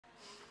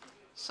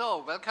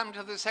So, welcome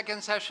to the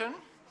second session.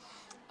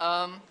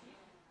 I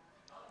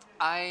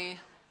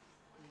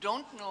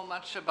don't know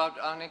much about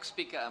our next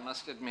speaker, I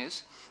must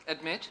admit,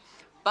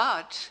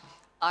 but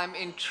I'm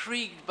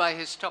intrigued by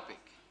his topic.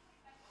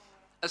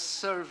 A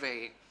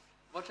survey.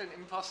 What an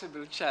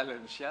impossible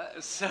challenge, yeah?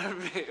 A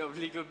survey of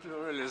legal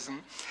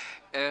pluralism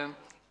and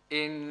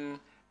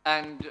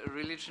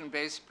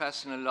religion-based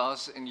personal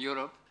laws in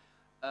Europe,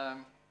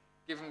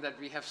 given that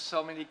we have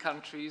so many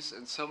countries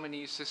and so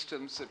many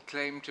systems that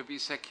claim to be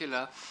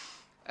secular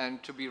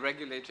and to be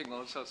regulating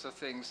all sorts of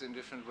things in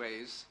different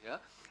ways, yeah?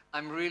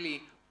 I'm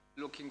really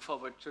looking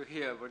forward to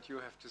hear what you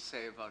have to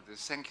say about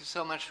this. Thank you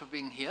so much for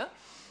being here.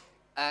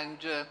 And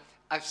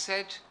I've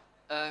said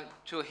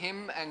to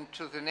him and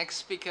to the next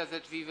speaker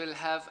that we will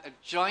have a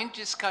joint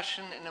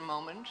discussion in a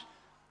moment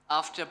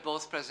after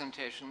both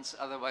presentations,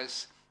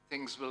 otherwise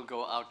things will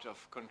go out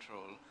of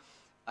control,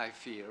 I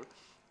fear.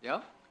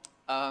 Yeah?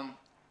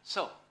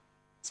 So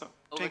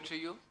over to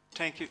you.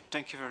 Thank you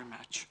very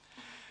much.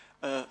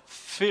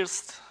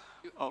 First,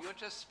 you're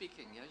just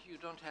speaking, yeah? You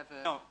don't have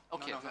a... No.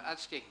 Okay, no. I'll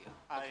stay here.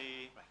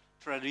 Okay, right.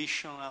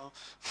 Traditional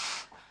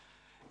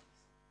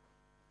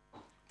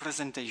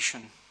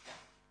presentation.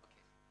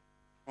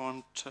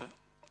 Want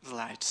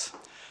slides.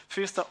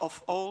 First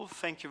of all,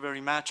 thank you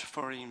very much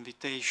for the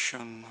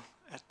invitation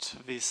at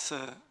this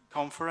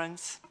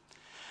conference.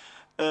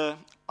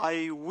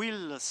 I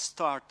will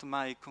start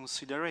my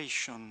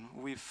consideration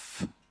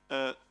with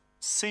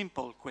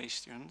simple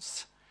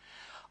questions,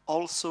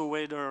 also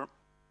whether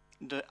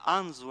the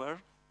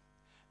answer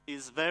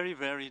is very,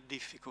 very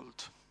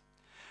difficult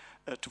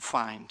to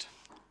find,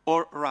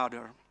 or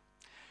rather,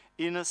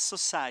 in a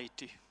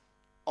society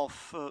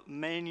of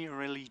many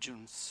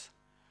religions,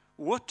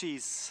 what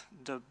is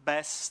the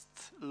best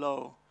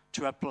law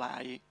to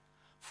apply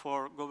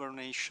for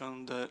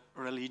governation the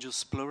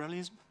religious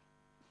pluralism?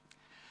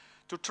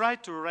 To try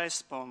to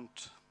respond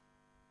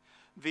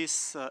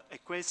these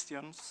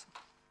questions,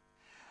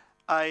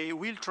 I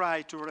will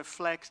try to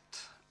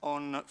reflect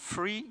on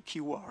three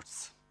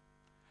keywords: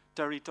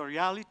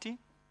 territoriality,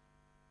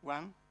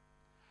 1,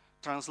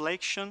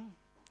 translation,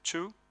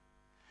 2,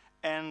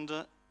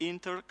 and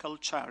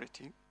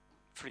interculturality,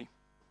 3.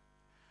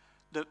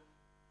 The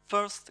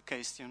first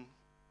question,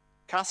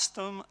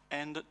 custom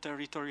and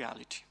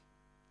territoriality.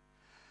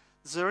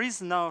 There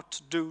is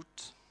not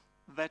doubt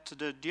that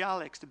the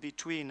dialect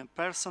between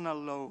personal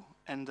law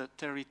and the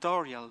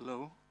territorial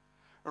law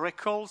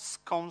recalls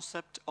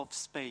concept of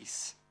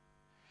space.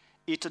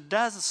 It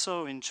does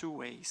so in two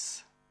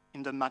ways: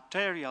 in the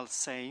material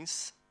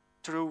sense,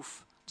 through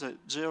the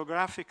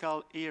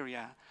geographical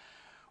area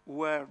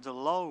where the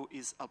law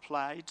is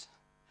applied,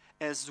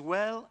 as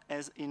well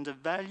as in the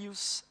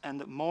values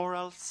and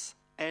morals,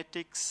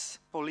 ethics,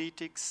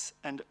 politics,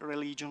 and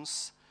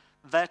religions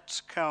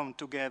that come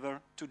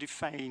together to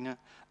define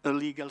a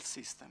legal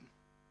system.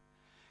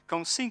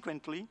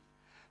 Consequently,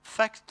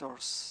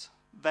 factors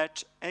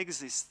that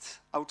exist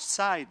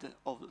outside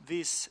of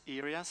these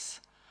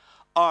areas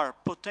are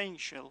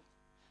potential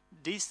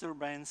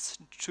disturbance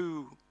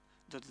to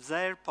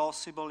their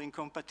possible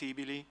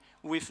incompatibility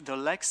with the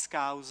lex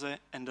causae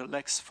and the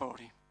lex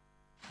fori.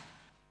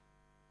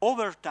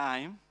 Over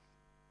time,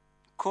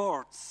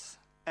 courts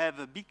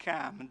have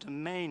become the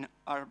main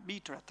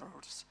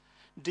arbitrators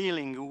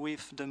dealing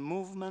with the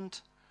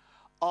movement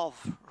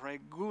of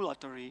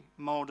regulatory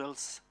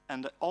models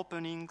and the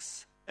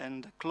openings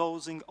and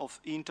closing of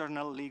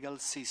internal legal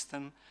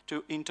system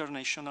to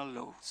international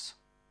laws.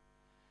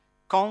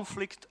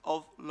 Conflict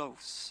of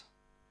laws,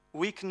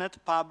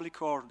 weakened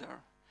public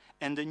order,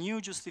 and the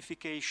new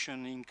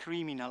justification in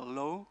criminal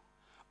law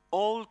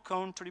all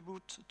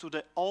contribute to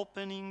the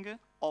opening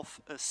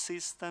of a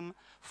system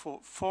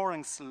for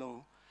foreign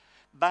law,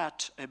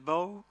 but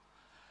above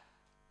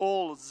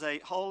all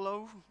they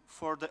allow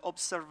for the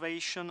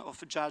observation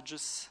of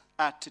judges'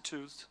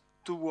 attitude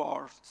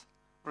toward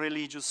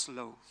religious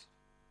laws.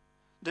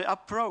 The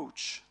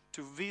approach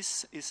to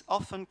this is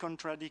often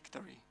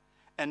contradictory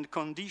and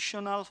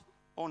conditional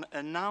on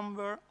a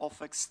number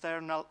of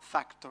external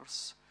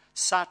factors,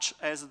 such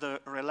as the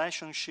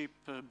relationship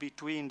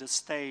between the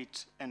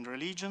state and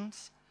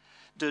religions,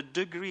 the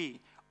degree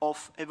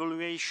of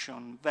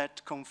evaluation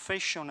that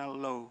confessional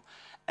law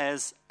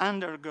has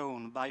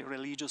undergone by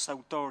religious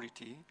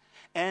authority,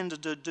 and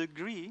the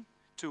degree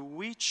to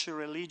which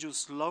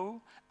religious law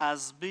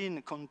has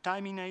been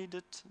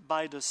contaminated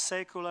by the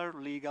secular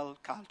legal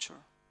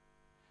culture.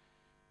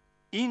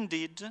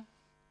 Indeed,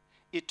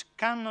 it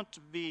cannot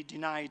be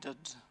denied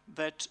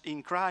that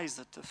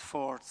increased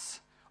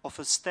efforts of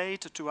a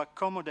state to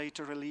accommodate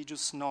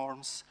religious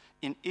norms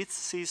in its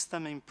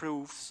system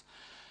improves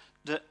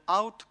the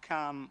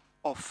outcome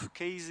of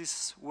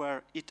cases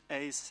where it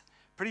has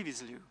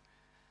previously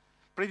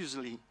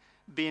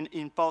been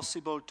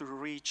impossible to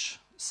reach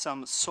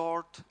some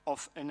sort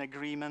of an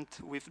agreement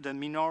with the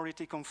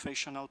minority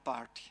confessional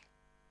party.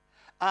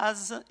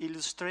 As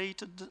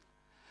illustrated,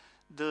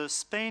 the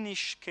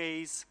Spanish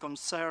case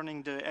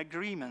concerning the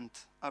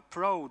agreement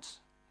approved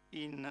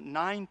in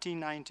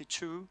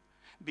 1992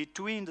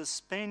 between the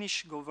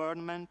Spanish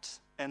government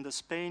and the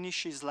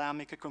Spanish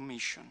Islamic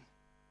Commission.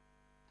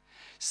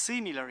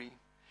 Similarly,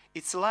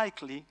 it's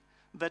likely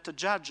that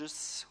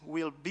judges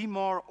will be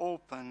more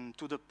open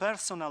to the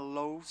personal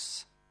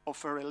laws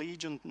of a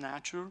religious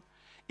nature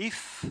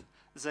if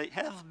they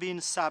have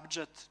been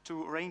subject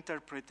to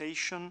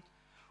reinterpretation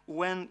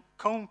when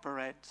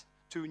compared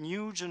to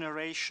new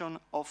generation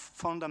of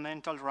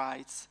fundamental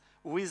rights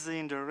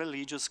within the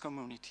religious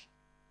community.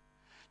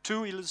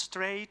 To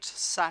illustrate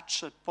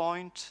such a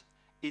point,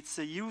 it's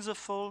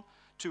useful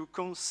to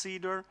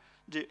consider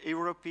the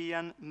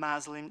European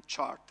Muslim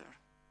Charter,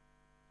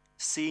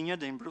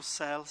 signed in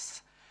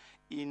Brussels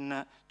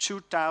in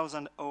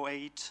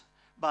 2008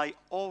 by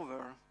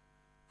over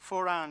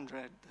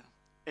 400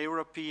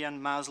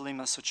 European Muslim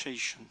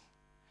associations.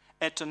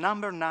 At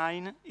number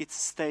 9, it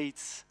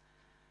states,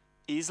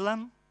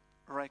 Islam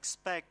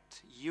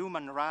respects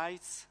human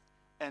rights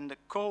and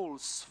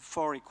calls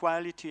for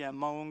equality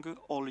among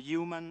all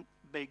human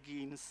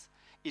beings.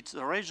 It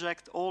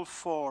rejects all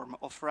forms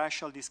of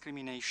racial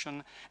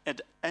discrimination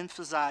and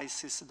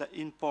emphasizes the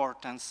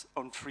importance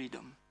of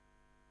freedom.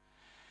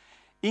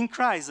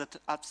 Increased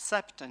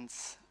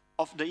acceptance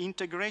of the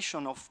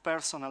integration of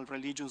personal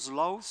religious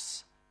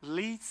laws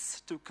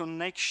leads to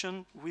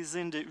connection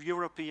within the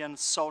European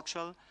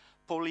social,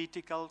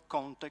 political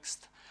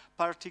context,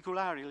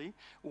 particularly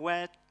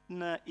when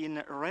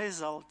it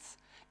results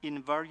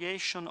in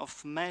variation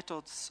of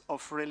methods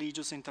of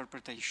religious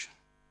interpretation.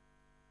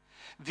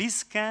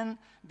 This can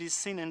be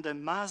seen in the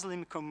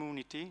Muslim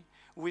community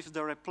with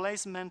the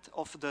replacement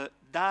of the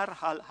Dar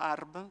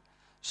al-Harb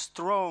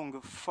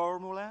strong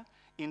formula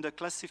in the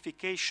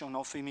classification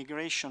of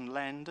immigration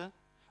land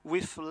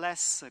with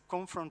less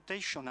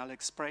confrontational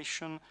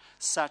expression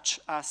such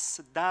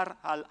as Dar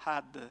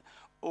al-Had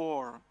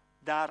or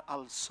Dar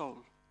al-Sol.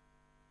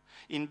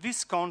 In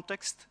this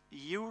context,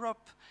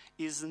 Europe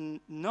is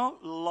no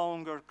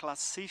longer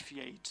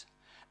classified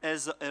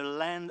as a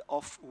land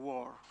of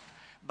war,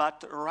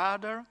 but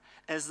rather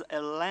as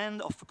a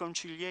land of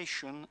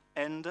conciliation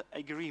and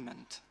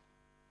agreement,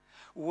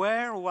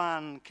 where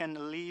one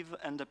can live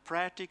and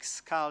practice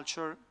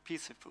culture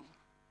peacefully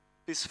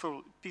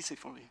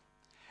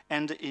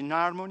and in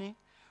harmony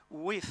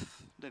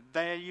with the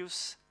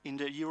values in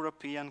the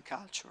European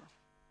culture.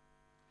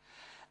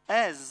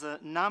 As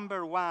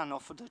number 1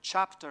 of the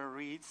chapter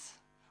reads,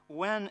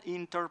 when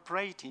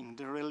interpreting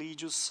the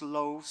religious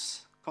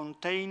laws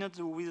contained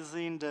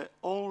within the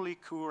Holy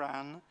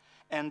Quran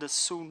and the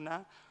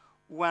Sunnah,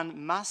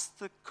 one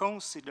must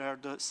consider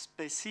the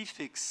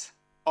specifics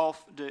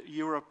of the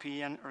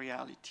European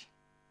reality.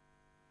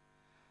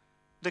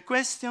 The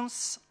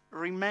questions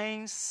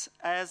remains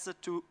as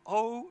to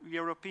how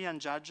European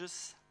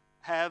judges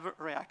have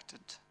reacted.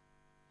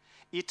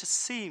 It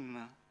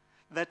seems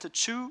that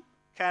 2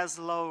 case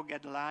law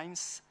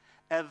guidelines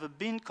have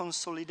been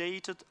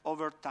consolidated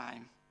over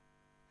time.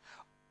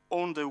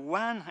 On the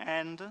one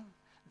hand,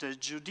 the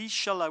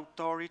judicial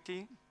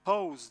authority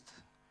posed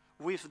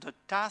with the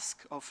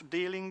task of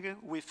dealing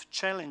with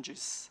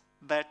challenges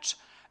that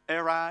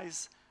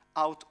arise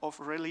out of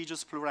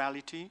religious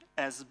plurality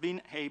has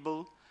been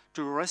able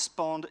to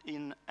respond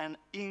in an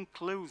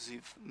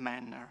inclusive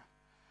manner,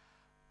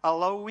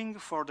 allowing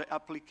for the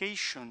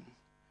application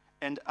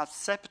and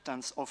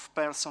acceptance of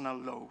personal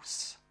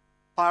laws,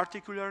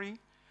 particularly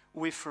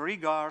with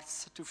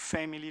regards to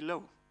family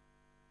law.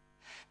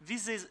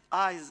 This is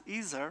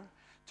easier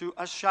to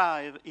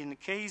achieve in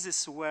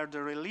cases where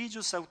the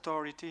religious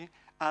authority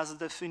has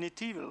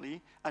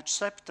definitively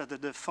accepted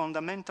the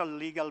fundamental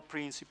legal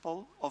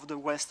principle of the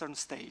Western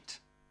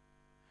state,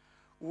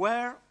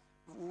 where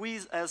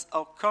as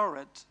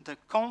occurred the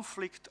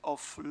conflict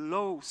of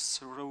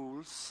laws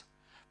rules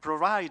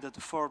provided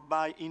for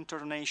by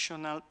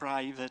international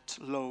private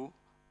law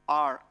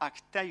are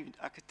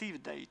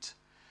activated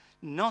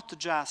not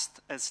just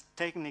as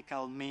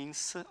technical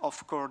means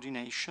of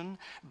coordination,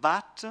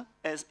 but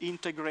as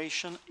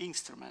integration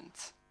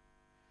instruments.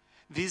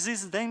 This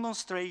is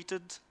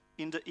demonstrated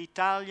in the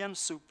Italian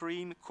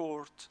Supreme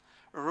Court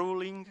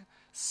ruling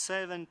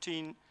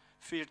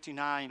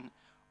 1739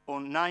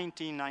 on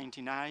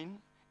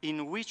 1999,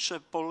 in which a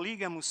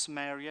polygamous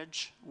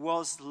marriage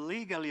was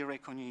legally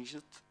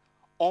recognized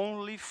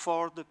only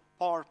for the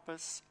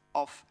purpose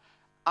of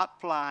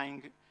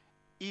applying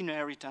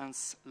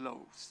inheritance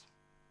laws.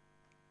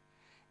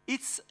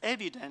 It's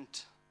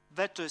evident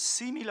that a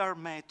similar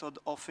method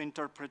of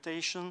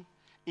interpretation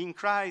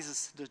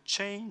increases the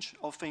change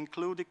of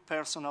including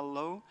personal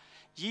law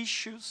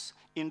issues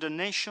in the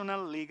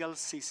national legal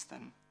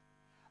system,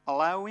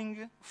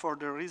 allowing for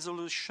the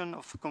resolution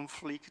of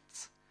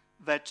conflicts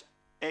that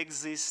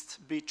exist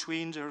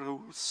between the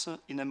rules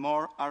in a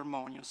more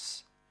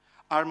harmonious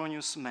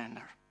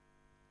manner.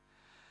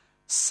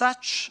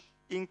 Such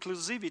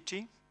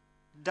inclusivity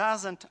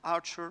doesn't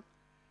occur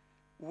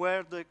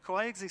where the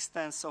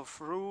coexistence of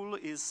rule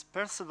is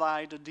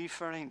perceived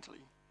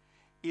differently.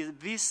 In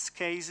these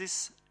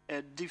cases,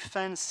 a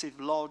defensive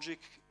logic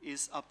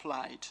is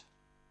applied.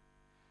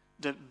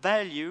 The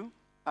value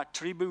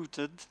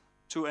attributed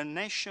to a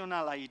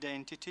national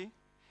identity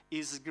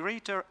is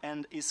greater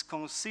and is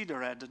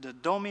considered the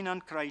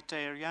dominant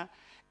criteria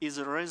is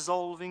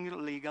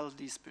resolving legal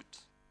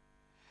dispute.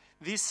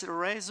 This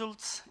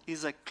results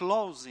is a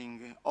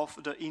closing of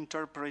the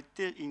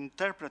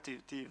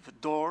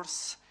interpretative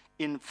doors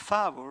in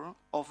favor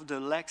of the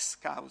lex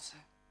causa.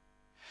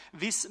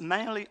 This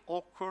mainly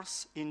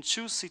occurs in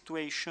two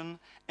situations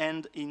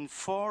and in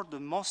for the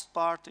most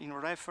part in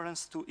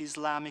reference to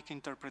Islamic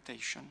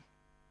interpretation.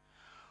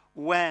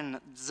 When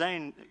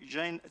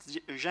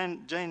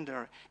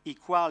gender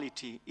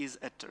equality is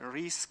at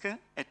risk,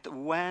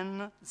 and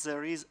when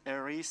there is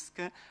a risk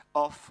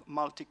of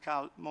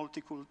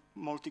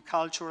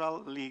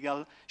multicultural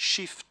legal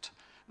shift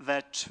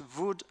that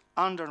would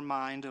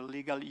undermine the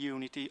legal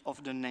unity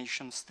of the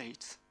nation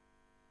states.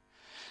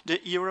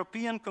 The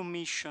European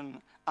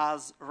Commission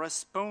has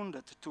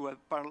responded to a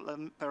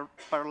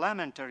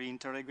parliamentary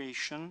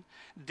interrogation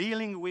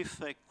dealing with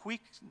a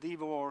quick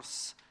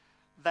divorce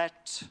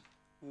that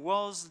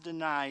was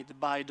denied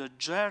by the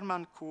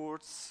German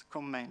courts,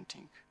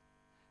 commenting,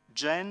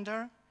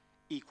 "Gender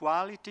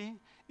equality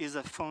is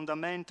a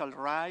fundamental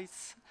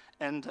right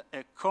and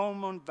a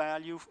common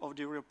value of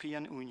the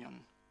European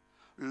Union.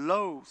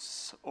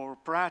 Laws or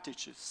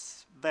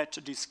practices that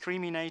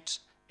discriminate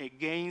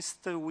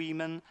against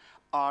women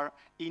are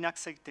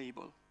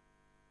unacceptable."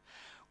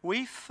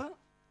 With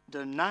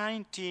the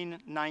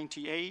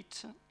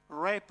 1998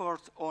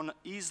 report on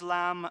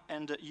Islam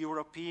and the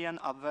European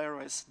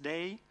Awareness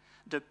Day,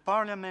 the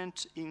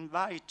Parliament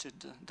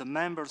invited the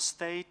Member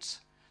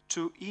States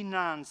to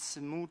enhance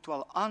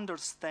mutual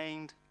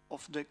understanding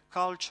of the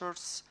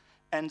cultures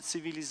and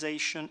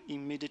civilization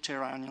in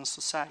Mediterranean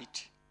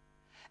society,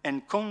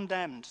 and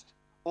condemned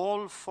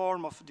all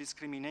forms of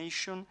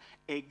discrimination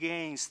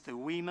against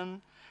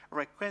women,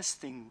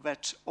 requesting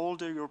that all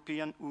the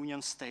European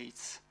Union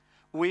states,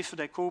 with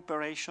the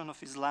cooperation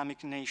of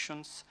Islamic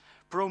nations,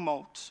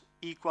 promote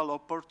equal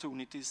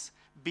opportunities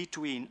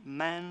between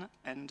men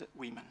and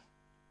women.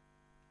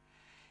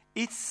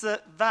 It's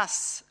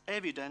thus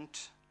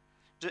evident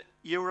the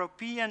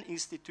European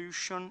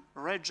institutions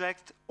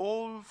reject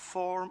all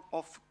forms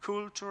of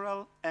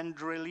cultural and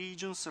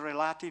religious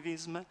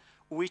relativism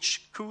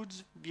which could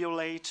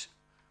violate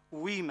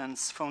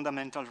women's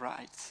fundamental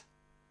rights,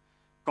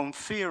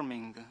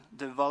 confirming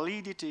the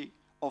validity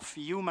of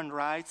human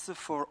rights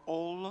for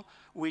all,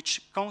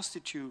 which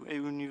constitute a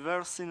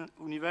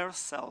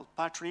universal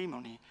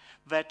patrimony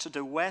that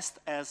the West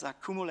has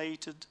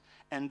accumulated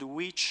and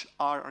which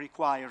are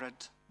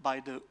required by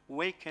the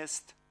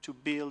weakest to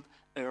build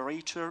a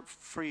richer,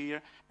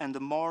 freer, and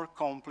more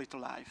complete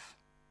life.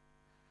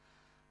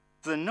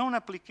 The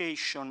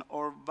non-application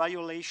or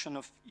violation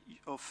of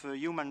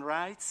human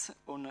rights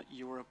on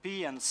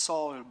European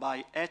soil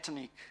by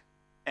ethnic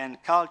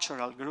and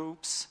cultural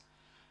groups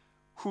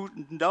who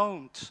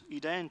don't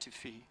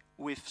identify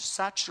with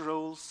such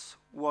rules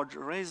would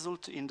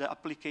result in the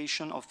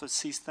application of a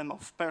system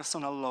of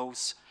personal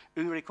laws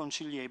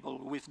irreconcilable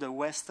with the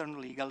Western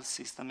legal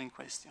system in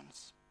question.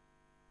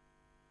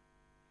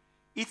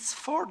 It's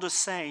for the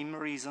same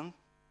reason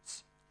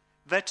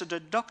that the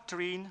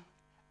doctrine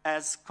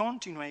has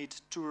continued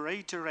to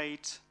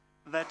reiterate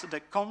that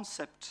the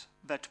concept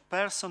that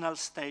personal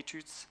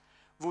statutes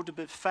would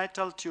be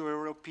fatal to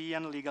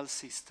European legal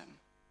system.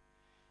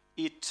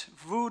 It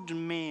would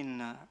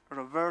mean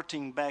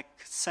reverting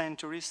back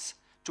centuries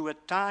to a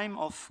time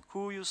of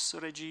cuius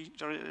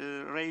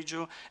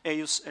regio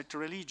eius et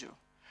religio,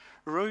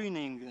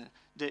 ruining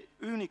the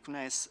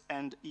uniqueness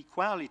and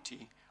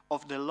equality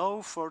of the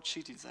law for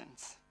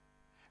citizens.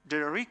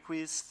 The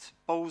request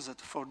posed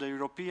for the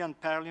European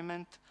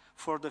Parliament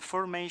for the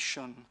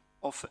formation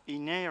of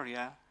an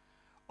area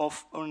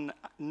of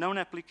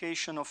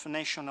non-application of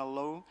national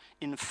law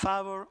in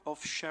favor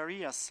of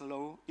Sharia's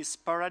law is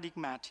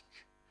paradigmatic,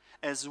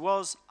 as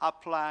was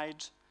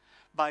applied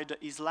by the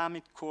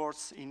Islamic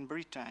courts in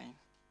Britain.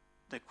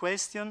 The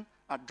question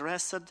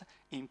addressed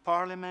in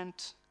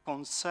Parliament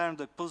concerned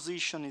the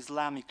position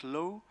Islamic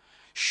law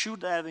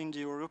should have in the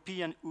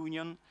European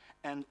Union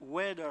and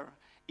whether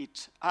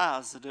it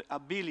has the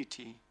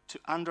ability to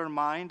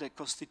undermine the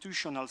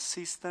constitutional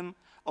system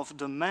of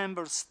the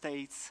member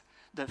states,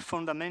 the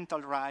fundamental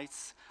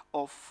rights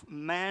of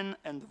men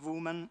and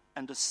women,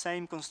 and the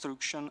same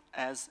construction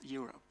as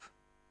Europe.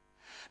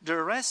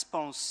 The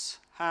response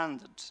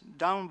handed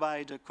down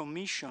by the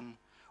Commission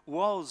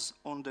was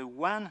on the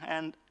one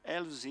hand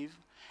elusive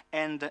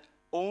and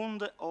on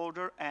the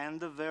other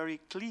hand very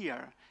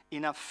clear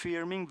in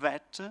affirming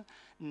that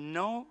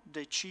no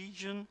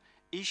decision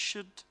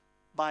issued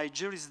by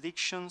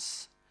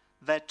jurisdictions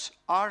that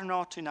are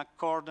not in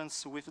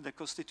accordance with the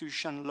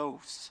constitutional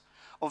laws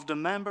of the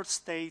member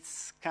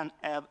states can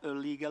have a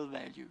legal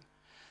value.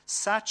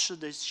 Such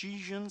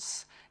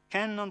decisions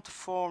cannot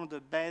form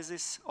the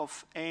basis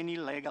of any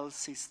legal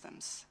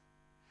systems.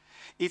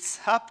 It's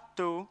up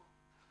to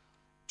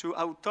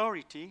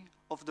authority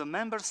of the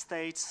member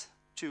states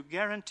to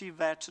guarantee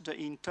that the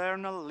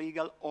internal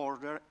legal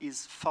order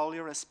is fully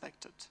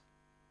respected.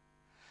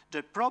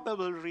 The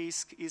probable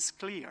risk is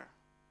clear,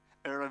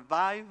 a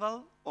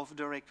revival of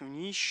the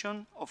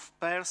recognition of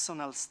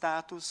personal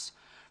status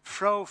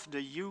through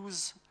the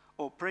use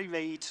of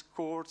private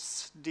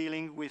courts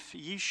dealing with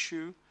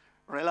issues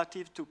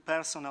relative to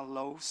personal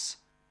laws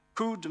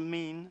could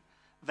mean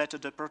that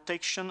the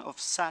protection of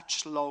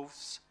such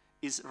laws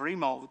is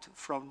removed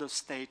from the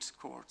state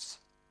courts.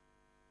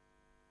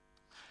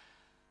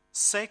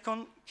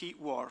 Second key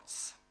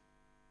words: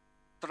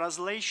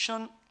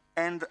 translation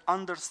and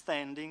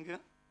understanding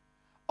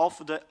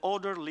of the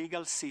other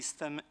legal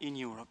system in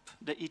Europe,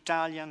 the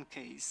Italian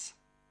case.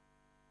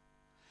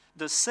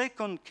 The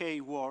second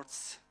key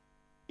words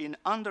in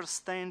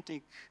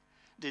understanding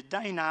the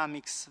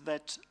dynamics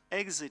that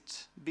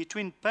exist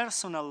between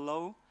personal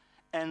law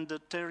and the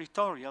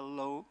territorial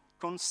law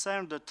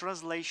concern the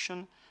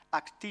translation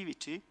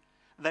activity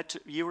that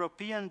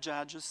European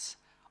judges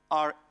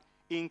are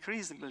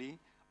increasingly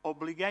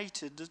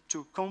obligated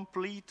to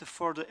complete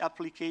for the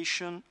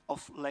application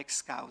of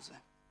lex causa.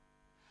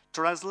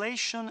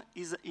 Translation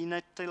is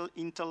an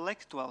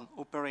intellectual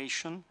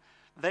operation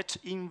that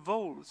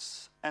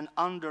involves an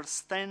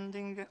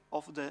understanding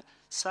of the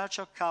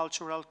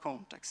socio-cultural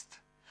context,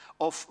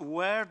 of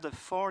where the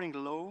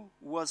foreign law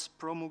was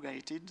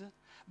promulgated,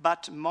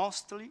 but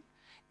mostly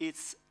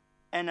it's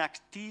an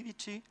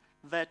activity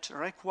that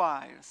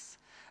requires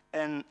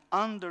an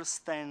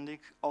understanding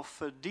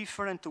of a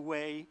different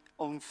way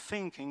of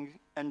thinking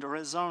and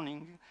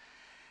reasoning,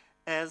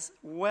 as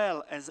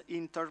well as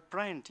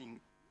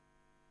interpreting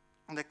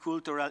the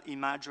cultural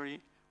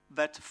imagery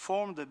that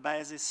form the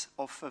basis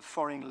of a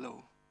foreign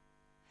law.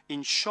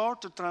 In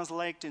short,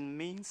 translating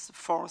means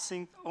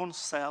forcing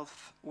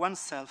oneself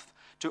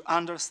to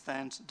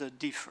understand the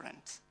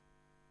different.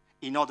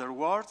 In other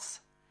words,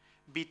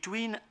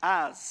 between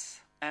us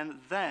and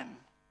them,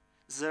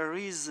 there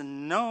is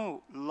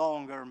no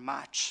longer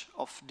much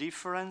of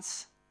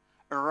difference,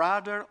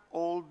 rather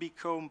all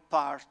become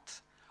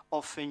part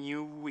of a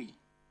new we.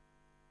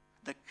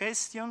 The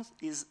question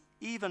is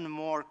even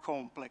more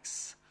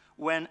complex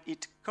when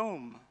it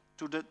comes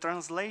to the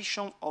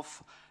translation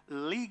of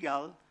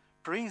legal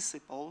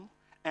principles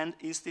and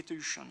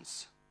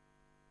institutions.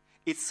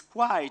 It's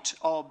quite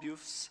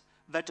obvious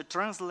that the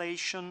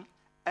translation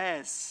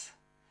has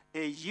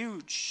a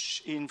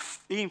huge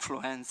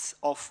influence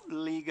of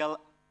legal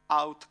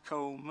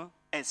outcome,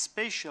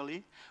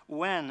 especially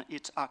when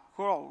it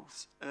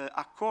occurs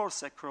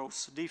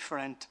across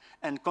different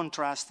and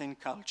contrasting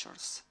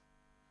cultures.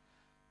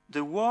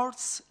 The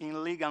words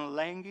in legal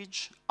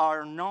language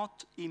are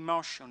not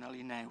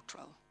emotionally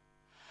neutral.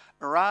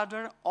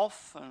 Rather,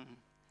 often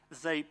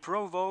they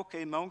provoke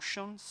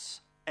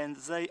emotions and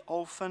they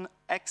often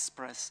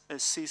express a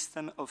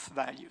system of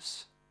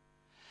values.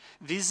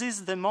 This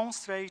is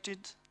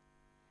demonstrated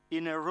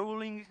in a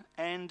ruling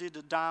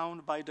handed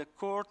down by the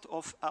Court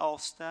of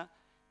Aosta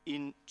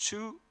in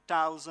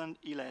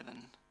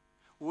 2011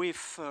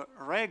 with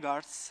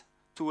regards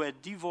to a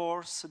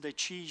divorce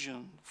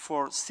decision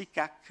for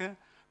SICAC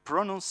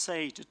pronounced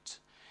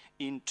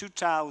in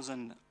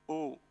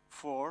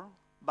 2004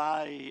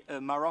 by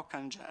a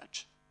Moroccan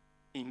judge.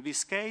 In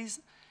this case,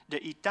 the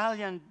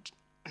Italian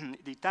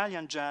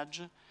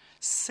judge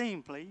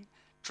simply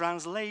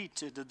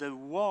translated the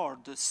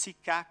word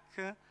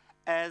SICAC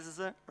as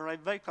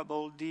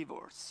revocable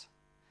divorce,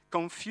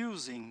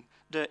 confusing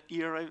the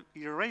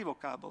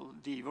irrevocable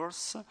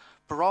divorce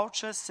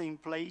process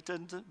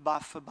implemented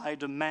both by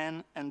the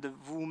man and the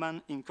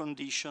woman in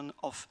condition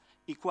of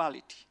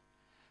equality,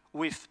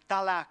 with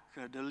talaq,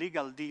 the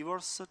legal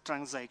divorce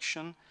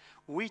transaction,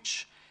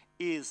 which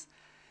is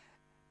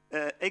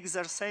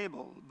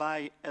exercisable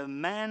by a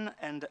man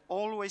and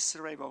always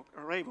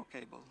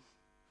revocable.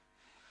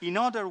 In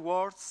other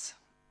words,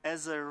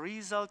 as a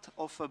result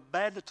of a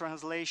bad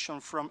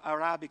translation from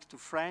Arabic to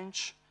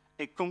French,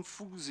 a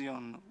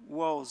confusion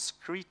was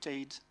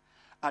created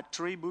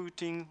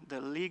attributing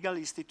the legal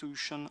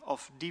institution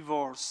of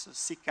divorce,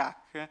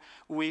 SICAC,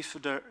 with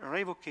the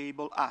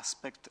revocable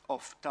aspect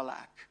of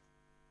talaq.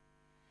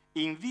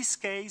 In this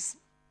case,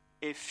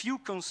 a few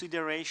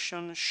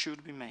considerations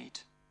should be made.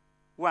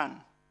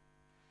 One,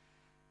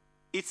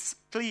 it's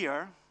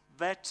clear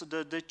that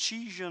the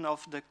decision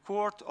of the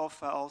Court of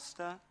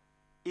Aosta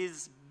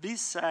is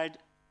based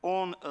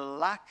on a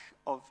lack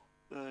of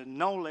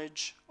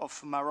knowledge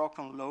of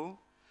Moroccan law,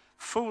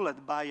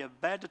 followed by a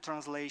bad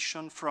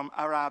translation from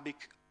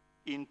Arabic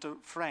into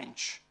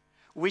French,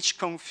 which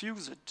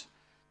confused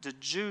the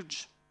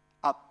judge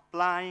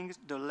applying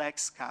the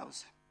lex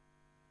causa.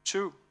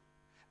 Two,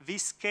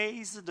 this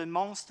case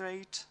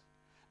demonstrates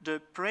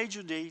the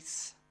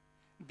prejudice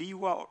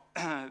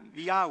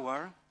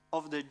behavior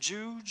of the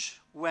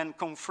judge when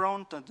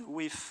confronted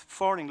with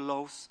foreign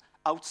laws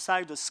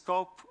outside the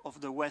scope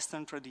of the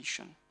Western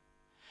tradition.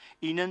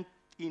 In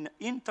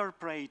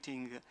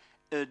interpreting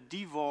a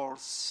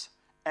divorce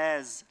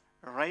as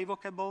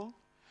revocable,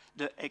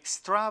 the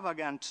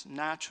extravagant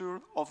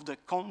nature of the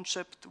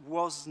concept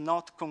was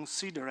not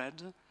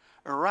considered,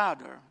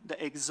 rather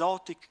the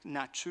exotic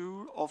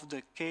nature of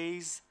the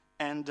case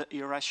and the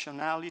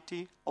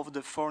irrationality of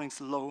the foreign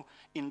law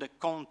in the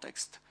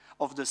context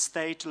of the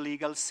state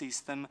legal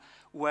system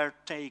were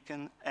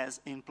taken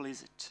as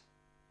implicit.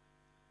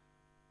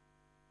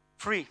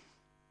 3.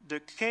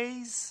 The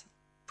case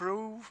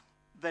proves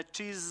that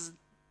it is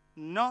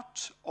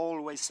not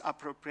always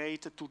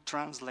appropriate to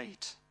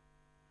translate.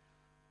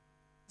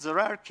 There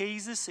are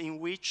cases in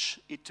which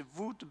it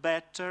would be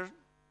better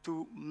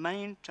to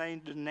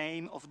maintain the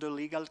name of the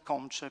legal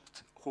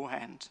concept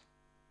hand.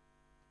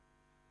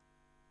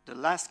 The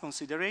last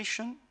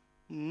consideration,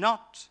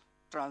 not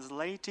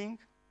translating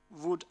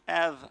would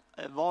have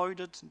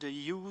avoided the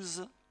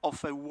use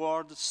of a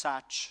word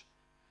such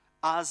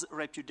as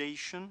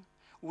repudiation,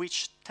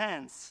 which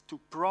tends to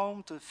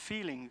prompt a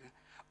feeling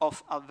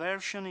of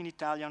aversion in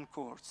Italian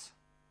courts.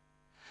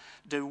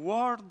 The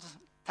word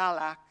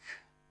talak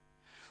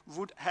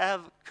would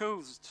have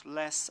caused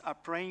less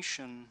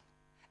apprehension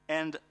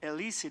and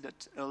elicited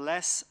a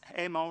less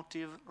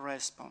emotive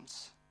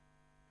response.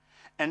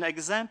 An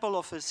example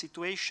of a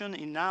situation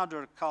in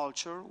other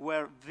culture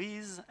where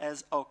this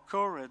has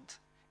occurred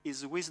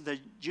is with the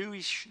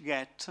Jewish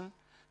get,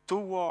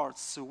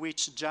 towards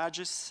which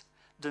judges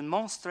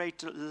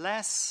demonstrate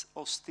less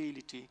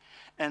hostility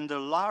and a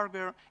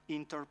larger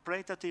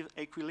interpretative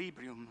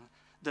equilibrium,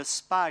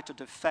 despite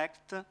the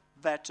fact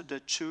that the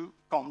two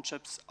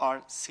concepts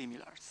are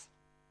similar.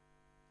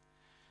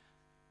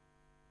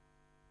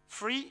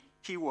 3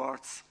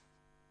 keywords.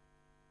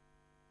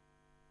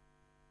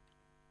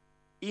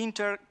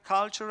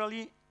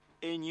 Interculturally,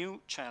 a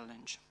new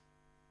challenge.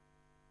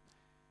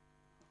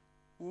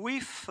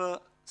 With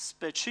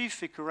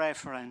specific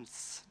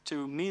reference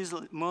to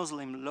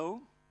Muslim law,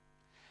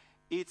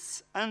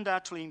 it's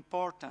undoubtedly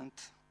important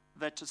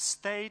that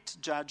state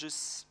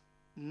judges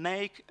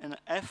make an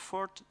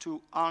effort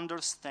to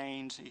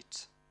understand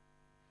it.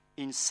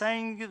 In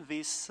saying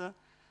this,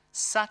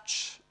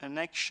 such an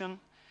action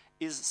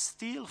is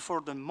still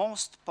for the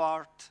most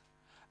part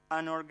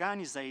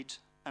unorganized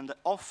and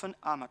often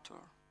amateur.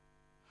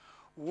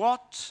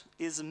 What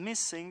is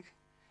missing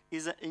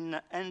is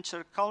an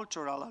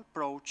intercultural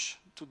approach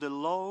to the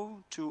law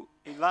to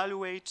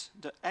evaluate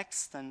the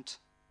extent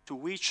to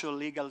which a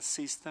legal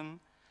system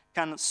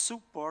can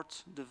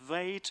support the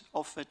weight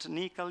of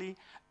ethnically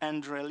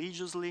and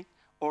religiously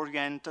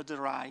oriented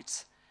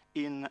rights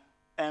in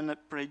an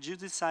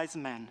prejudiced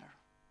manner.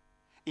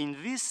 In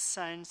this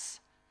sense,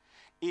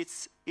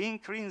 it's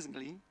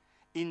increasingly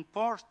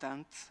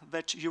important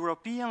that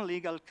European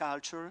legal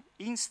culture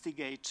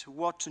instigate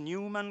what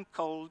Newman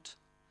called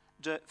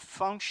the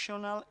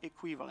functional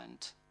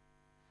equivalent,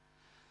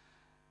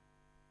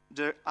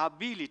 the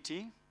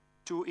ability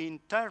to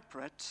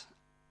interpret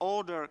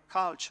other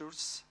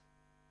cultures,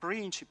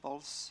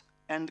 principles,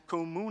 and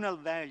communal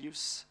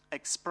values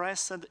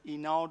expressed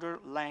in other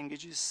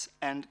languages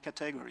and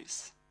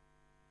categories.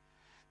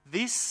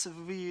 This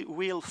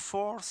will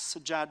force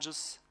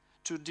judges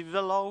to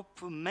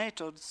develop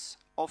methods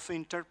of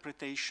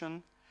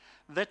interpretation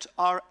that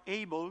are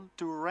able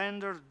to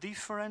render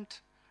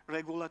different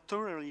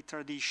regulatory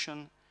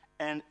tradition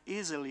and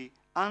easily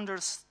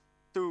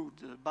understood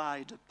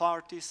by the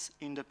parties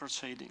in the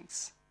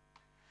proceedings.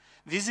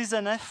 This is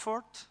an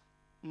effort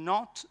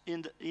not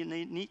in the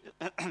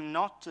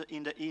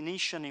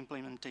initial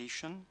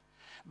implementation,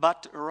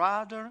 but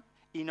rather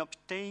in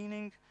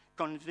obtaining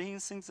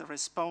convincing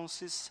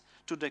responses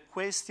to the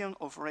question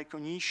of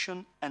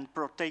recognition and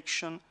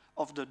protection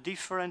of the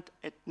different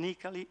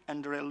ethnically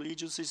and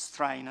religiously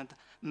strained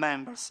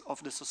members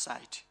of the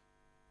society.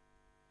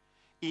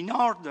 In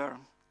order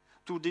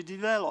to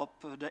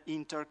develop the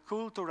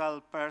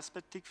intercultural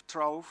perspective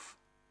through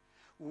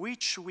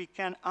which we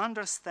can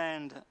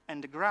understand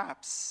and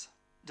grasp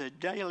the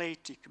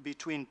dialectic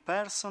between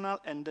personal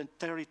and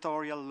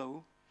territorial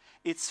law,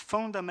 it's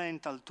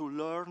fundamental to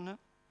learn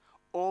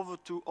how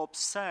to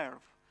observe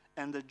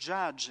and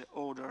judge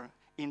others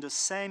in the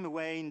same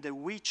way in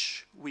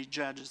which we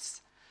judge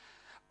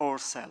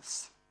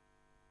ourselves.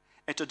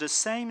 At the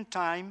same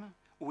time,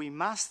 we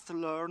must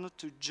learn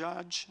to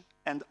judge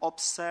and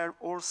observe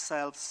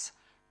ourselves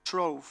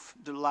through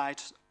the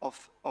light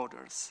of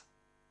others.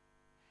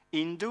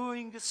 In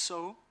doing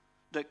so,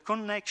 the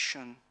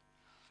connection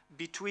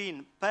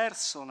between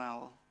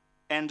personal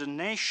and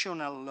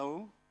national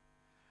law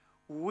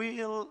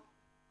will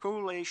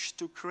coalesce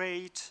to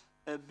create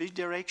a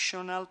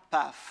bidirectional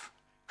path,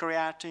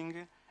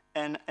 creating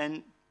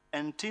an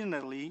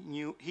entirely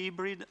new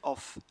hybrid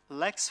of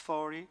lex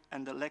fori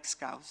and lex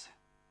causa.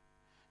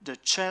 The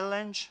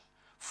challenge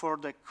for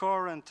the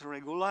current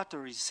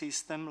regulatory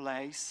system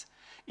lies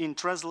in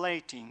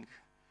translating,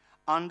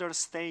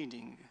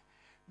 understanding,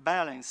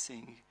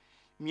 balancing,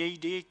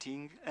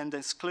 mediating, and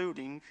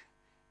excluding.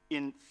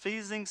 In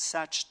facing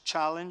such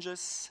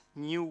challenges,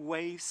 new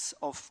waves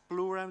of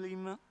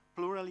pluralism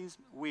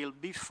will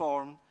be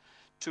formed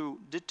to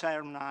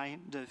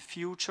determine the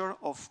future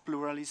of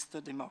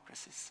pluralist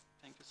democracies.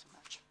 Thank you so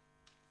much.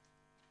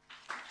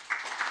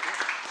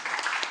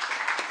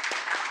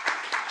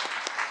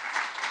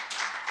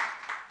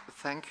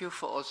 Thank you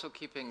for also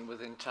keeping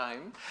within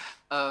time.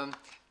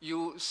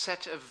 You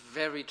set a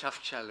very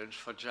tough challenge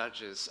for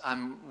judges.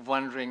 I'm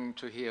wondering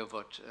to hear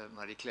what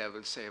Marie-Claire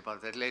will say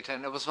about that later.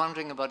 And I was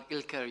wondering about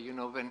Ilke, you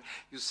know, when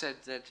you said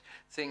that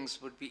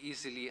things would be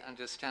easily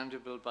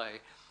understandable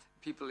by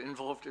people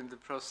involved in the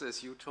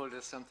process, you told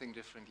us something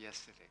different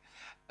yesterday.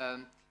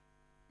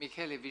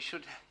 Michele, we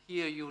should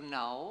hear you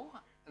now,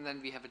 and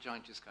then we have a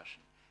joint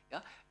discussion.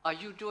 Yeah? Are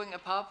you doing a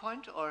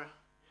PowerPoint, or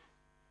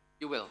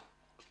you will?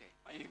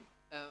 Okay.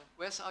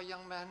 Where's our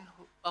young man?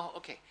 Oh,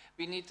 okay.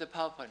 We need the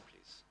PowerPoint,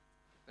 please.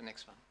 The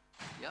next one.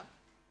 Yeah?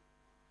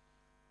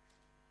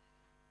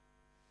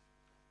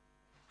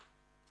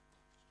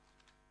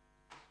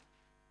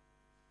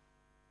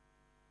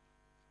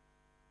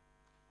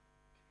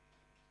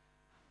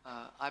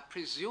 I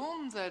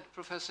presume that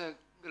Professor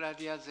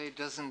Graziadei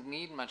doesn't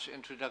need much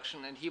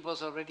introduction, and he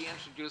was already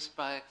introduced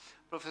by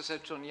Professor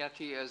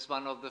Tognati as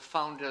one of the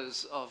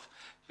founders of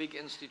big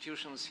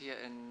institutions here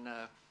in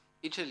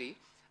Italy.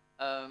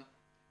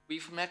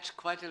 We've met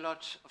quite a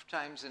lot of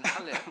times in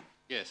Halle.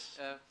 Yes.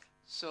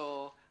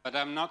 So, but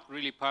I'm not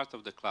really part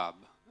of the club.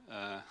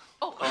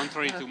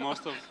 Contrary to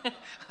most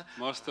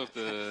of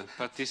the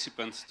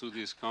participants to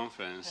this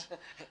conference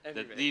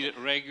that deal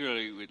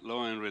regularly with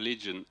law and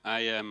religion,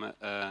 I am,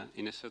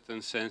 in a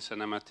certain sense,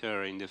 an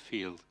amateur in the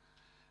field.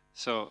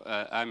 So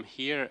I'm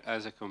here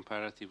as a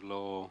comparative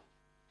law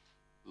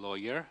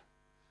lawyer.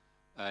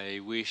 I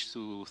wish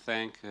to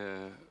thank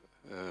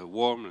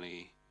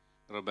warmly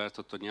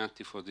Roberto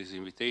Tognati for this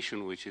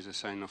invitation, which is a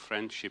sign of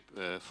friendship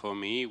for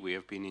me. We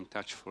have been in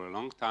touch for a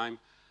long time,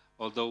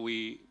 although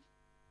we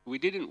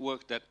didn't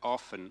work that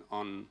often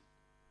on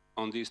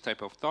these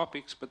type of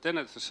topics, but then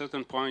at a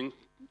certain point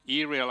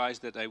he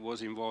realized that I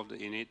was involved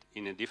in it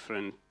in a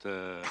different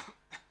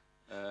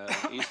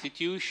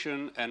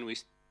institution, and we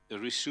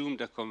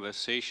resumed a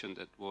conversation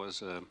that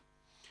was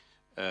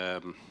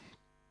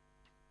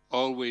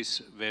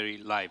always very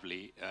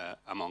lively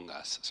among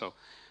us. So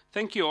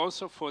thank you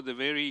also for the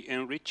very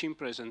enriching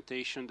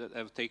presentation that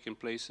have taken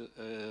place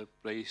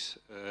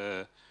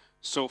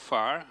so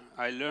far.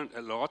 I learned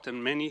a lot,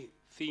 and many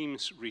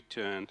themes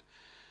returned.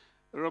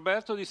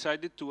 Roberto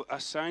decided to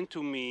assign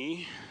to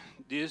me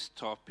this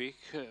topic,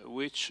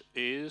 which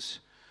is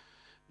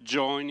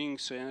joining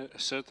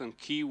certain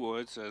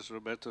keywords, as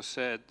Roberto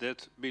said,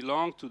 that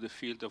belong to the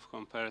field of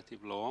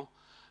comparative law,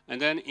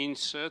 and then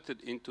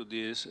inserted into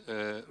this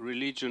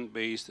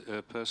religion-based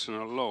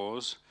personal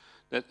laws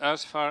that,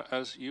 as far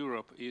as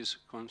Europe is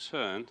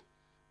concerned,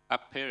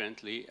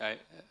 apparently,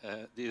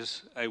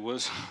 I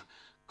was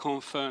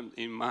confirmed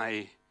in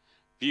my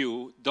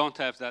view, don't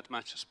have that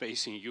much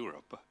space in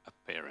Europe,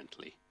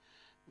 apparently.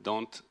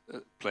 Don't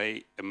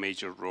play a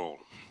major role.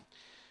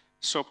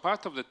 So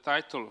part of the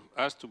title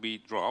has to be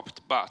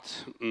dropped,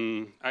 but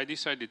I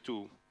decided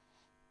to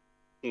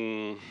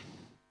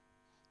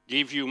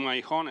give you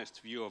my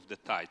honest view of the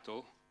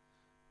title,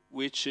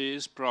 which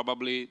is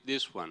probably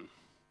this one.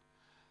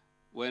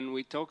 When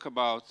we talk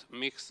about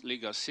mixed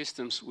legal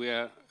systems, we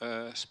are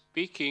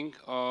speaking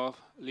of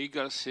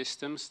legal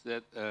systems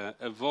that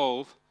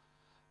evolve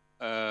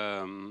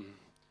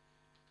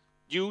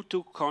due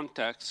to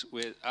contacts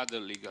with other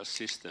legal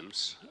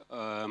systems,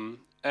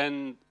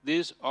 and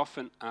this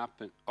often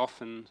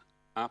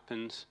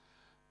happens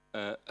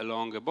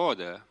along a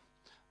border,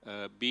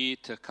 be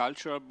it a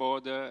cultural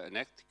border, an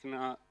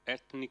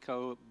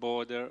ethnical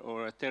border,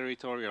 or a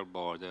territorial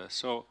border.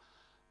 So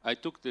I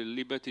took the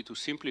liberty to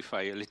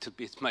simplify a little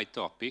bit my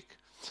topic.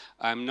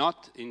 I'm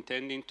not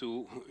intending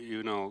to,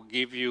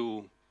 give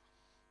you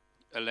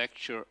a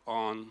lecture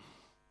on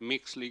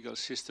mixed legal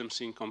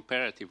systems in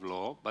comparative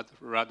law, but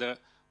rather,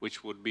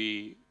 which would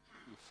be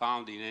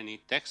found in any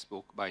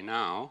textbook by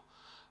now,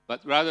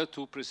 but rather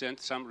to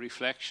present some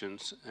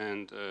reflections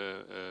and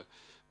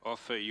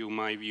offer you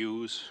my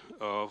views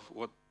of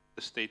what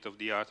the state of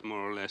the art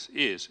more or less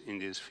is in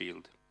this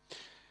field.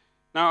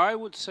 Now, I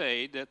would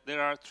say that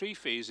there are three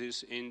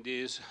phases in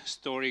this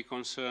story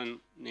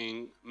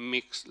concerning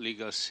mixed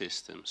legal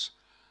systems.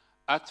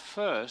 At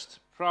first,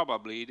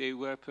 probably they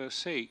were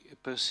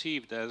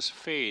perceived as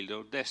failed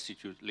or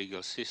destitute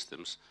legal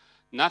systems.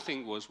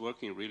 Nothing was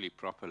working really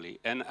properly.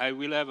 And I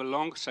will have a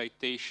long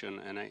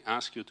citation, and I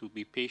ask you to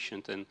be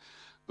patient and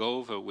go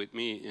over with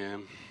me,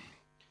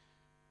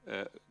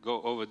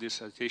 go over this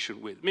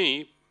citation with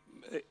me.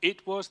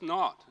 It was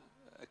not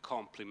a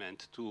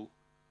compliment to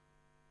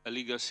a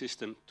legal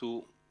system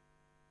to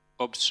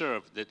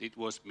observe that it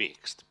was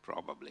mixed,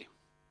 probably.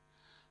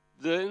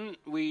 Then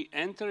we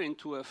enter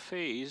into a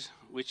phase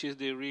which is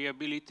the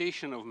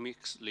rehabilitation of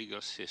mixed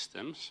legal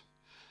systems.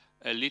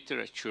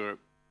 Literature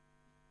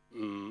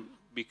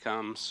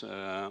becomes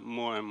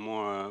more and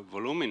more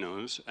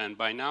voluminous, and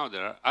by now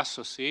there are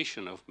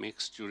associations of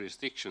mixed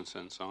jurisdictions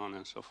and so on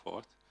and so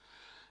forth.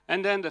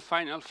 And then the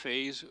final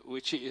phase,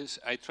 which is,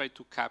 I try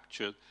to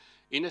capture,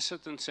 in a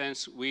certain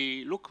sense,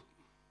 we look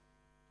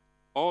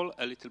all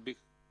a little bit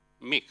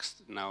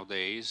mixed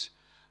nowadays.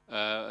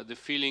 The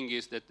feeling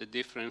is that the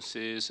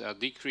differences are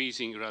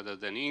decreasing rather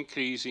than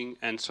increasing,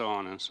 and so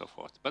on and so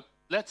forth. But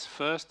let's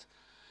first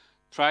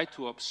try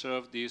to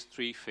observe these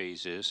three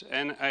phases.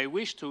 And I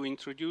wish to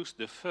introduce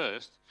the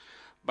first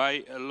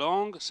by a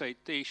long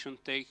citation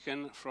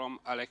taken from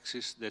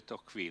Alexis de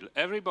Tocqueville.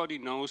 Everybody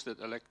knows that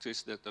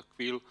Alexis de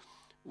Tocqueville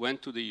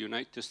went to the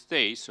United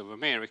States of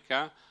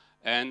America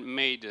and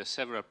made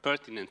several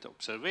pertinent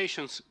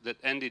observations that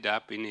ended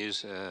up in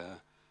his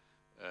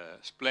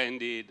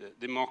splendid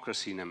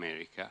Democracy in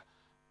America.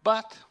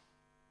 But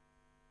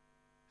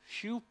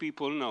few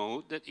people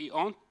know that he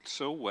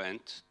also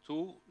went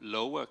to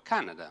Lower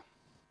Canada,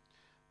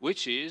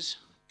 which is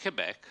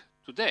Quebec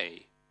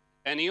today.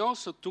 And he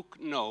also took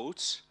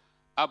notes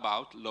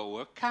about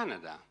Lower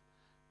Canada.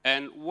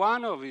 And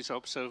one of his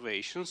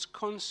observations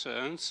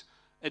concerns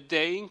a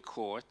day in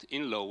court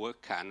in Lower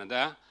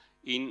Canada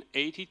in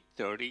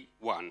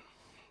 1831.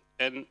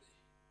 And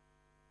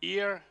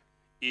here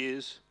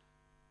is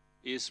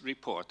his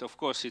report. Of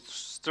course,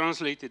 it's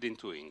translated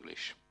into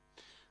English.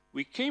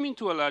 We came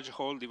into a large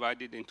hall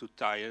divided into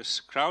tiers,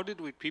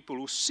 crowded with people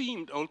who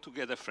seemed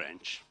altogether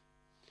French.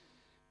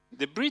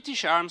 The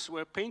British arms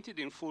were painted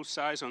in full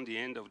size on the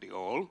end of the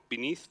hall.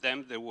 Beneath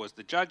them there was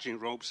the judge in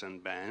robes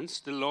and bands.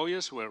 The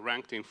lawyers were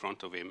ranked in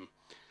front of him.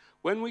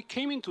 When we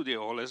came into the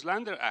hall, a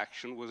slender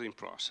action was in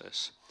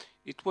process.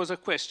 It was a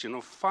question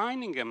of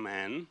finding a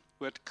man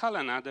who had cut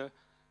another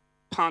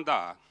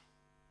pendant.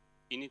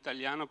 In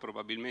italiano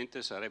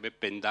probabilmente sarebbe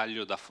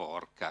pendaglio da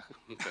forca,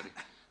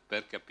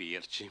 per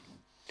capirci.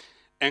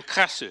 Un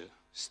crasseux,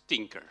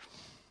 stinker.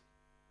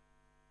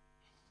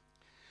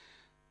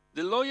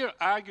 The lawyer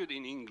argued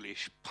in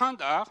English.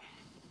 Pendant,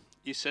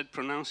 he said,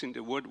 pronouncing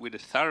the word with a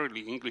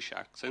thoroughly English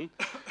accent,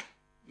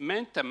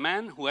 meant a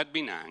man who had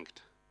been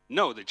hanged.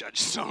 No, the judge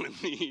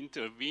solemnly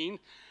intervened,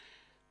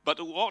 but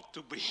who ought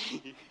to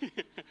be.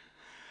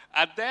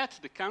 At that,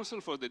 the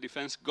counsel for the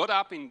defense got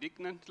up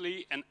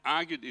indignantly and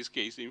argued his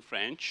case in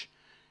French.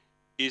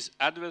 His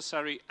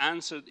adversary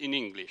answered in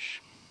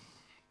English.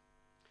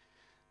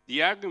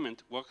 The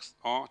argument worked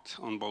out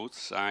on both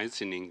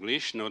sides in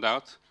English, no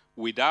doubt,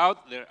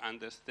 without their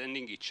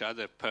understanding each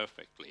other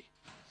perfectly.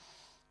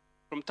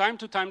 From time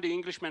to time, the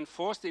Englishman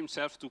forced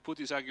himself to put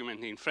his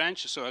argument in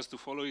French so as to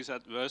follow his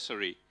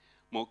adversary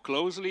more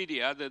closely.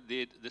 The other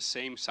did the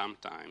same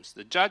sometimes.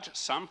 The judge,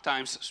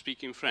 sometimes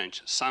speaking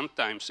French,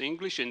 sometimes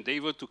English,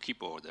 endeavored to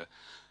keep order.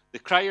 The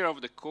crier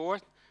of the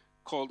court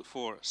called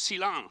for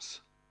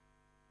silence,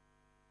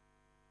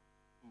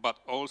 but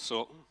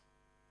also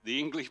the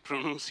English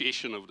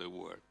pronunciation of the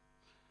word.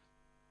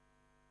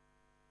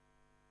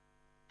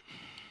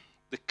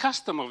 The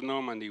custom of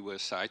Normandy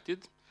was cited,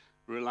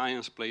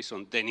 reliance placed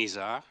on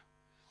Denisard,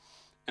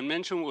 and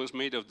mention was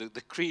made of the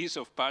decrees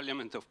of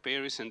Parliament of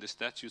Paris and the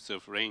statutes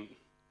of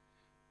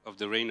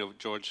the reign of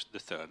George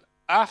III.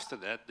 After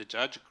that, the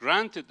judge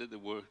granted that the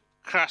word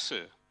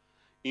crasseux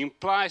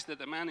implies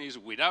that a man is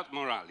without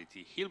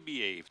morality,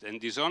 ill-behaved, and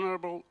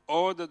dishonorable,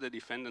 ordered the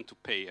defendant to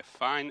pay a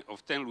fine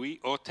of 10 louis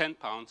or 10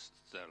 pounds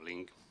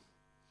sterling.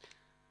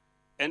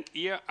 And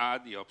here are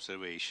the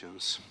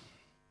observations.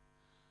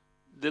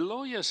 The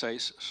lawyers I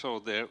saw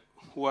there,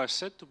 who are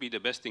said to be the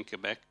best in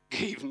Quebec,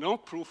 gave no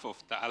proof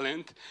of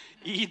talent,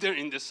 either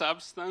in the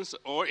substance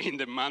or in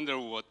the manner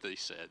of what they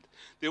said.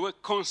 They were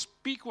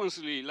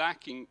conspicuously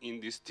lacking in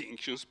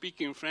distinction,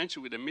 speaking French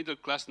with a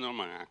middle-class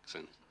Norman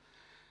accent.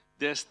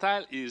 Their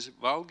style is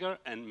vulgar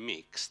and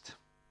mixed,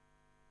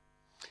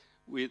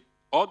 with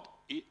odd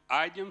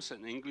idioms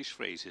and English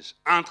phrases.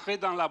 Entrez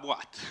dans la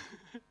boîte.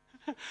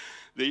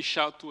 They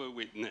shout to a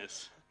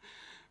witness,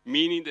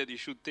 meaning that he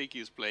should take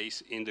his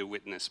place in the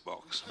witness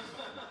box.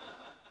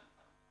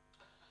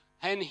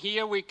 And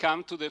here we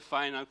come to the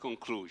final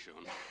conclusion.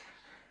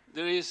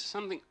 There is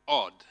something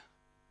odd,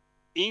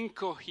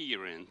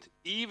 incoherent,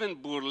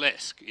 even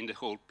burlesque in the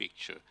whole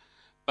picture.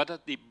 But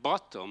at the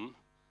bottom,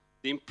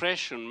 the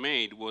impression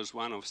made was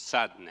one of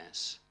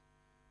sadness.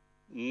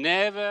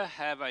 Never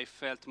have I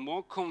felt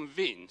more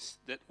convinced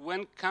that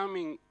when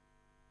coming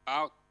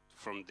out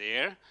from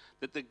there,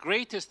 that the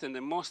greatest and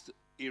the most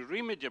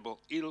irremediable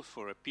ill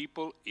for a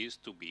people is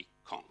to be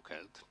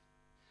conquered.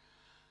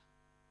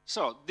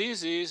 So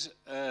this is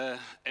a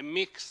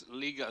mixed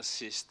legal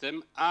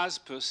system as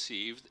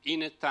perceived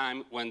in a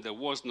time when there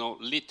was no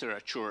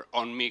literature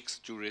on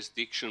mixed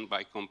jurisdiction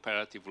by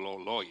comparative law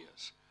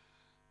lawyers.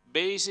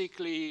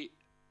 Basically,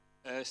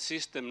 a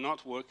system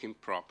not working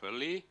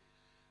properly,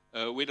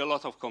 with a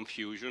lot of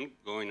confusion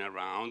going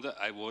around.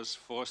 I was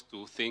forced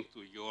to think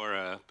to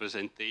your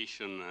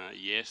presentation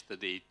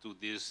yesterday to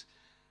this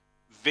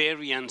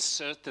very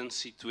uncertain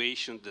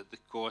situation that the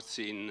courts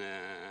in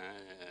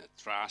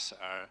trust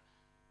are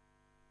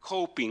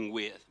coping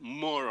with,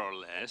 more or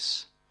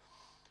less.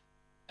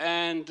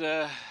 And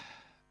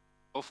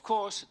of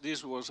course,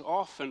 this was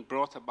often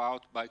brought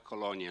about by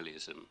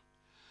colonialism.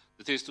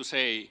 That is to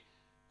say,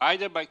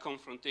 either by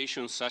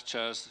confrontations such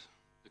as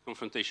the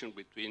confrontation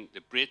between the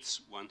Brits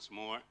once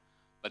more,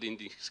 but in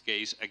this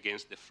case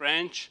against the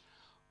French,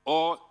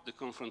 or the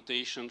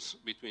confrontations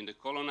between the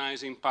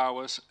colonizing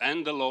powers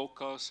and the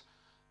locals.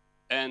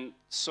 And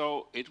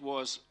so it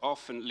was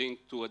often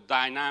linked to a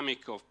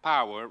dynamic of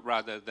power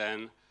rather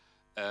than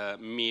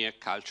mere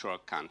cultural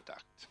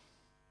contact.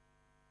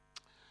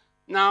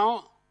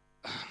 Now,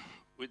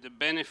 with the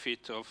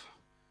benefit of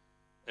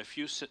a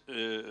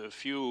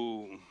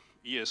few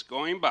years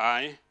going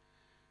by,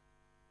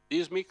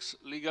 these mixed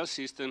legal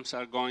systems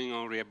are going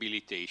on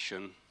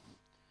rehabilitation,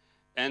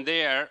 and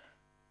they are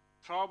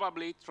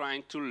probably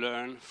trying to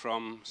learn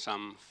from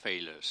some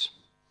failures.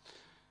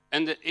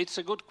 And it's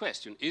a good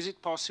question. Is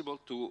it possible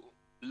to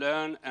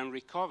learn and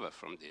recover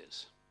from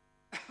this?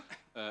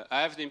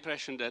 I have the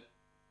impression that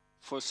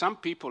for some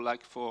people,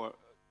 like for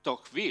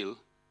Tocqueville,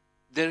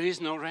 there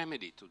is no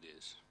remedy to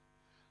this.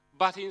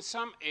 But in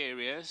some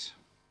areas,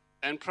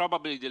 and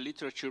probably the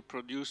literature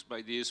produced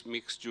by these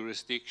mixed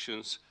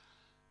jurisdictions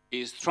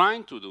is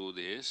trying to do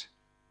this,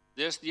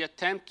 there's the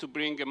attempt to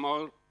bring a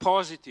more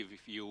positive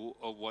view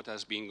of what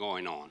has been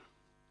going on.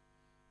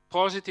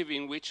 Positive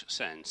in which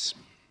sense?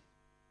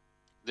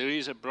 There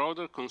is a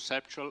broader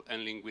conceptual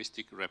and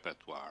linguistic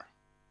repertoire.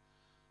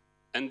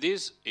 And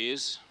this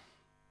is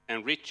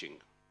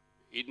enriching.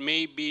 It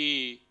may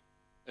be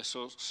a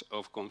source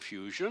of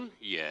confusion,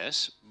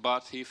 yes,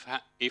 but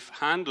if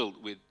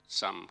handled with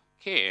some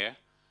care,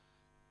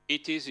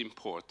 it is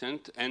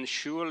important. And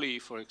surely,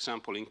 for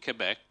example, in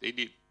Quebec, they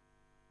did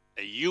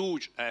a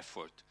huge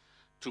effort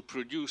to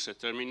produce a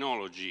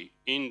terminology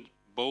in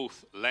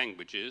both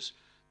languages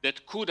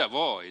that could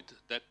avoid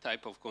that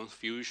type of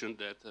confusion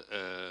that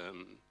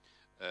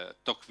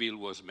Tocqueville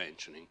was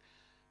mentioning.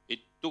 It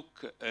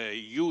took a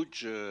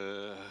huge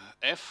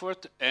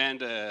effort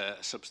and a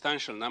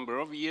substantial number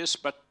of years,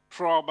 but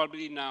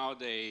probably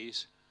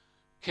nowadays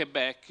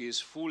Quebec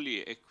is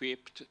fully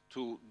equipped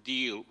to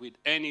deal with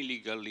any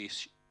legal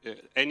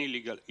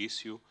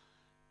issue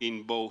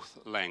in both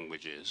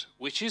languages,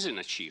 which is an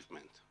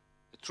achievement,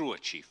 a true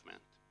achievement.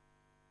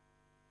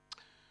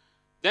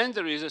 Then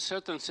there is a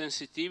certain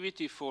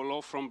sensitivity for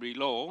law from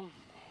below,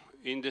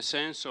 in the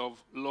sense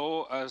of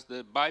law as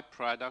the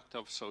byproduct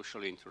of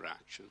social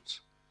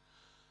interactions.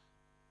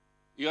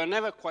 You are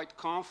never quite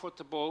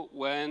comfortable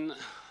when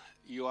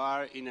you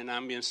are in an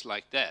ambience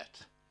like that.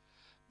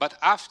 But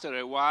after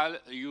a while,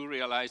 you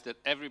realize that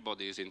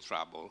everybody is in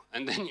trouble,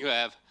 and then you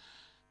have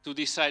to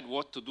decide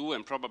what to do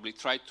and probably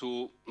try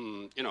to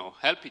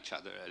help each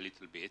other a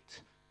little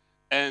bit.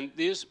 And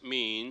this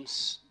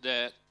means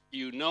that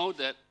you know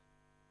that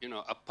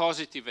a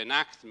positive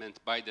enactment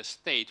by the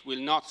state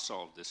will not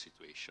solve the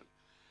situation.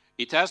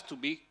 It has to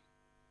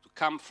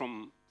come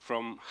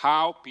from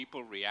how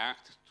people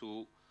react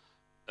to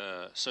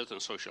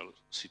certain social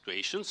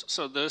situations.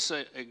 So there's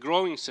a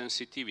growing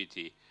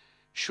sensitivity,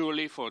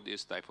 surely, for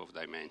this type of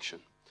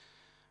dimension,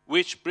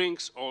 which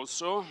brings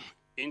also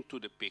into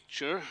the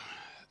picture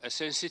a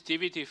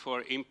sensitivity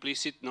for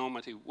implicit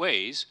normative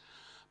ways,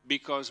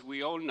 because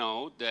we all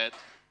know that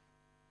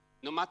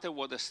no matter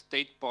what the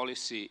state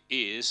policy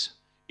is,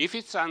 if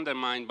it's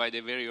undermined by the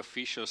very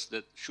officials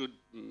that should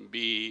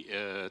be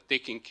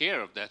taking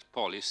care of that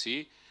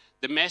policy,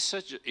 the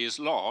message is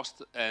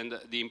lost, and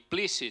the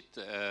implicit,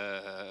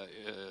 the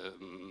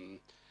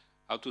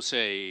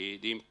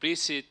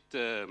implicit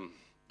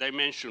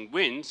dimension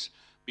wins,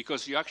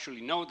 because you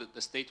actually know that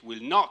the state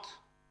will not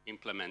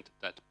implement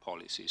that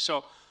policy.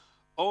 So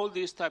all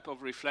these type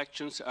of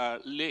reflections are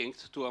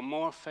linked to a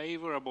more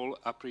favorable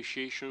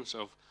appreciations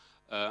of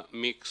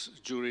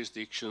mixed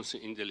jurisdictions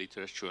in the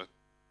literature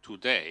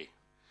today.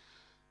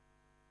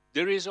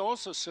 There is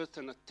also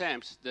certain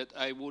attempts that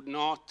I would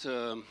not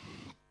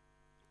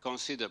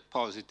consider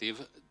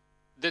positive,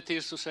 that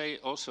is to say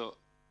also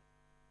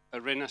a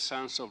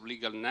renaissance of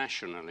legal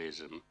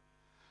nationalism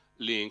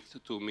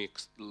linked to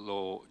mixed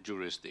law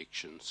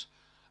jurisdictions.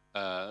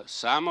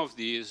 Some of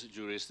these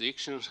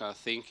jurisdictions are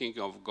thinking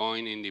of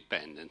going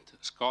independent.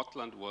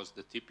 Scotland was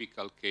the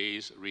typical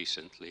case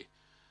recently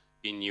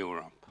in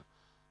Europe.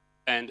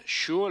 And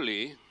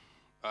surely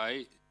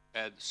I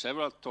had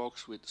several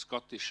talks with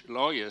Scottish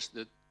lawyers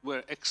that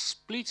were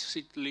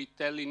explicitly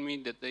telling me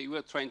that they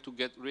were trying to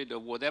get rid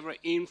of whatever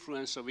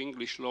influence of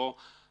English law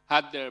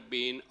had there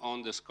been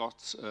on the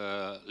Scots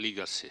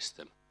legal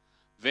system.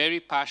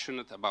 Very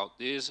passionate about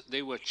this.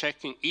 They were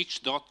checking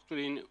each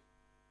doctrine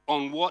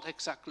on what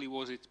exactly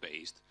was it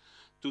based,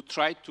 to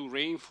try to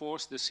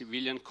reinforce the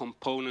civilian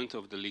component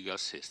of the legal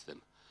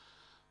system.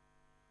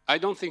 I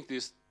don't think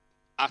this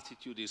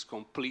attitude is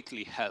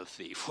completely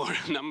healthy for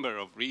a number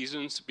of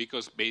reasons,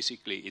 because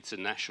basically it's a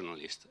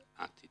nationalist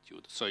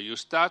attitude. So you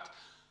start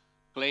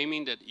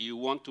claiming that you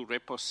want to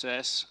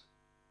repossess,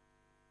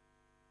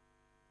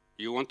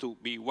 you want to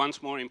be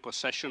once more in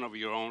possession of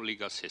your own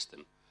legal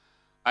system.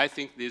 I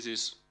think this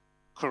is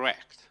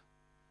correct.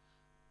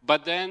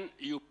 But then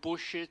you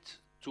push it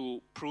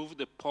to prove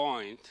the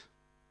point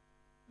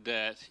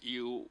that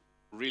you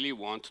really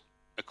want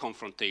a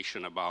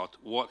confrontation about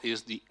what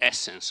is the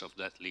essence of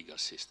that legal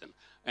system.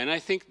 And I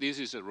think this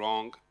is a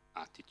wrong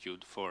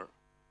attitude for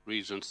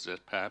reasons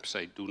that perhaps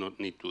I do not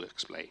need to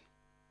explain.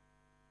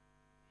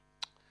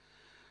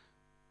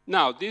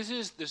 Now, this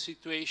is the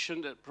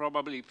situation that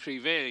probably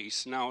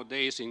prevails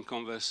nowadays in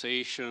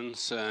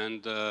conversations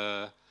and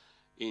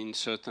in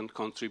certain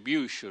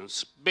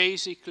contributions.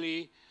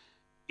 Basically,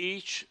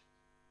 each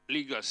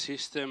legal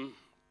system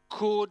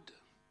could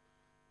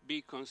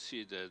be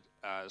considered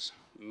as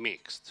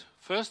mixed.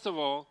 First of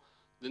all,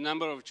 the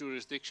number of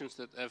jurisdictions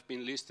that have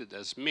been listed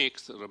as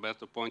mixed,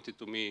 Roberto pointed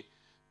me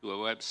to a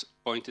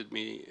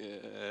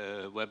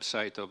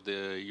website of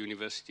the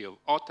University of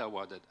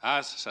Ottawa that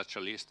has such a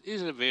list,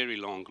 is a very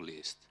long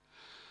list.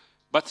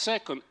 But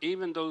second,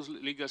 even those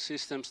legal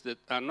systems that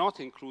are not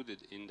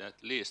included in that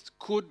list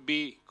could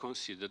be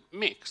considered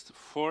mixed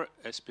for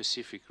a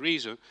specific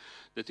reason.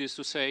 That is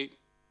to say,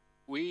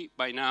 we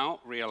by now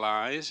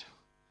realize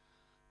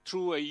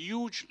through a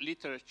huge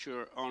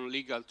literature on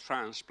legal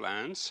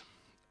transplants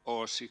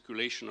or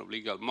circulation of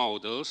legal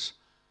models,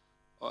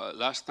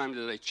 last time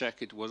that I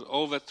checked it was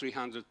over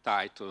 300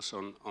 titles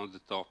on the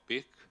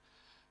topic,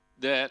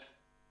 that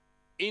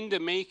in the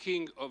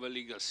making of a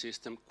legal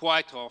system,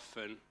 quite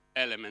often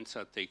elements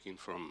are taken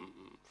from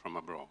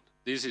abroad.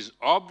 This is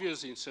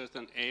obvious in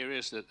certain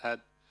areas that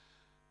had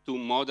to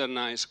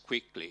modernize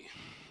quickly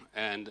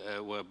and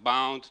were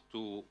bound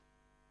to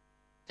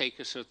take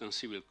a certain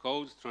civil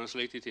code,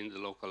 translate it in the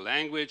local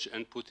language,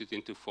 and put it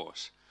into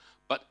force.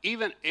 But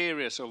even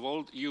areas of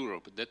old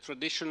Europe that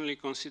traditionally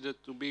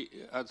considered to be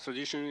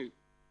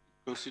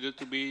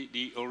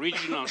the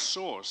original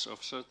source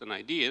of certain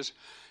ideas,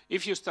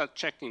 if you start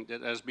checking, there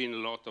has been a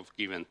lot of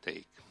give and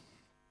take.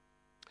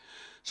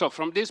 So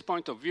from this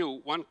point of view,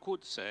 one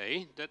could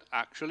say that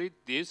actually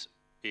this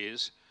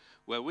is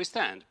where we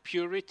stand.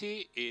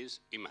 Purity is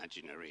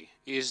imaginary,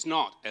 is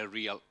not a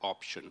real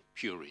option,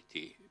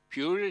 purity.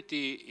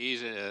 Purity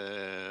is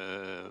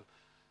a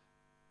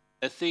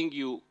thing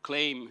you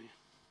claim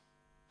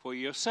for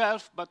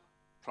yourself, but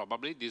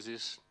probably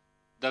this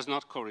does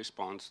not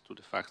correspond to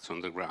the facts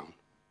on the ground.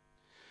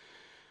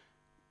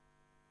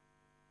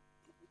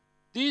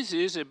 This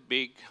is a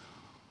big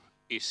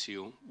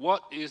issue.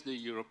 What is the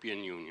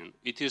European Union?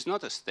 It is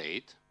not a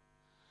state,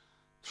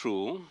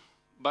 true,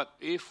 but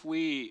if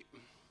we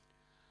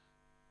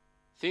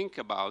think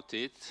about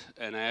it,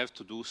 and I have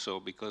to do so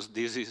because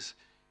this is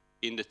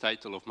in the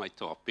title of my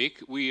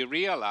topic, we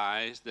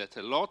realize that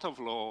a lot of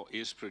law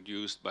is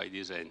produced by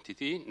this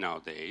entity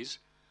nowadays.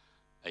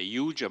 A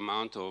huge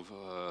amount of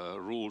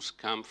rules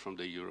come from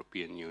the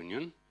European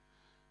Union.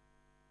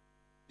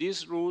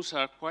 These rules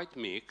are quite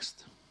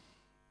mixed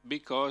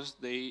because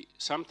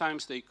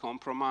sometimes they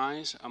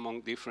compromise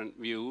among different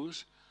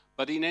views,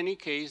 but in any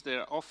case they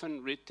are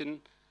often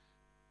written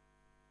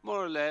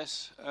more or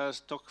less as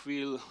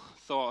Tocqueville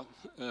thought,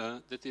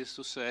 that is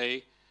to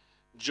say,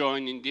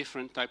 joining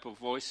different type of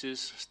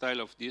voices, style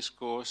of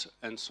discourse,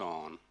 and so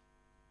on.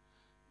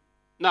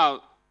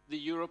 Now, the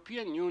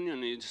European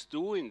Union is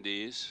doing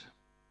this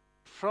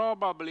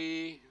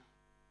probably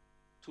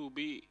to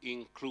be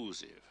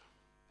inclusive.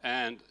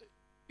 And,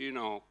 you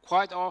know,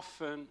 quite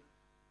often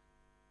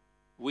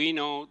we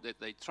know that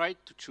they try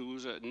to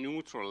choose a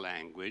neutral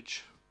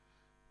language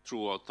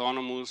through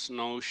autonomous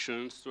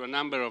notions, through a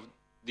number of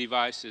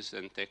devices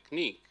and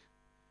technique.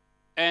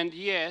 And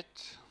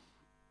yet,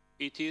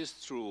 it is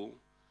true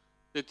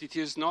that it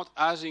is not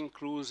as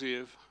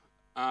inclusive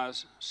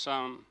as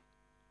some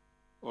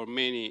or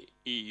many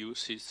EU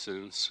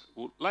citizens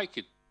would like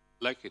it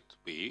to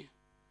be.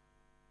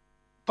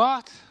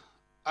 But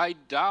I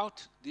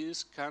doubt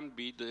this can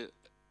be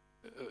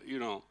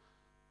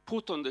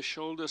put on the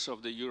shoulders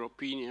of the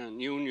European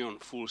Union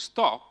full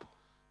stop,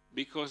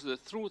 because the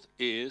truth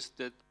is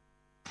that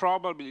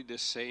probably the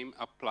same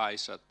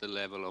applies at the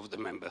level of the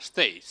member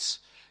states.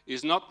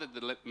 It's not that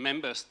the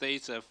member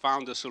states have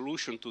found a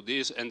solution to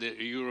this and the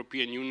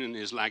European Union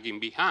is lagging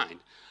behind.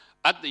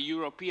 At the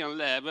European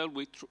level,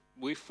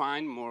 we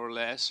find more or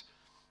less,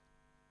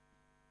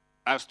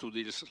 as to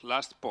this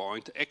last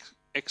point,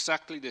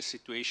 exactly the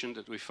situation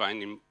that we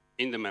find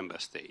in the member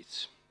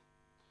states.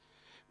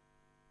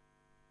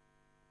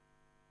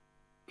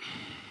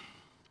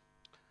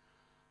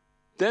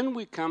 Then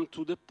we come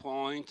to the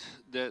point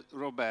that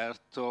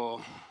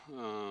Roberto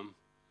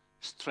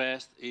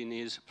stressed in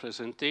his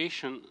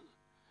presentation,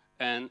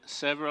 and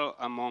several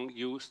among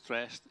you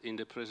stressed in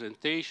the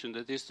presentation,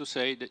 that is to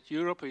say that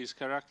Europe is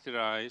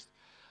characterized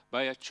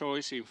by a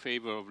choice in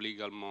favor of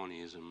legal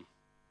monism.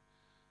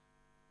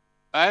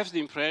 I have the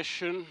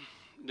impression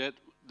that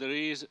there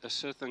is a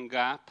certain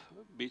gap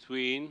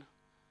between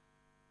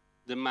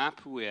the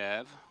map we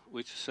have,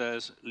 which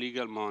says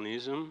legal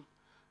monism,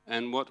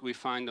 and what we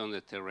find on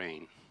the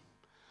terrain.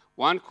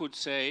 One could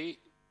say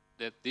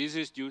that this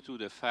is due to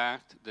the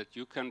fact that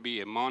you can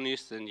be a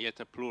monist and yet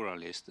a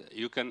pluralist.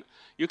 You can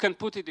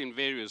put it in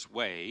various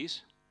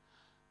ways.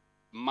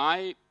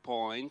 My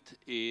point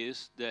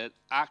is that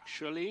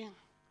actually,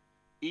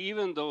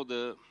 even though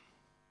the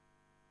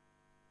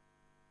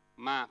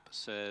map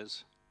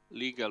says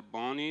legal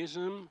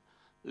monism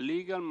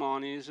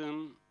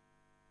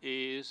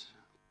is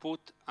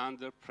put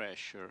under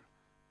pressure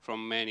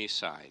from many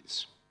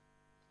sides.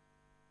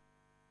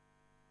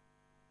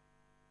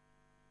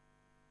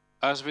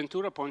 As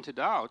Ventura pointed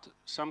out,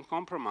 some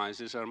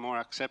compromises are more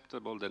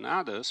acceptable than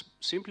others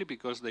simply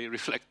because they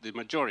reflect the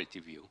majority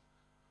view,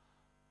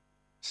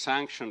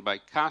 sanctioned by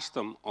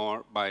custom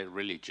or by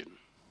religion.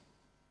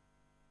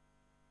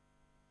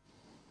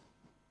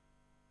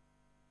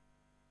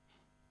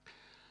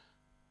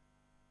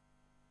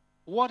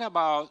 what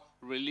about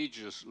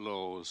religious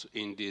laws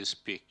in this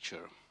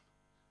picture?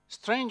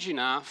 Strange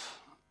enough,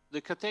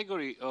 the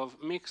category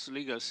of mixed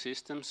legal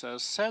systems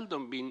has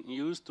seldom been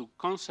used to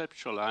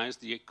conceptualize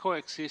the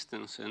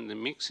coexistence and the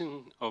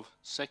mixing of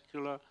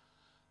secular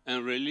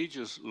and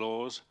religious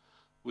laws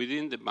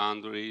within the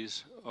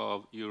boundaries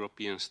of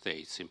European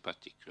states in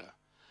particular.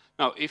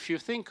 Now, if you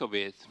think of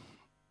it,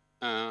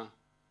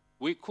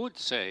 we could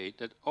say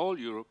that all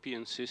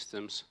European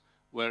systems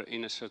were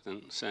in a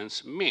certain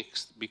sense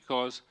mixed,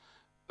 because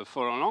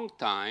for a long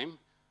time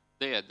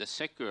they had the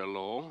secular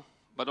law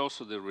but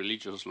also the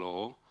religious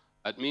law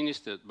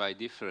administered by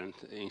different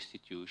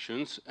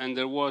institutions, and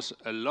there was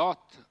a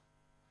lot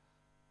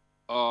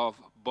of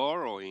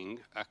borrowing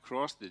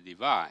across the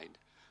divide.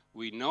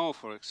 We know,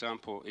 for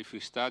example, if we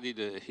study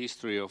the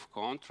history of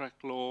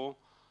contract law,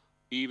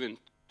 even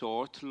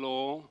tort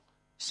law,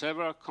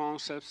 several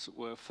concepts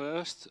were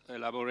first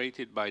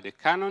elaborated by the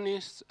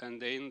canonists,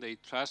 and then they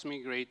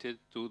transmigrated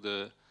to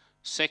the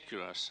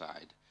secular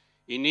side.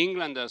 In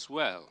England as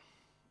well,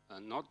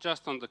 not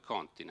just on the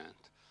continent.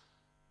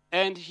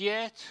 And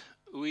yet,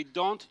 we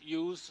don't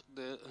use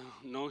the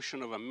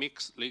notion of a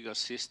mixed legal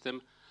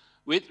system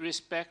with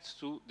respect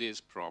to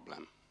this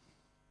problem.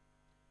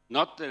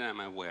 Not that I'm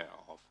aware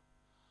of.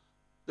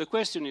 The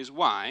question is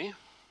why?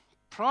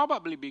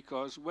 Probably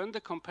because when the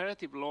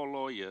comparative law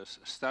lawyers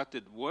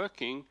started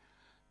working,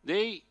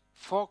 they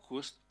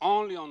focused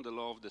only on the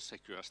law of the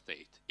secular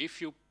state.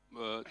 If you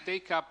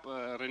take up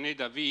René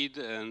David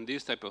and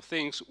these type of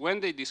things, when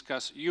they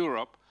discuss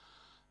Europe,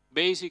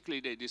 basically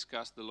they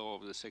discuss the law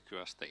of the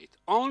secular state.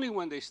 Only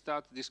when they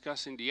start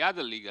discussing the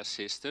other legal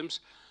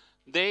systems,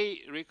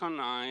 they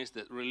recognize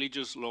that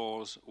religious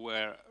laws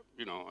were,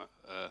 you know,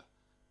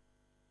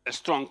 a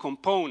strong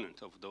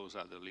component of those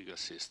other legal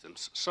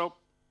systems. So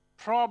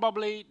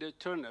probably they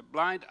turned a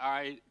blind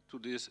eye to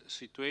this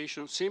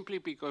situation simply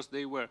because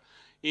they were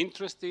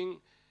interested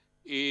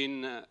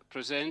in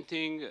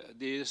presenting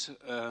this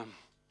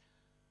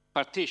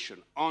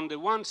partition. On the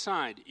one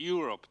side,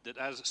 Europe that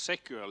has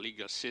secular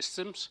legal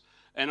systems,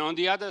 and on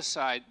the other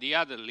side, the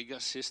other legal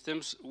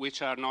systems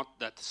which are not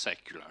that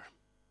secular.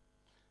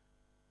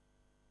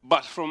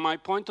 But from my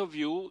point of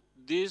view,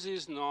 this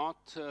is not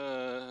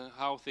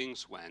how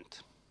things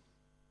went.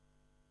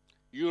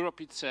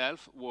 Europe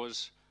itself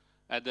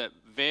had a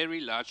very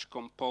large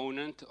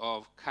component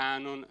of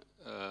canon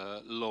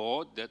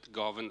law that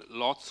governed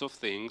lots of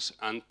things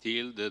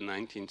until the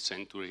 19th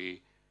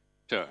century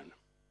turn.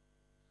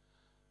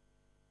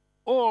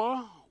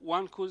 Or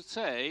one could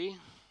say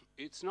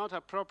it's not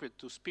appropriate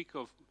to speak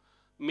of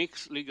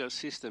mixed legal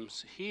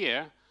systems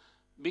here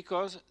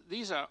because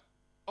these are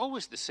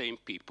always the same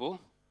people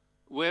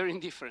wearing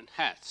different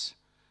hats.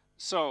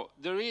 So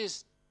there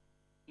is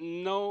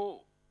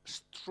no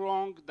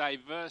strong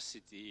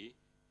diversity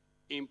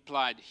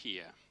implied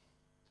here.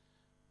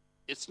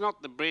 It's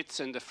not the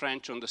Brits and the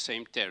French on the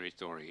same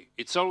territory.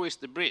 It's always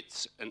the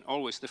Brits and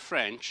always the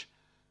French,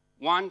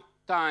 one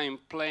time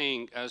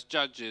playing as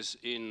judges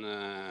in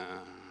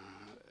a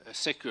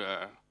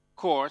secular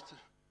court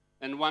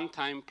and one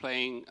time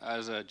playing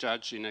as a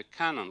judge in a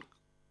canon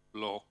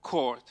law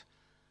court,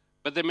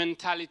 but the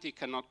mentality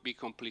cannot be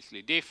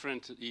completely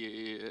different,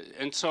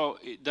 and so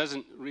it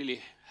doesn't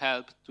really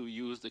help to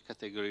use the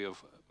category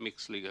of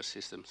mixed legal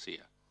systems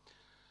here.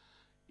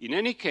 In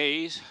any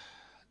case,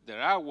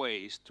 there are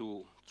ways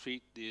to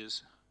treat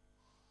these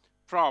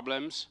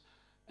problems,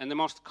 and the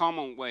most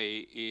common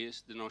way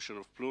is the notion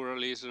of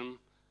pluralism.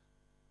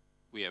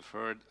 We have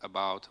heard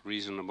about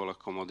reasonable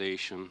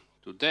accommodation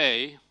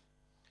today.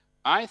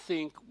 I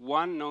think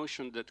one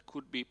notion that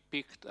could be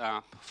picked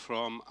up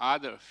from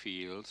other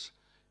fields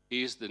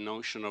is the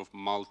notion of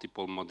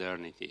multiple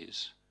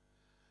modernities.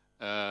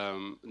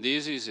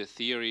 This is a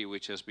theory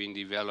which has been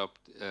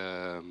developed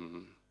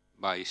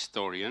by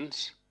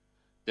historians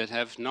that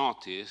have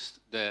noticed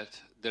that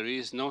there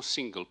is no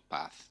single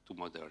path to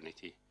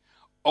modernity.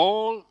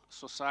 All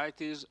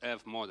societies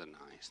have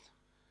modernized,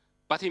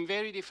 but in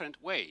very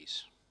different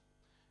ways.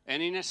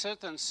 And in a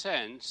certain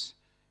sense,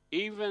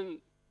 even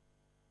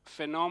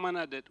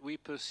phenomena that we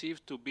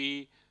perceive to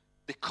be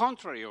the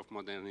contrary of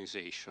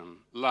modernization,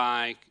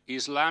 like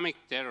Islamic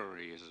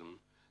terrorism,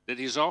 that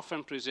is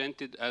often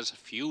presented as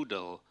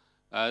feudal,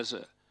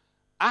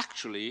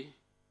 actually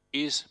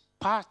is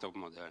part of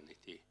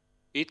modernity.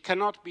 It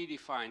cannot be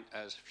defined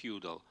as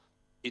feudal.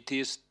 It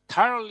is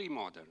thoroughly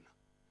modern.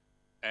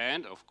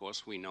 And, of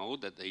course, we know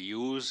that they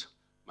use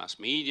mass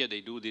media,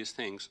 they do these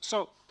things.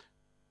 So,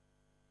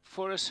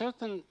 for a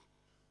certain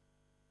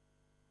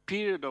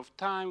period of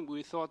time,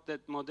 we thought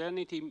that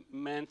modernity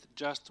meant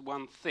just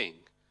one thing,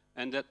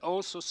 and that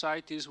all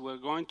societies were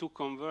going to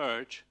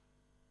converge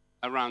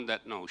around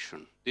that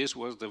notion. This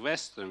was the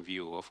Western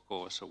view, of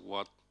course, of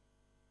what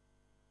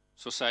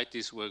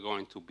societies were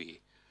going to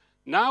be.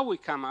 Now we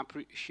come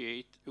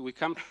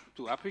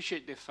to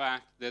appreciate the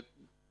fact that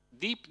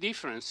deep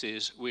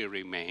differences will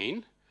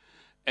remain,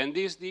 and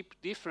these deep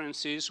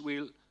differences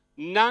will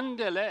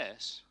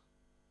nonetheless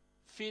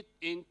fit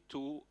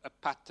into a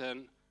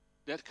pattern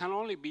that can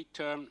only be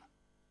termed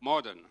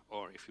modern,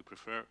 or if you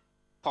prefer,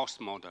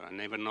 postmodern. I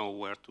never know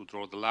where to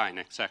draw the line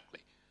exactly.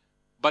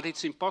 But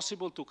it's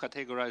impossible to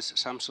categorize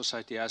some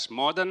society as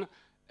modern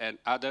and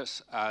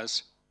others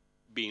as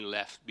being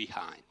left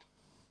behind.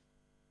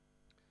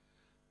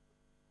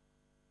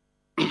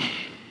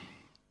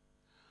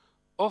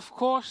 Of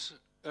course,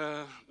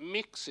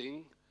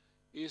 mixing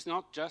is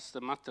not just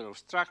a matter of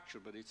structure,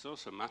 but it's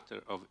also a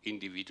matter of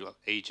individual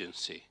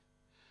agency.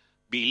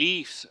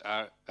 Beliefs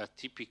are a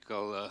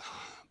typical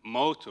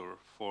motor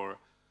for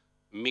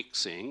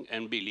mixing,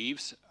 and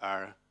beliefs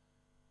are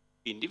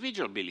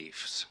individual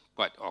beliefs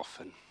quite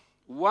often.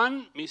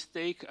 One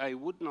mistake I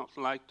would not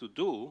like to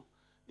do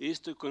is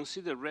to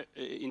consider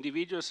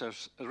individuals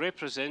as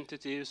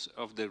representatives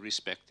of the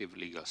respective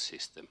legal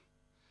system.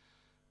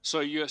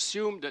 So you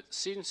assume that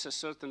since a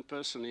certain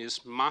person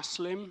is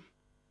Muslim,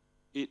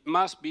 it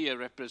must be a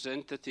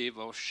representative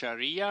of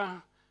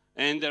Sharia,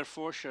 and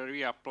therefore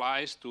Sharia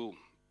applies to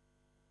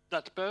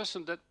that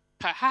person that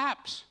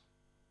perhaps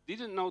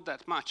didn't know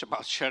that much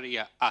about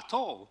Sharia at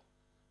all,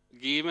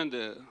 given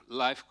the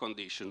life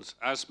conditions,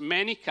 as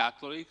many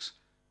Catholics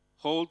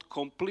hold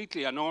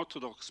completely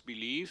unorthodox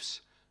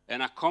beliefs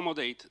and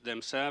accommodate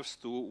themselves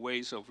to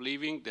ways of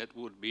living that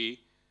would be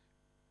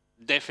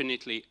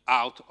definitely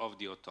out of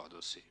the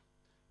orthodoxy.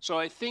 So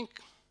I think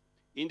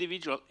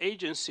individual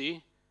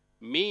agency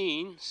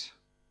means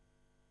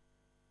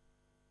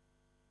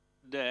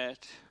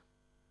that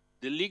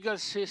the legal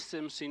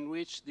systems in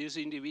which these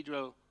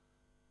individual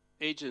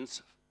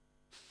agents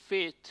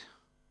fit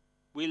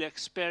will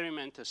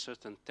experiment a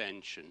certain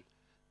tension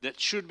that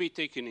should be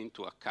taken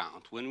into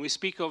account. When we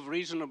speak of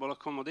reasonable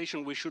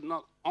accommodation, we should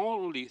not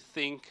only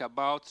think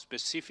about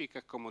specific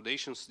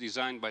accommodations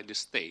designed by the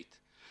state,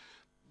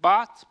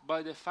 but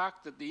by the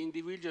fact that the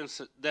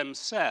individuals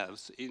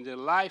themselves in their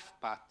life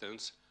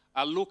patterns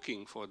are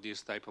looking for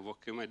these type of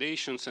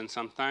accommodations and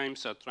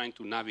sometimes are trying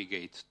to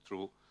navigate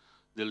through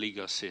the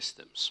legal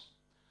systems.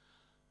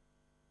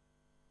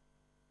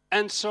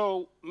 And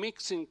so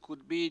mixing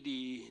could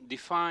be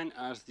defined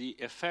as the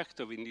effect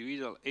of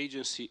individual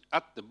agency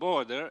at the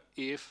border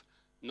if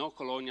no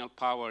colonial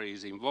power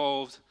is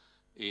involved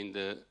in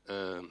the,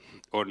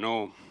 or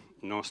no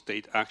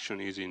state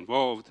action is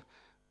involved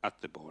at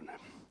the border.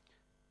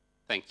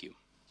 Thank you.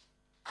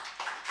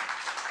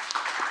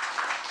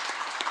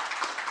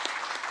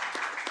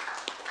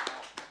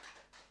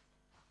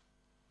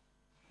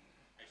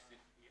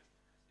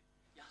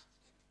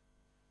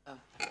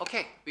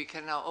 Okay, we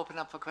can now open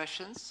up for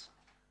questions.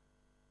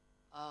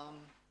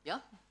 Yeah?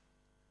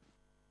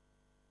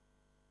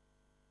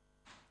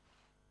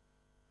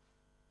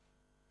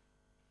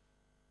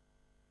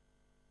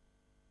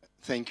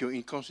 Thank you.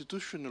 In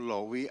constitutional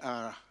law, we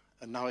are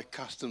now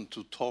accustomed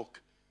to talk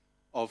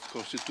of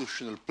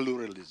constitutional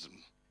pluralism,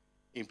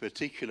 in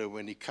particular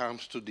when it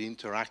comes to the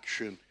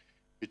interaction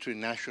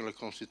between national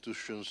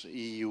constitutions,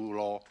 EU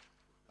law,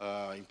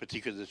 in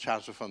particular the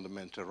Charter of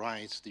Fundamental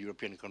Rights, the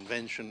European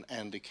Convention,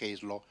 and the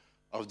case law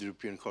of the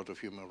European Court of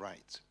Human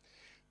Rights.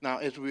 Now,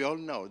 as we all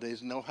know, there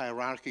is no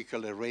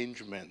hierarchical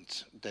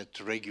arrangement that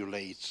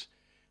regulates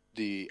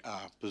the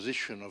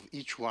position of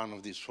each one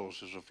of these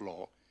sources of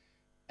law.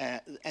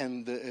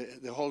 And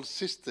the whole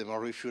system,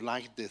 or if you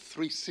like, the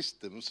three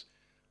systems,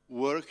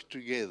 work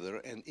together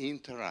and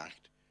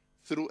interact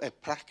through a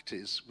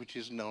practice which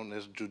is known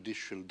as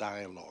judicial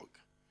dialogue.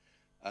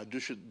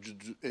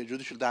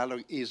 Judicial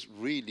dialogue is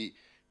really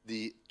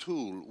the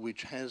tool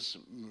which has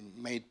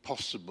made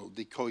possible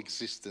the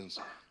coexistence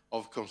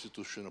of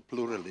constitutional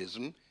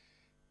pluralism.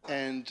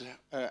 And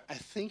I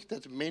think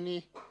that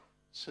many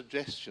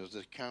suggestions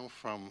that come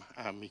from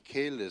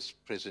Michele's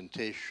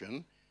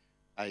presentation,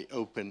 I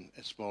open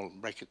a small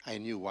bracket. I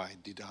knew I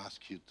did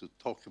ask you to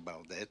talk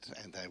about that,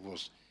 and I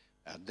was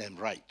damn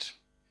right.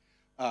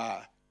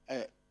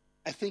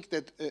 I think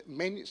that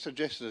many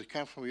suggestions that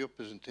come from your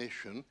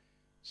presentation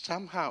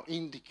somehow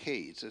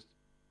indicate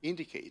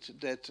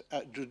that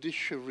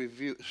judicial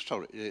review,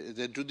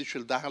 the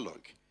judicial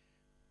dialogue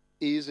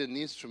is an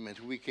instrument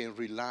we can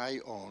rely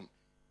on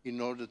in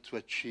order to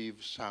achieve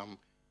some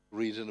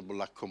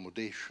reasonable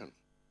accommodation.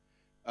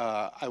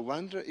 I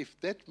wonder if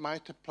that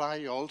might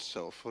apply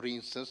also, for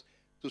instance,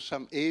 to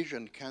some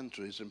Asian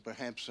countries, and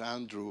perhaps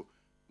Andrew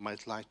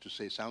might like to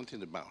say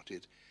something about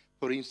it.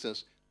 For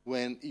instance,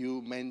 when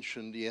you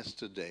mentioned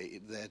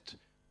yesterday that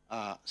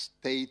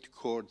state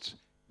courts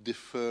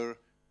defer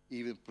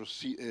even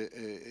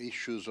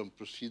issues on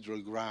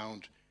procedural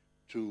ground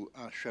to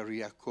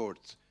Sharia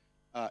courts,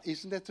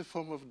 isn't that a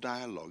form of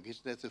dialogue?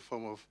 Isn't that a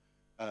form of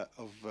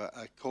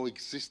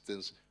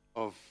coexistence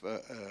of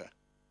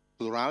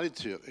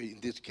plurality, in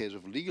this case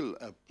of legal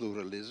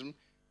pluralism,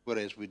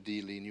 whereas we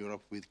deal in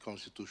Europe with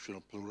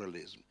constitutional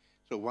pluralism?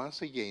 So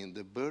once again,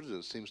 the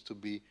burden seems to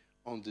be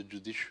on the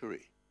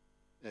judiciary.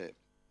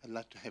 I'd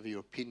like to have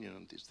your opinion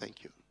on this.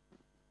 Thank you.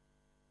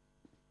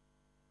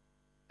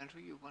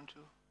 Andrew, you want to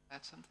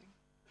add something?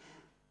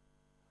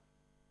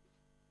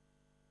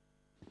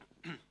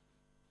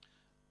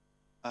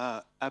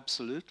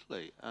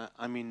 Absolutely.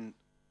 I mean,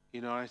 you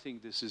know, I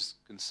think this is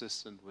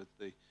consistent with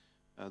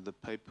the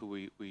paper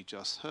we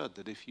just heard,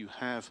 that if you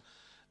have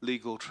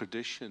legal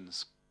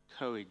traditions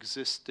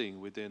coexisting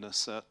within a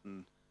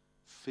certain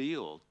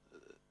field,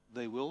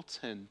 they will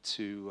tend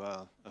to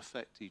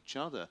affect each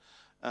other.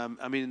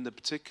 I mean, in the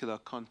particular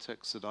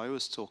context that I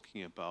was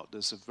talking about,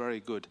 there's a very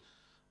good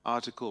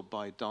article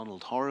by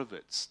Donald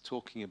Horowitz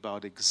talking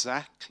about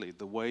exactly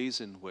the ways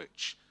in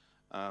which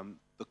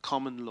the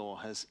common law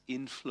has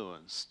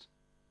influenced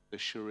the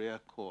Sharia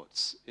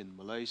courts in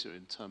Malaysia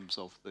in terms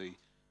of the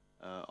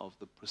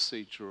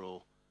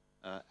procedural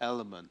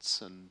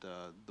elements and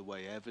the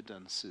way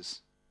evidence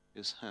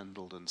is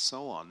handled and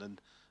so on.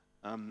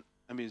 And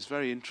I mean, it's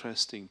very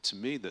interesting to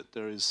me that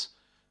there is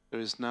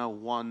now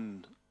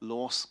one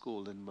law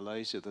school in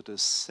Malaysia that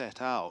has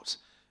set out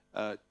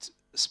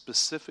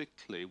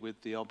specifically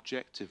with the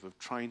objective of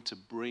trying to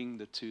bring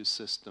the two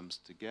systems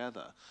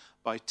together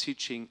by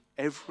teaching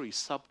every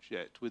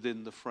subject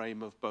within the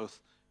frame of both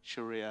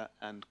Sharia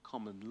and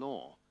common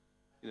law.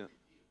 You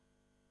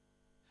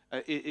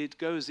know, it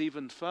goes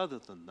even further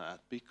than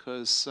that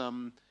because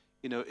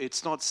you know,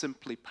 it's not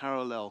simply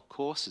parallel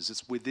courses;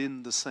 it's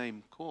within the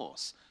same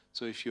course.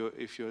 So if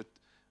you're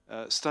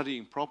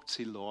studying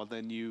property law,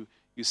 then you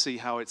see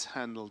how it's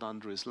handled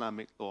under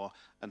Islamic law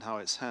and how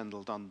it's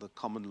handled under the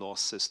common law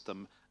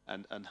system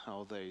and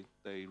how they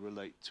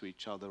relate to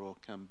each other or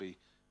can be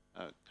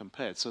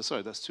compared. So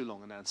sorry, that's too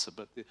long an answer,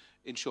 but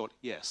in short,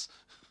 yes.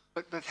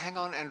 But hang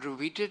on, Andrew,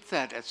 we did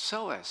that at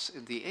SOAS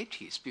in the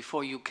 80s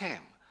before you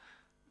came.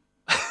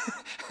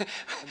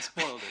 And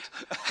spoiled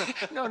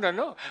it.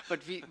 No.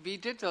 But we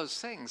did those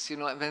things, you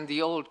know, when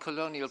the old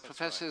colonial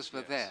professors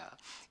were there.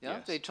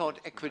 Yeah, Yes, they taught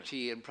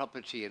equity and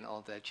property and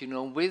all that, you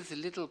know, with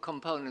little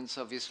components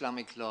of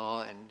Islamic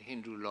law and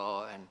Hindu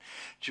law and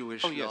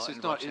Jewish law. Oh yes,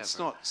 and it's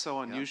not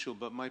so unusual.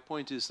 But my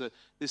point is that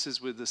this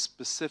is with the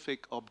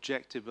specific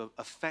objective of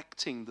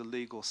affecting the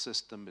legal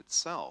system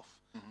itself.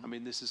 I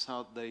mean, this is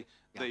how they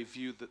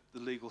view the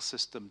legal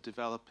system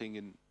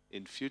developing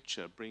in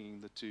future,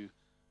 bringing the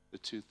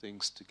two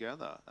things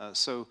together.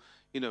 So,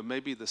 you know,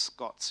 maybe the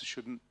Scots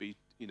shouldn't be,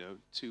 you know,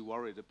 too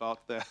worried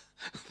about their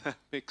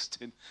mixed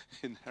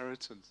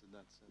inheritance in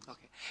that sense.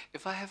 Okay.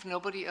 If I have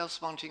nobody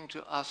else wanting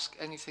to ask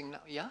anything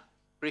now, yeah,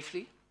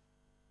 briefly?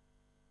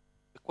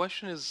 The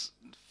question is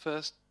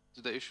first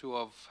to the issue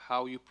of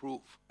how you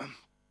prove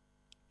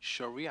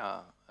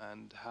Sharia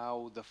and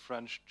how the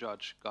French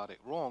judge got it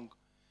wrong.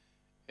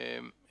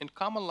 In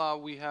common law,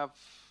 we have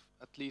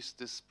at least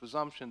this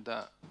presumption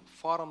that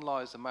foreign law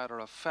is a matter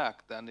of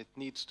fact and it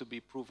needs to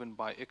be proven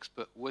by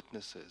expert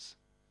witnesses.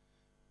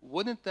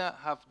 Wouldn't that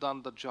have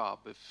done the job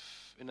if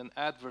in an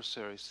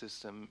adversary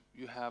system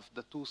you have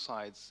the two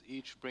sides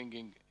each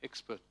bringing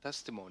expert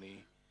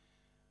testimony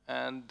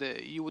and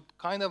you would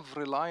kind of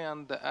rely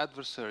on the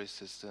adversary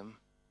system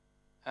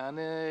and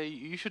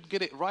you should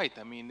get it right.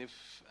 I mean,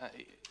 if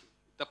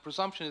the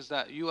presumption is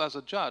that you as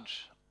a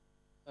judge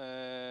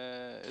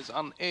is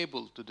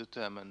unable to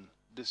determine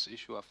this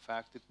issue of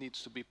fact, it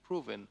needs to be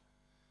proven.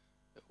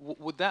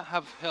 Would that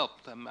have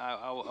helped?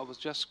 I was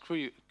just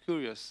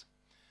curious.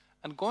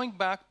 And going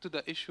back to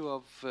the issue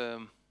of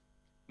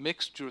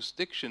mixed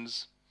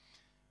jurisdictions,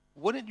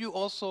 wouldn't you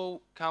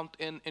also count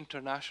in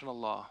international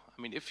law?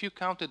 I mean, if you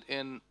counted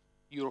in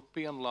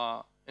European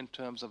law in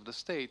terms of the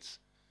states,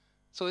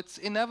 so it's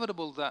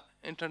inevitable that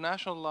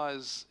international law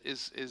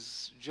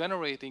is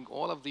generating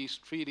all of these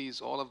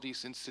treaties, all of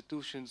these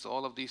institutions,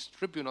 all of these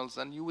tribunals,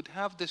 and you would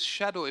have this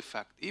shadow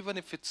effect, even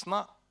if it's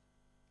not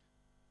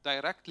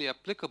directly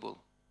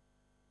applicable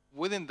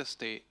within the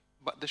state,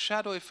 but the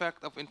shadow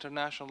effect of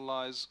international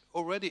law is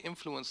already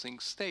influencing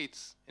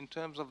states in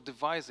terms of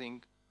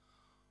devising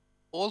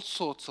all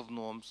sorts of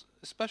norms,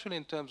 especially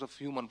in terms of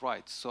human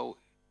rights. So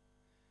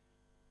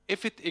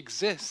if it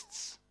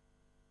exists,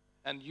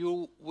 and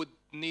you would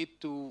need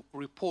to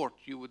report,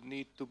 you would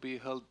need to be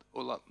held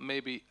or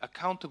maybe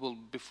accountable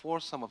before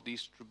some of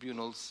these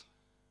tribunals,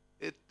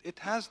 it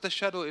has the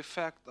shadow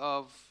effect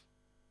of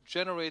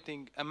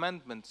generating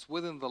amendments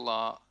within the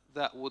law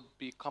that would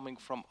be coming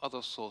from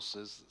other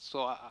sources.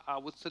 So I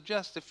would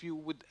suggest if you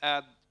would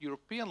add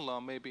European law,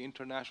 maybe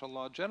international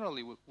law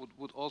generally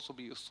would also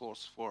be a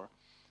source for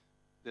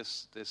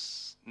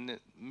this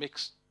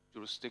mixed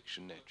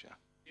jurisdiction nature.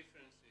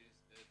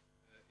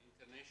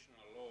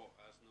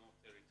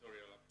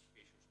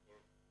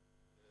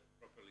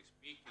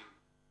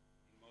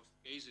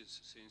 Cases,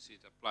 since it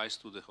applies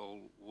to the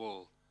whole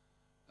world,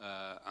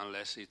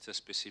 unless it's a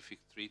specific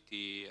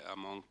treaty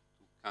among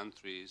two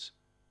countries.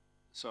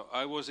 So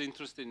I was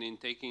interested in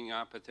taking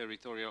up a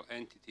territorial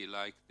entity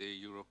like the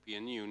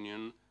European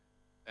Union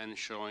and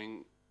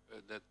showing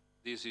that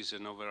this is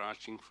an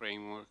overarching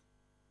framework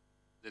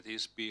that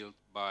is built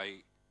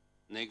by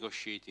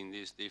negotiating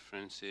these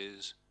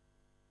differences.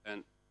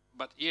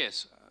 But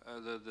yes,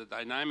 the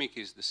dynamic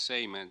is the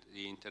same at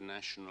the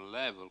international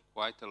level.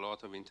 Quite a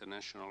lot of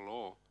international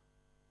law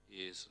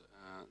is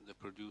the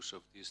produce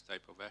of this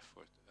type of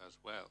effort as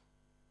well.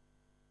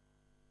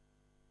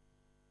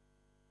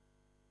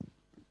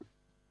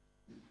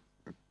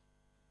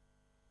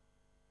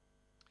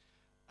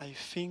 I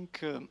think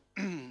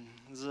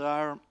there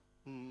are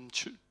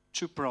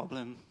two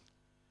problems.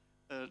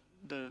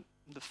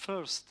 the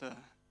first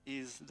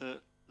is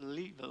the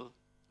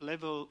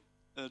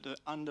the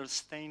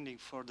understanding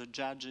for the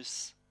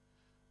judges,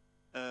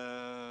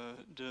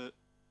 the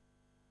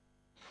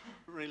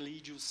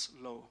religious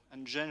law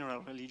and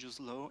general religious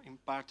law, in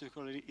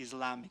particular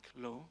Islamic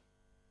law.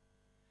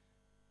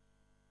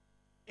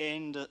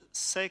 And the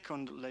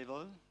second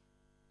level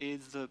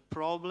is the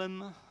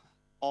problem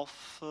of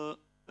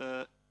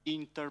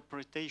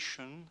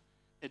interpretation,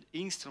 an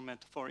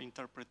instrument for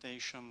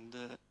interpretation,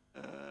 the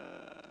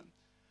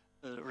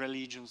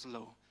religion's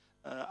law.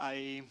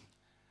 I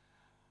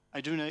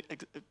do know,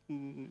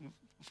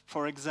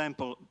 for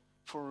example,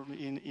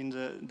 in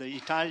the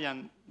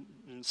Italian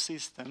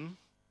system,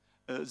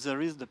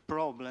 there is the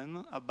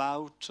problem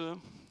about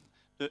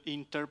the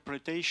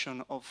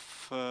interpretation of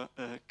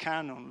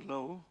canon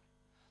law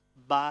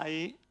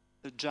by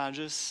the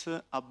judges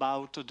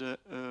about the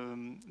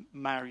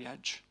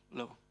marriage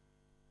law,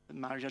 the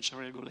marriage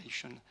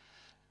regulation.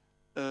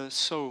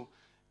 So,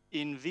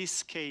 in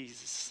this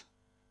case,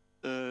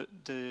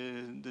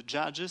 the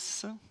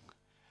judges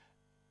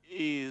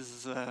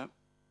is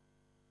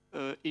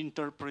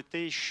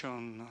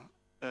interpretation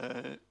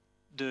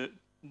the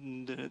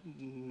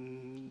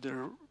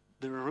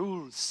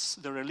rules,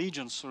 the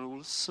religion's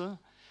rules,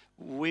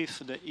 with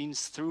the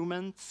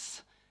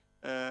instruments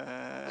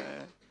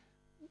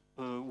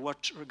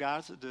what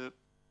regards the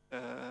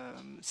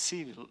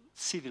civil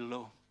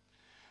law,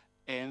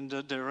 and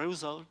the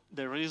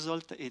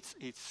result it's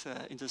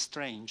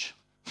strange.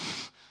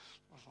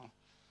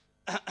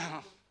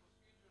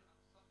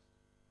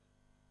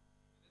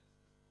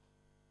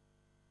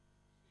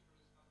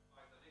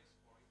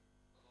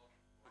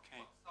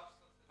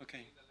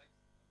 Okay.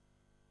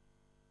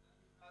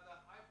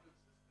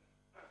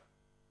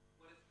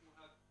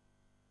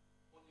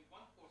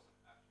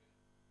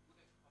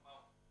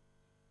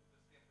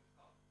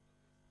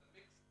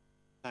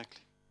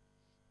 Exactly.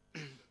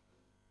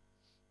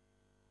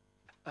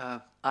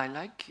 I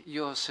like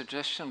your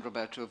suggestion,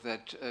 Roberto,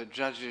 that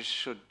judges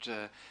should,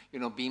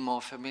 be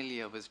more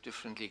familiar with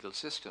different legal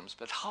systems.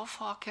 But how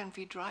far can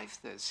we drive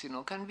this?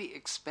 Can we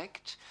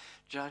expect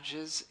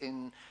judges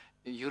in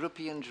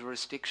European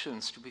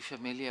jurisdictions to be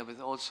familiar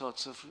with all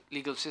sorts of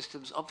legal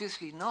systems?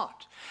 Obviously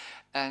not.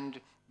 And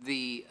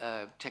the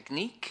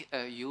technique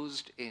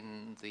used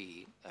in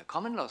the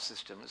common law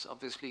system is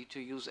obviously to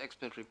use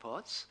expert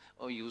reports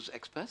or use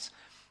experts,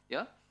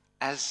 yeah,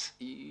 as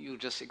you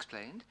just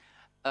explained.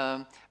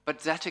 But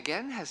that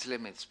again has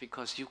limits,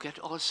 because you get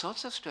all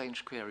sorts of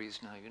strange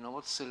queries now.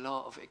 What's the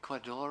law of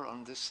Ecuador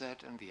on this,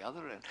 that, and the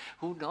other, and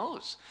who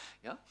knows?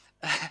 Yeah.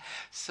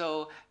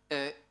 So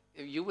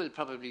you will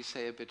probably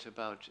say a bit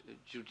about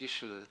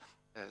judicial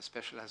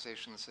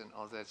specializations and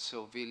all that.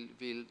 So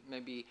we'll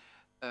maybe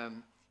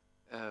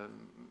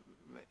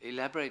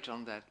elaborate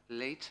on that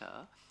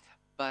later.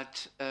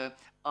 But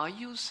are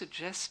you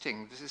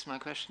suggesting, this is my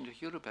question to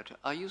you, Roberto,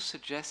 are you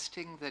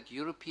suggesting that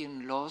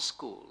European law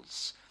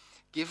schools,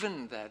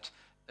 given that,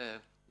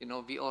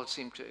 we all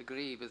seem to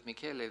agree with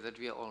Michele that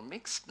we are all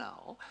mixed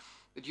now,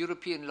 that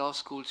European law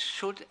schools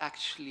should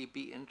actually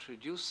be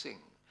introducing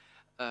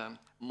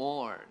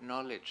more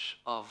knowledge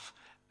of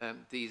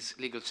these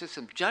legal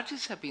systems?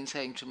 Judges have been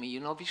saying to me,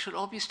 we should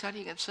all be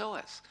studying at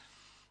SOAS.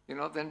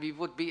 Then we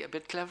would be a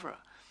bit cleverer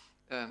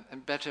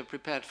and better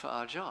prepared for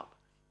our job.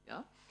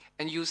 Yeah?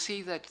 And you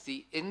see that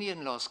the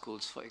Indian law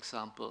schools, for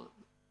example,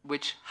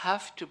 which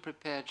have to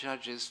prepare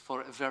judges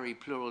for a very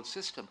plural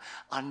system,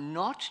 are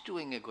not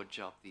doing a good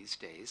job these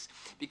days,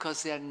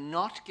 because they're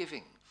not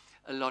giving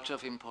a lot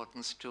of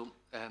importance to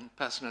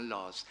personal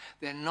laws.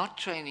 They're not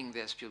training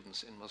their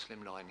students in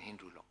Muslim law and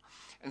Hindu law.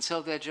 And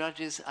so their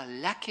judges are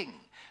lacking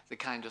the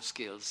kind of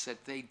skills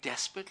that they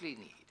desperately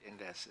need in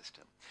their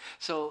system.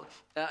 So,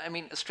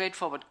 a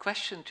straightforward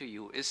question to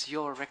you, is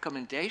your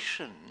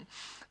recommendation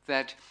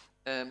that,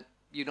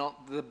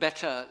 the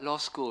better law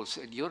schools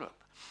in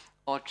Europe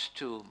ought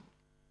to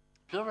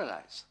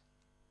pluralize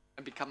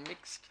and become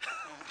mixed?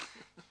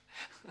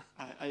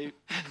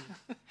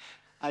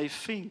 I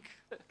think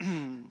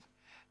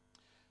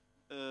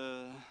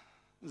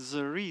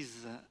there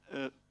is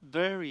a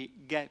very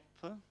gap.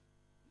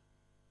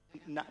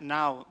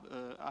 Now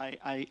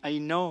I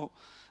know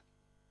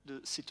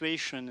the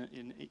situation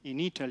in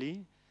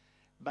Italy,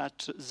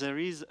 but there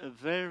is a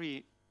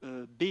very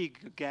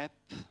big gap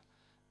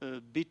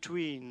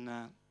between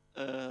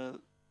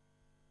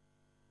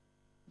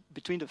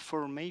the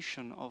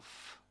formation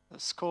of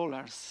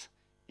scholars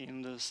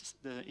in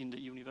the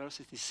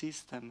university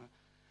system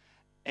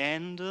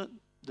and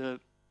the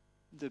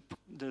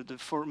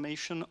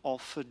formation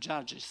of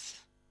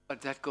judges.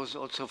 But that goes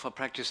also for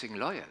practicing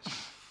lawyers.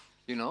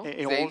 They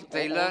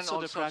learn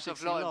all sorts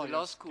of law in the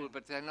law school,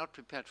 but they're not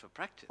prepared for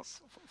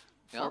practice.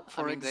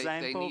 For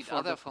example, they need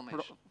other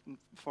formation.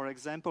 For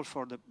example,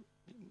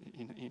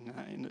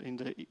 in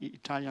the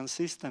Italian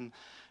system,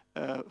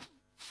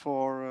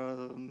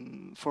 for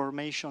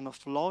formation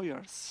of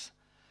lawyers,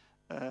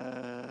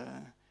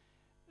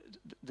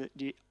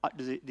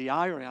 the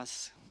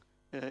areas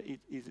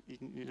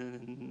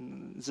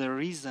there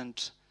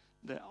isn't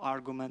the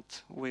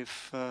argument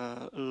with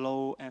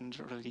law and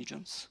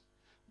religions,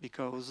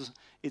 because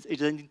it's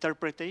an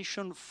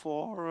interpretation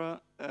for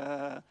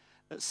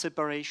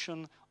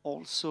separation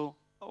also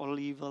or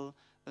level,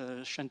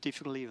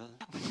 scientific level.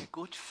 A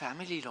good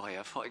family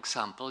lawyer, for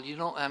example, you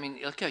know, I mean,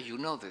 Ilka, you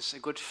know this, a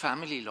good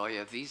family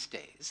lawyer these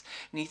days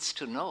needs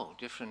to know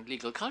different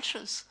legal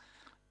cultures.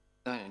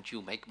 And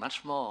you make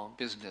much more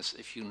business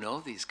if you know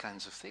these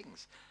kinds of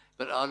things.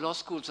 But our law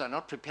schools are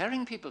not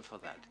preparing people for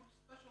that.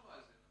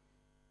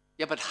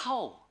 Yeah, but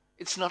how?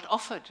 It's not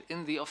offered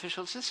in the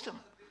official system.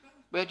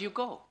 Where do you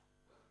go?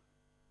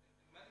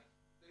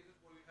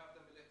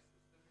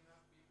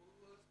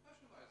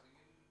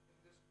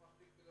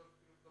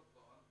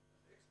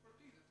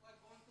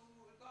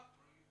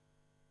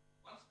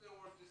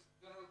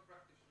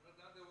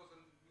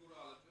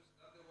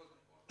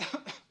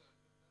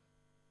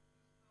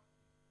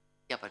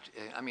 Yeah, but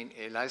I mean,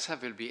 Eliza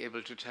will be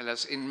able to tell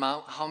us in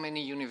how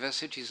many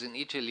universities in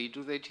Italy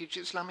do they teach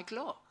Islamic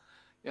law?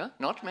 Yeah,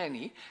 not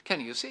many.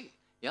 Can you see?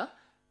 Yeah,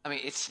 I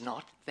mean, it's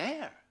not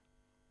there.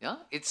 Yeah,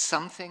 it's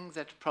something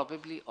that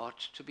probably ought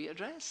to be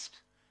addressed.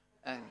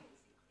 And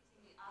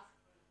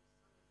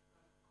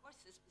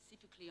courses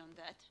specifically on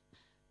that,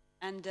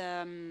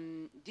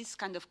 and this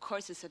kind of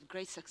courses had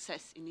great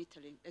success in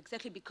Italy,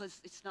 exactly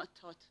because it's not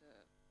taught.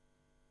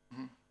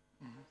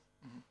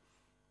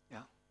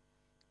 Yeah.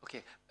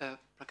 Okay,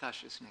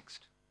 Prakash is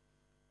next.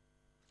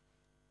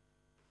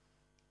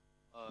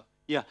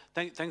 Yeah,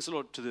 thanks a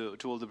lot to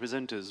all the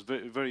presenters.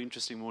 Very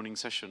interesting morning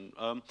session.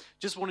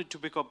 Just wanted to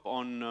pick up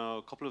on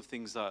a couple of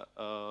things that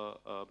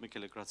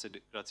Michele,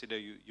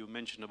 Graziadei, you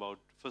mentioned about.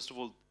 First of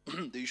all,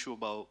 the issue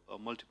about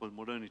multiple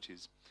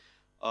modernities,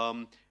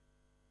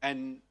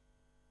 and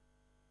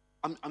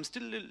I'm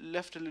still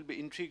left a little bit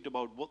intrigued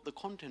about what the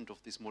content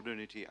of this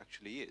modernity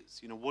actually is.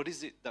 You know, what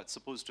is it that's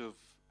supposed to have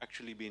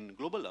actually been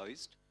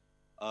globalized,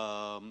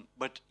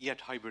 but yet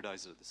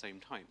hybridized at the same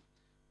time?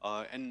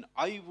 And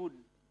I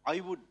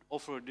would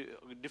offer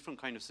a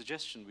different kind of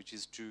suggestion, which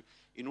is to,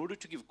 in order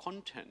to give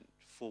content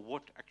for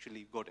what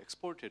actually got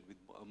exported with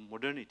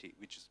modernity,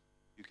 which is,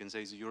 you can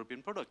say is a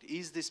European product,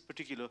 is this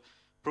particular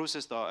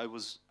process that I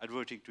was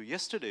adverting to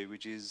yesterday,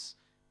 which is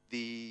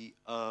the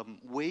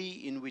way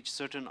in which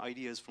certain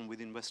ideas from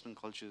within Western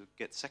culture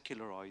get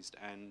secularized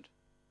and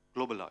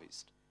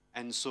globalized.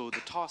 And so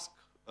the task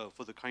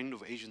for the kind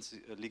of agency,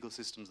 legal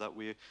systems that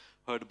we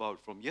heard about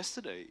from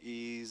yesterday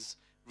is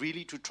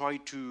really to try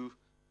to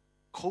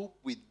cope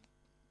with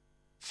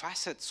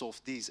facets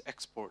of these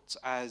exports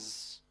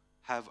as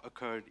have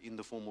occurred in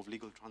the form of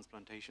legal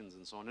transplantations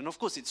and so on. And of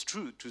course, it's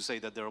true to say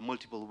that there are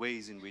multiple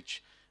ways in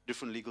which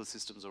different legal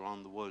systems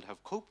around the world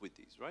have coped with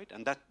these, right?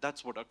 And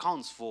that's what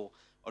accounts for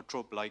a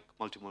trope like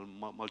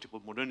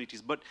multiple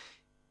modernities. But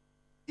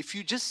if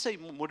you just say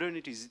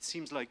modernities, it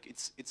seems like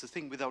it's a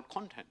thing without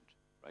content,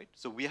 right?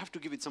 So we have to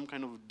give it some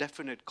kind of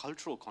definite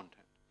cultural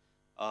content,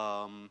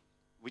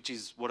 which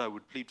is what I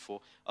would plead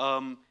for.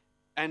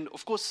 And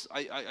of course,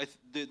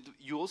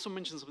 you also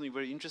mentioned something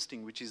very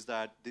interesting, which is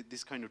that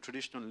this kind of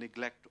traditional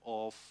neglect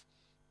of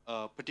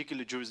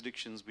particular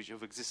jurisdictions which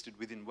have existed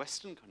within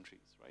Western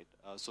countries, right?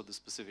 So the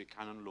specific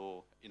canon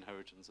law,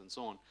 inheritance, and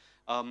so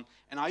on.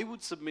 And I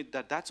would submit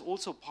that that's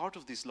also part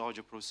of this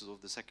larger process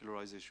of the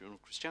secularization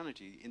of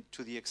Christianity,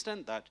 to the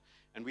extent that,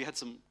 and we had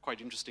some quite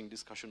interesting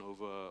discussion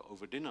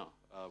over dinner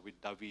with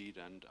David,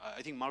 and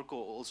I think Marco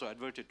also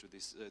adverted to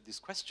this. This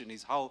question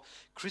is how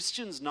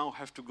Christians now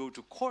have to go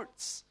to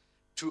courts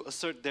to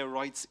assert their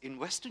rights in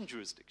Western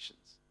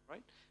jurisdictions,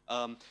 right?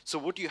 So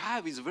what you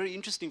have is a very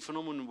interesting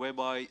phenomenon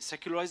whereby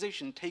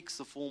secularization takes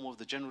the form of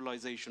the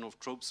generalization of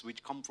tropes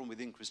which come from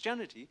within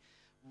Christianity,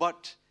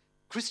 but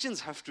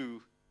Christians have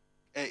to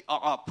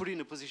are put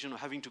in a position of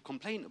having to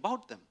complain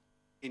about them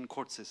in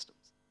court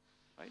systems,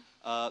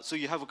 right? So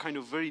you have a kind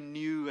of very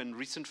new and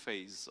recent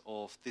phase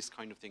of this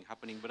kind of thing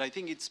happening, but I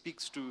think it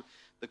speaks to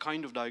the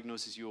kind of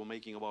diagnosis you were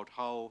making about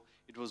how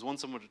it was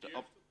once somewhat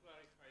up.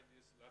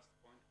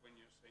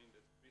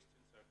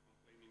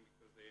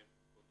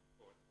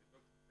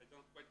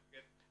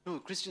 No,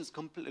 Christians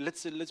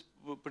let's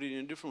put it in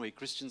a different way.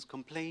 Christians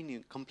complain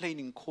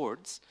in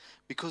courts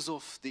because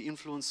of the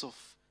influence of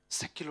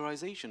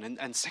secularization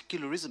and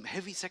secularism,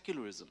 heavy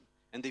secularism,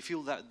 and they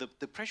feel that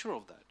the pressure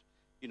of that,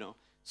 you know.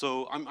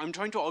 So I'm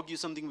trying to argue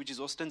something which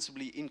is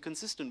ostensibly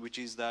inconsistent, which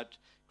is that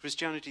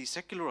Christianity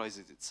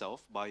secularizes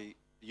itself by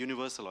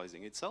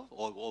universalizing itself,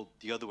 or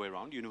the other way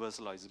around,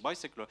 universalizes by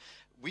secular,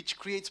 which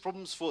creates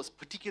problems for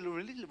particular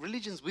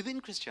religions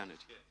within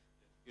Christianity,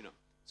 you know.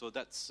 So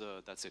that's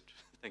it.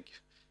 Thank you.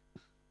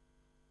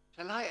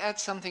 Shall I add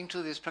something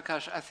to this,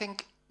 Prakash? I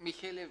think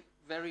Michele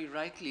very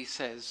rightly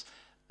says,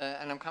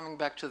 and I'm coming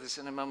back to this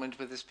in a moment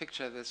with this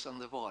picture that's on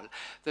the wall,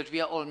 that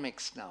we are all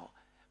mixed now.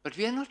 But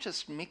we are not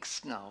just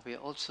mixed now, we are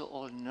also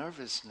all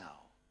nervous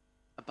now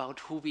about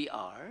who we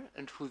are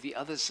and who the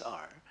others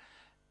are.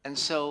 And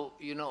so,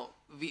 you know,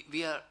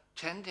 we are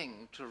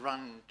tending to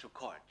run to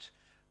court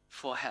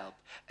for help,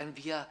 and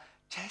we are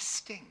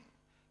testing,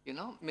 you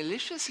know,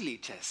 maliciously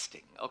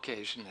testing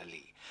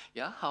occasionally,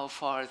 yeah, how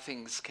far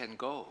things can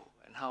go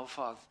and how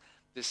far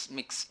this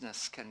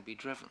mixedness can be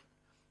driven.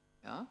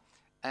 Yeah?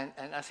 And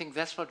I think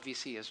that's what we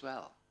see as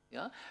well.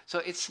 Yeah? So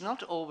it's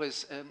not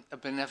always a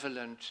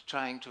benevolent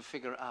trying to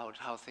figure out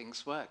how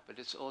things work, but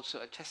it's also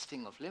a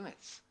testing of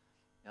limits.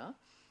 Yeah?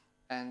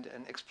 And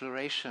an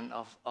exploration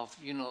of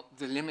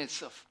the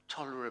limits of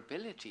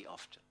tolerability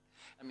often.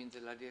 I mean, the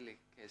Ladele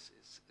case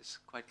is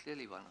quite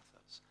clearly one of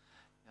those.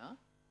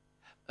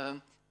 Yeah?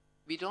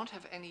 We don't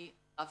have any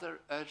other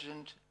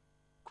urgent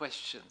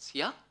questions.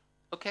 Yeah?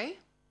 Okay?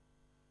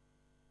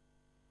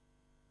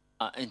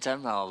 In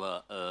terms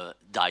of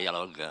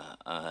dialogue,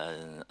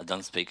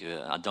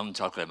 I don't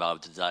talk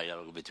about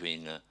dialogue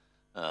between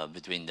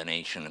the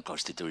nation and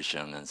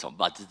constitution and so on,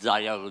 but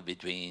dialogue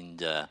between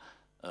the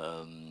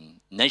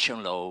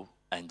nation law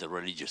and the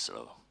religious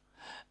law.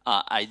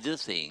 I do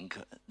think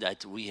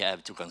that we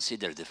have to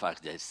consider the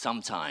fact that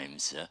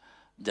sometimes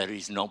there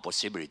is no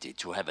possibility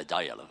to have a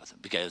dialogue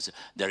because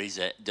there is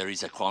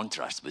a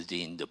contrast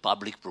between the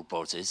public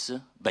purposes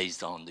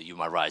based on the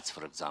human rights,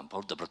 for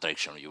example, the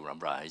protection of human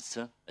rights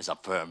as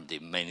affirmed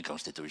in many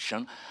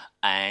constitutions,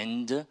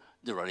 and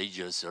the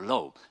religious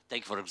law.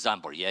 Take, for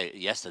example,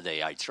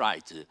 yesterday I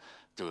tried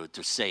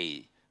to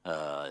say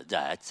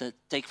that.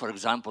 Take, for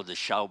example, the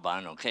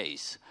Shah-Bano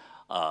case.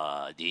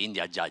 The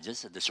India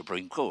judges at the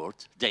Supreme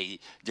Court, they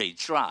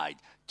tried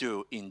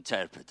to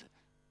interpret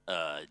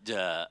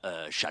the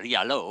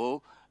Sharia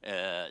law,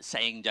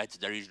 saying that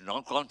there is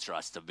no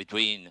contrast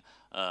between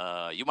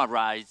human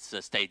rights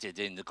stated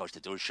in the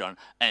Constitution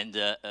and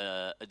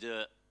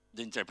the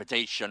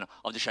interpretation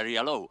of the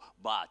Sharia law.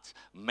 But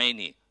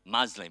many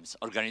Muslims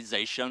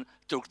organizations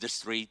took the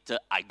street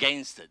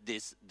against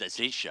this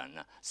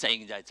decision,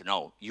 saying that,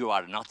 no, you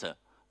are not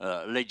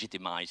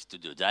legitimized to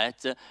do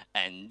that,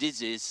 and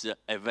this is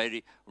a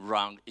very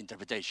wrong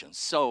interpretation.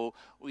 So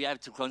we have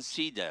to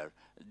consider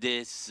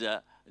this.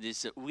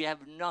 We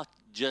have not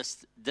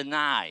just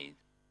denied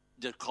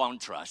the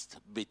contrast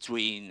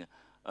between,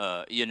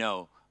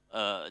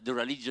 the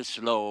religious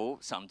law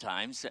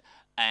sometimes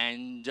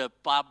and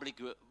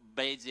public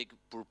basic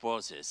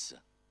purposes.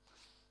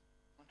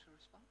 Want to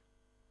respond?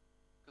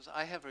 Because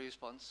I have a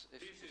response.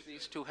 If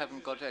these two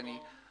haven't got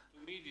any.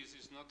 To me, this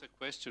is not a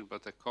question,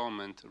 but a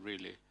comment,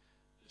 really.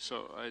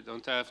 So I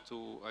don't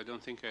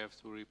think I have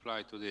to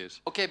reply to this.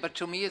 Okay, but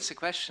to me it's a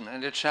question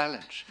and a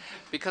challenge.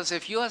 Because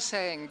if you are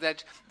saying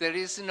that there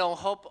is no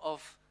hope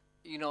of,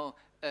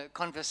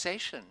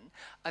 conversation,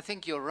 I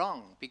think you're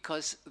wrong.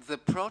 Because the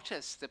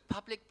protest, the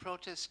public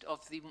protest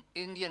of the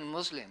Indian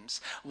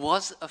Muslims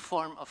was a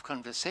form of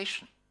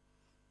conversation.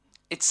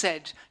 It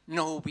said,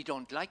 no, we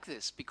don't like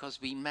this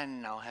because we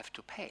men now have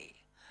to pay.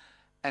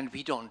 And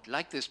we don't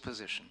like this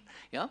position.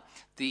 Yeah?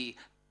 The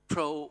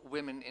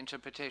pro-women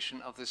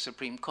interpretation of the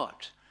Supreme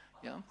Court.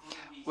 Yeah?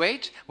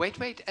 Wait,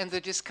 and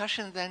the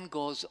discussion then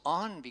goes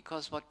on,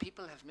 because what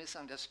people have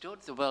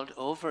misunderstood the world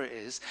over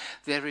is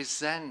there is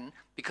then,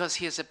 because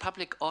here's a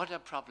public order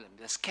problem,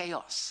 there's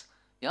chaos.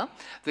 Yeah?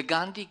 The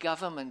Gandhi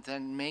government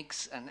then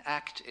makes an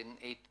act in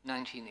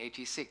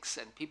 1986,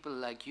 and people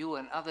like you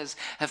and others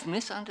have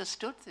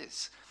misunderstood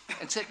this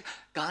and said,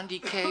 Gandhi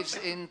caves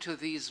into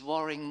these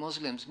warring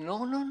Muslims.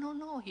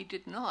 No, he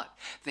did not.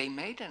 They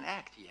made an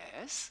act,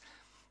 yes,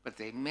 but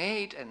they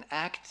made an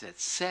act that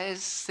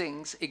says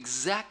things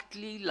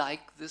exactly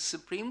like the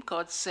Supreme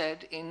Court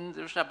said in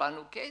the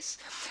Shah-Bano case,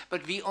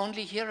 but we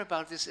only hear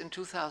about this in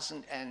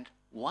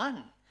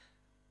 2001,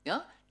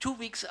 yeah? 2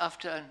 weeks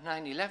after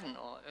 9/11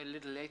 or a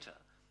little later.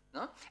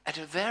 No? At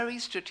a very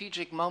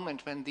strategic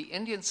moment when the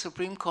Indian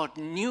Supreme Court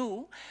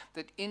knew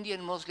that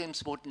Indian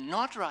Muslims would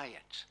not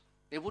riot.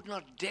 They would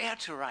not dare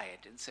to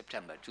riot in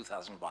September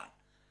 2001.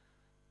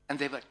 And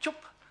they were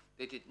chup.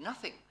 They did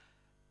nothing.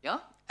 Yeah?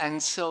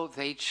 And so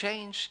they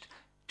changed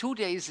 2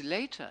 days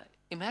later.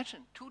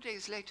 Imagine, 2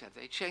 days later,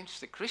 they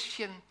changed the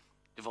Christian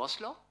divorce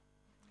law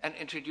and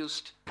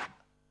introduced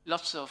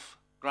lots of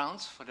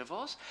grounds for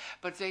divorce,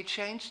 but they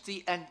changed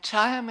the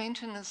entire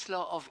maintenance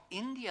law of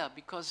India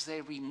because they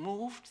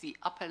removed the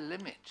upper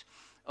limit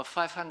of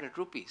 500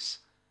 rupees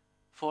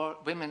for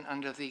women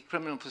under the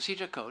Criminal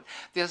Procedure Code.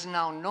 There's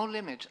now no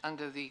limit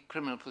under the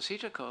Criminal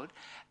Procedure Code,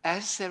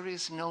 as there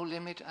is no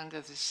limit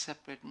under this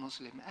separate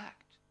Muslim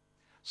Act.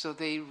 So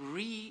they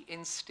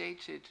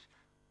reinstated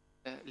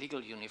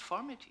legal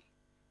uniformity.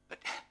 But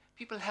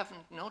people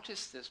haven't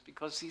noticed this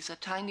because these are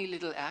tiny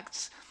little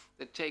acts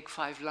that take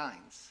 5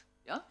 lines.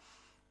 Yeah?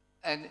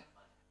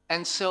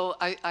 And so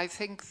I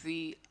think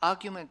the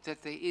argument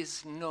that there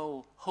is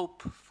no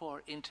hope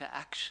for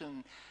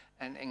interaction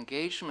and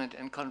engagement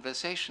and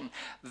conversation,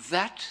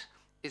 that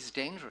is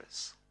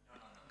dangerous,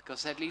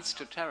 because that leads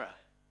to terror.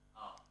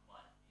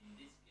 But in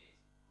this case,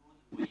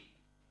 could we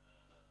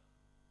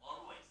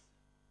always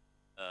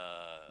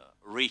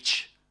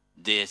reach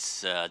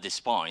this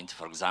point,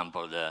 for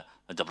example,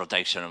 the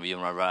protection of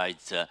human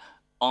rights,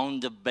 on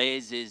the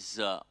basis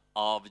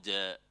of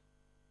the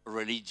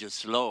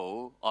religious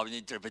law, of the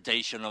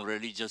interpretation of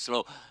religious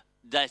law?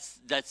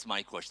 That's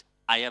my question.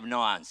 I have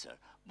no answer,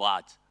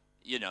 but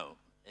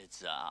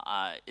it's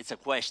a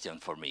question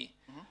for me,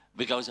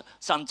 because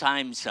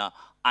sometimes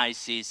I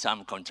see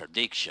some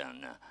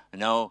contradiction. You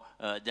know,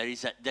 there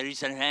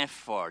is an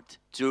effort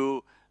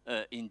to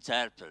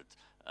interpret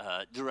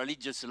the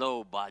religious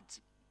law, but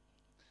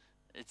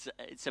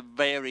it's a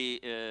very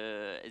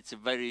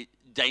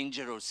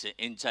dangerous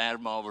in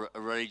terms of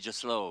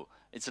religious law.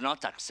 It's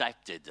not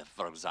accepted,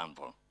 for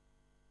example.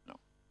 No.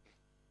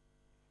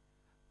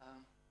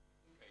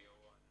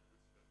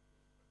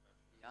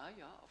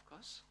 Yeah, of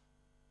course.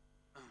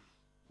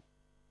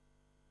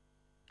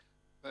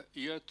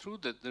 You are true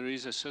that there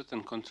is a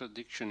certain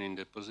contradiction in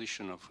the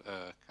position of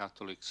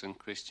Catholics and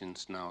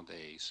Christians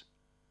nowadays,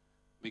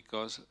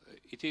 because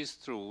it is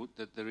true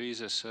that there is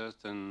a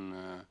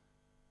certain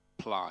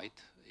plight,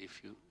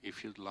 if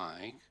you'd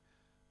like,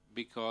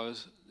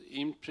 because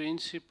in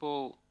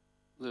principle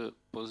the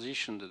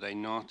position that I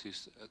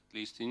noticed, at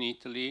least in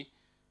Italy,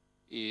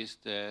 is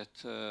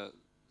that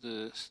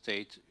the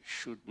state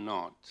should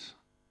not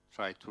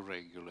try to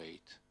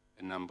regulate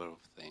a number of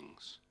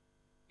things.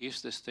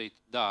 If the state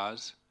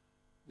does,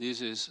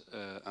 this is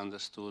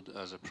understood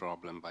as a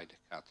problem by the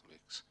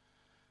Catholics.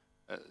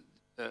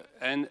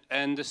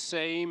 And the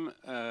same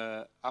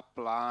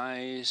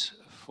applies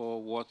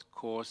for what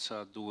courts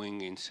are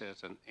doing in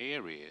certain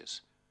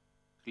areas.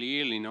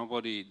 Clearly,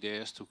 nobody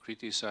dares to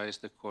criticize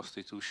the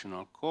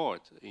Constitutional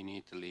Court in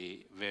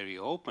Italy very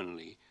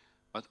openly,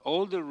 but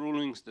all the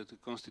rulings that the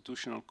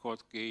Constitutional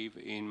Court gave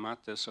in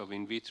matters of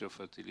in vitro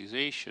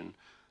fertilization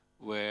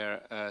were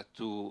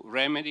to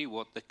remedy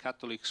what the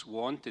Catholics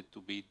wanted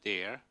to be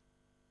there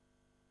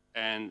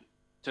and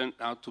turned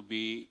out to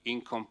be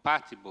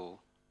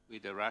incompatible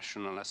with a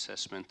rational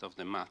assessment of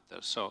the matter.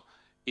 So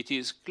it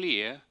is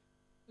clear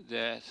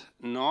that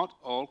not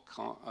all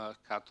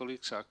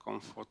Catholics are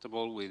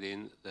comfortable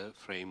within the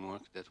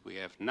framework that we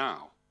have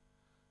now.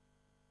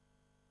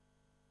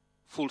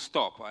 Full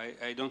stop.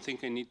 I don't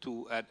think I need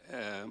to add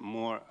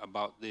more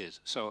about this.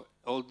 So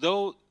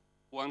although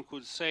one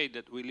could say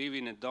that we live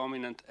in a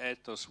dominant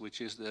ethos, which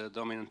is the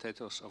dominant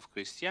ethos of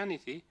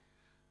Christianity,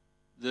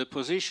 the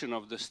position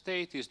of the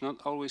state is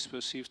not always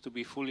perceived to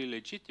be fully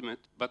legitimate,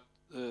 but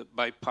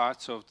by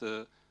parts of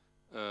the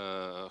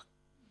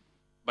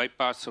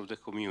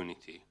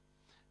community.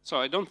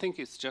 So I don't think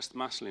it's just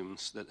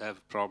Muslims that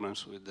have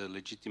problems with the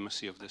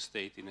legitimacy of the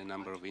state in a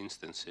number of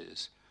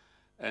instances.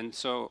 And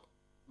so,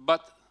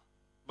 but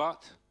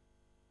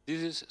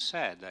this is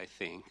sad, I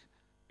think,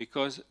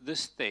 because the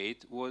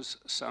state was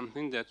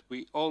something that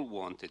we all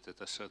wanted at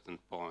a certain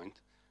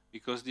point,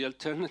 because the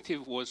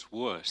alternative was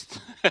worse,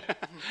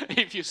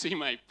 if you see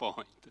my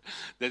point.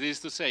 That is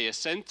to say, a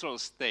central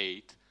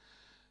state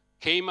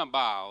came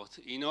about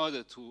in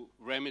order to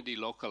remedy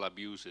local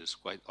abuses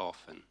quite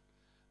often.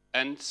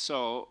 And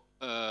so,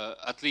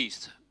 at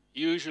least,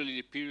 usually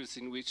the periods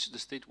in which the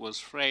state was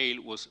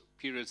frail was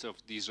periods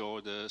of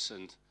disorders,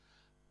 and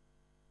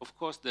of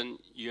course then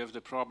you have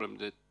the problem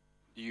that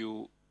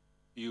you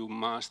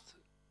must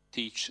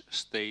teach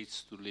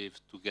states to live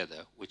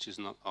together, which is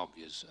not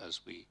obvious,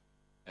 as we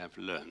have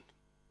learned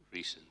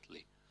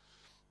recently.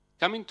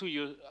 Coming to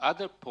your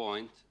other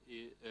point,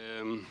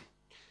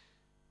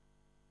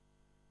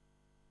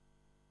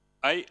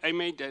 I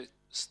made a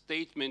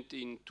statement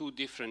in two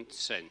different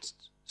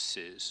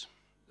senses.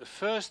 The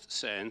first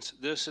sense,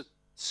 there's a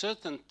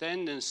certain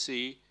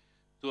tendency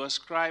to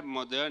ascribe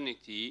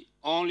modernity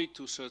only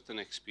to certain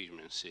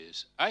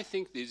experiences. I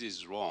think this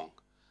is wrong.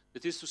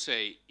 That is to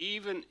say,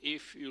 even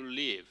if you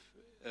live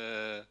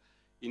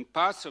in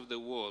parts of the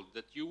world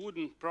that you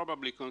wouldn't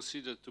probably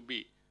consider to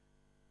be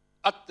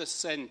at the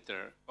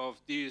center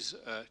of this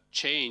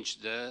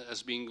change that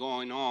has been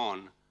going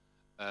on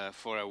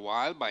for a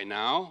while by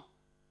now,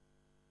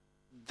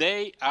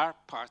 they are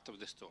part of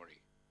the story.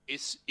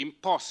 It's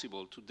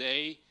impossible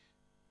today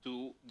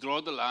to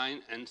draw the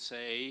line and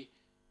say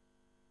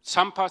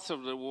some parts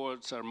of the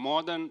world are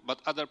modern,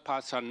 but other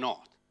parts are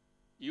not.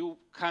 You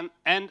can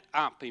end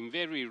up in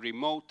very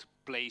remote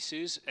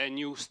places and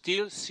you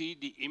still see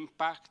the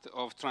impact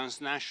of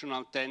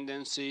transnational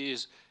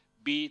tendencies,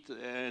 be it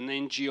an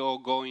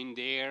NGO going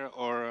there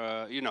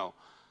or, you know.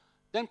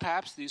 Then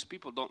perhaps these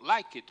people don't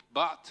like it,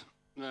 but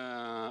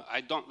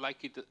I don't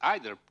like it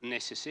either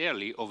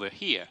necessarily over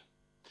here.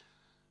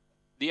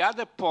 The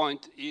other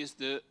point is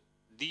the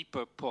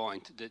deeper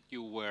point that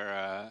you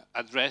were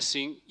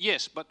addressing.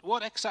 Yes, but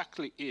what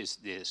exactly is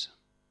this?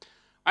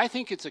 I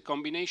think it's a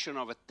combination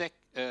of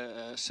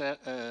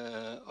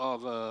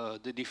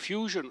the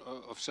diffusion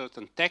of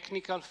certain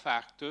technical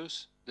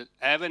factors that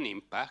have an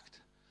impact,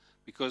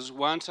 because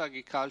once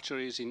agriculture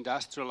is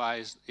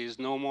industrialized, is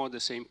no more the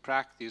same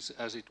practice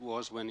as it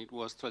was when it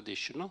was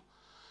traditional.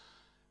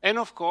 And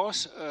of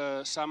course,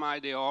 some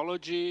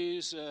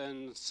ideologies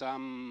and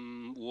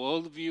some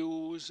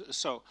worldviews.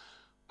 So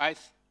I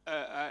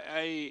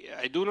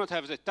do not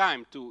have the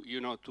time to, you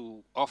know,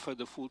 to offer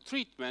the full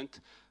treatment,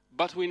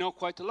 but we know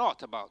quite a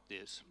lot about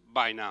this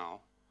by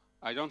now.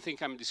 I don't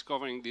think I'm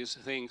discovering these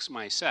things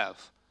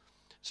myself.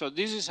 So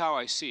this is how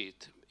I see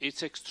it.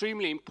 It's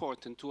extremely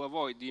important to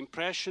avoid the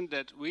impression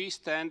that we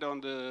stand on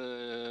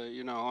the,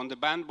 you know, on the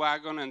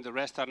bandwagon and the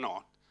rest are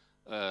not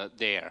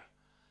there.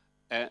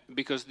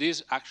 because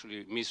this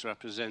actually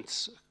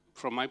misrepresents,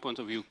 from my point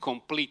of view,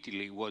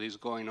 completely what is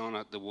going on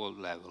at the world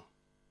level.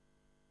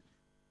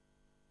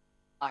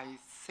 I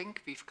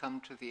think we've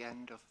come to the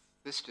end of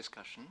this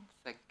discussion.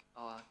 Thank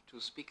our two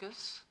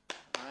speakers.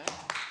 All right.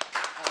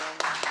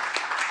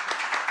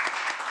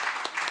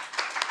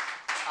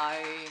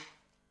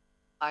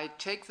 I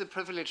take the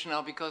privilege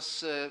now,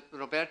 because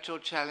Roberto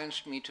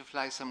challenged me to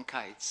fly some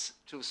kites,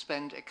 to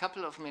spend a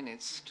couple of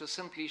minutes to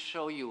simply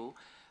show you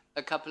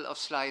a couple of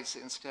slides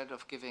instead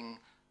of giving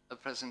a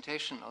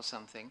presentation or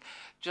something,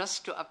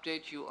 just to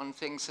update you on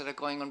things that are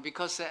going on,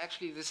 because they're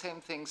actually the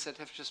same things that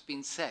have just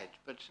been said,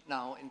 but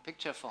now in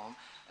picture form.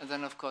 And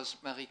then, of course,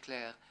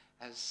 Marie-Claire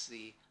has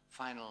the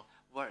final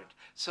word.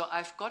 So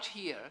I've got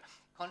here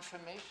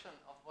confirmation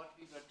of what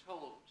we were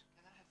told.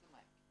 Can I have the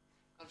mic?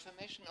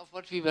 Confirmation of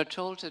what we were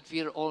told, that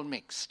we are all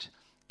mixed.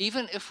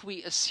 Even if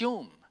we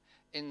assume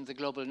in the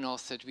global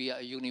north that we are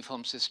a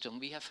uniform system,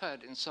 we have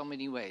heard in so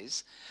many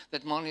ways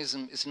that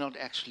monism is not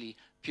actually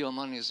pure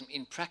monism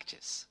in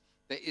practice.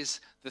 There is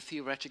the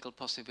theoretical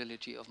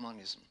possibility of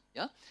monism,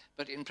 yeah?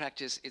 But in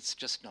practice, it's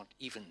just not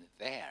even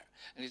there,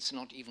 and it's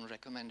not even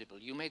recommendable.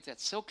 You made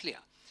that so clear.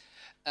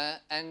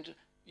 And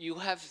you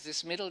have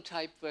this middle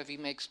type where we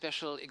make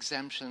special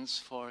exemptions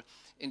for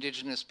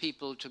indigenous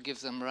people to give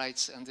them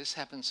rights, and this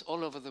happens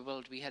all over the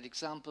world. We had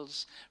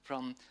examples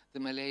from the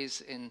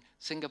Malays in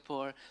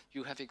Singapore.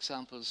 You have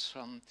examples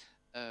from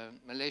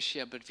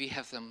Malaysia, but we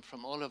have them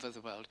from all over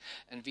the world.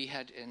 And we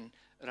had in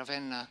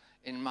Ravenna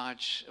in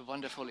March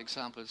wonderful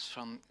examples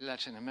from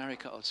Latin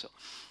America also.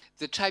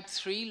 The type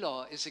 3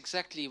 law is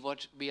exactly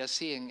what we are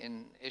seeing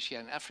in Asia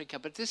and Africa,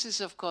 but this is,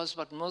 of course,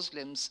 what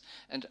Muslims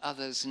and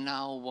others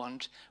now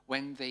want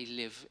when they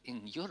live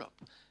in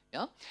Europe.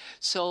 Yeah?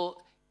 So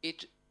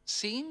it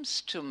seems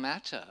to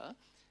matter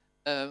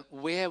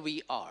where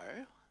we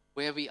are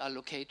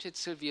located.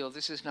 Silvio,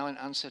 this is now an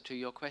answer to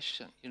your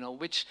question. You know,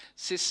 which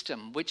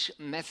system, which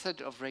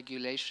method of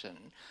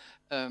regulation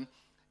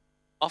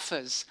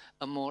offers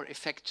a more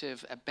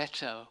effective, a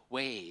better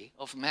way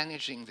of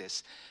managing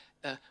this?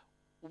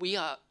 We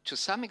are, to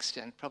some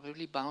extent,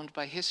 probably bound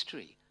by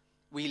history.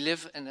 We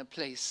live in a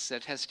place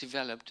that has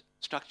developed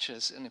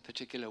structures in a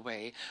particular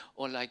way,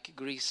 or like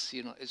Greece,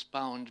 you know, is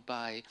bound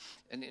by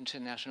an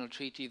international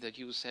treaty that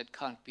you said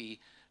can't be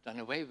done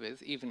away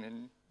with, even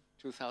in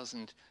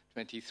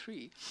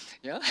 2023,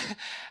 yeah?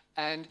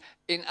 And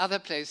in other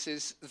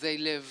places, they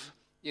live,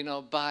 you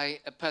know, by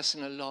a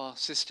personal law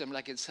system,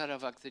 like in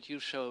Sarawak that you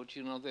showed,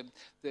 you know,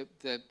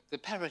 the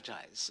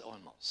paradise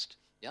almost,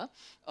 yeah,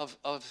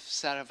 of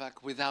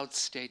Sarawak without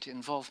state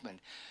involvement.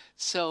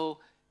 So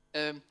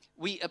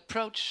we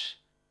approach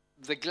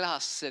the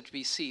glass that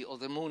we see, or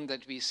the moon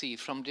that we see,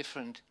 from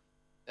different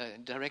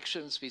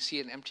directions. We see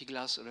an empty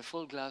glass or a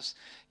full glass,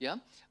 yeah,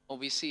 or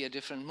we see a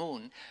different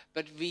moon.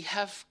 But we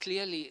have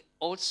clearly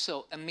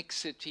also a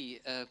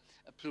mixity, a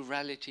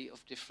plurality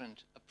of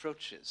different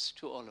approaches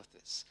to all of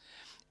this.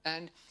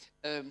 And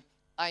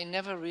I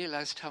never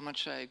realized how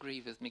much I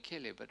agree with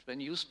Michele, but when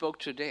you spoke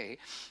today,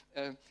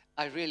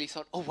 I really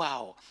thought, oh,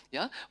 wow,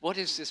 yeah, what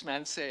is this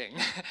man saying?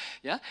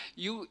 Yeah,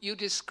 you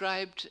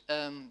described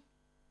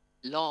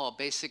law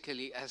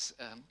basically as,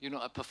 you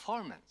know, a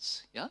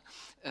performance, yeah,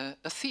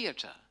 a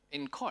theater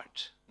in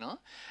court, no?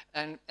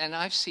 And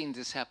I've seen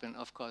this happen,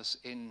 of course,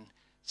 in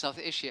South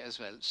Asia as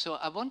well. So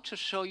I want to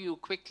show you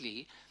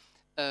quickly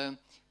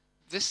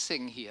this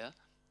thing here,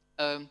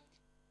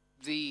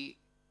 the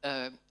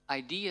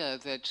idea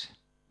that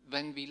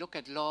when we look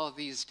at law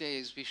these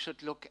days, we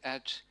should look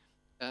at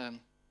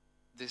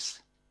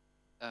this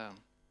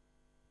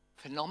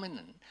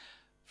phenomenon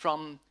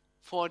from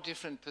 4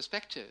 different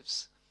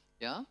perspectives,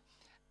 yeah?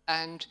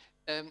 And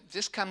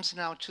this comes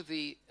now to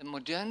the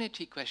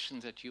modernity question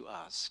that you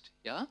asked,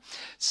 yeah?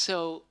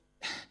 So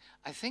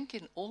I think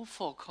in all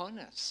 4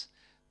 corners,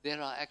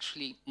 there are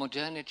actually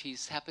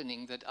modernities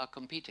happening that are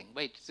competing.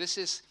 Wait, this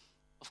is,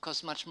 of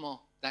course, much more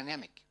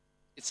dynamic.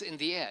 It's in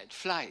the air, it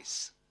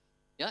flies,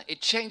 yeah?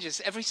 It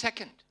changes every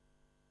second.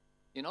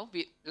 You know,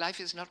 life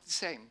is not the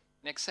same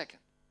next second,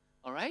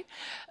 all right?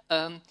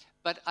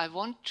 But I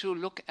want to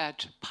look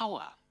at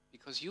power,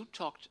 because you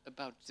talked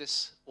about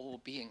this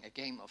all being a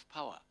game of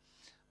power,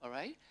 all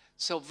right?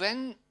 So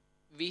when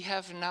we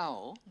have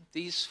now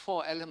these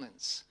 4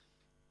 elements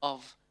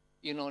of,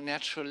 you know,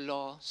 natural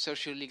law,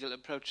 socio-legal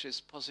approaches,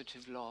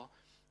 positive law,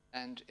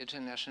 and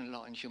international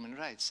law and human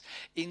rights,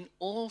 in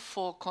all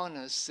 4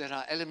 corners there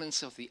are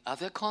elements of the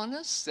other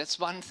corners, that's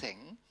one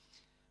thing,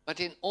 but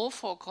in all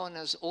 4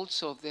 corners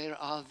also there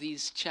are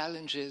these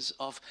challenges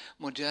of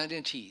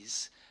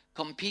modernities,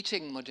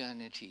 competing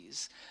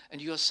modernities,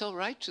 and you're so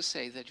right to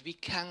say that we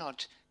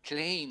cannot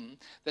claim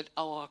that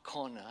our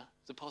corner,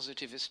 the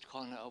positivist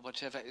corner or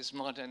whatever, is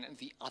modern and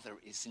the other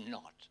is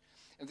not.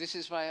 And this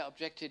is why I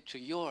objected to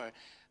your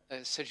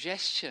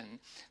suggestion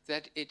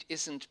that it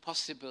isn't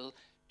possible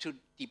to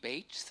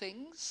debate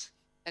things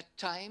at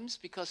times,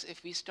 because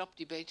if we stop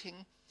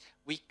debating,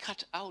 we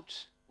cut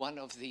out one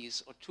of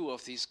these or 2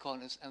 of these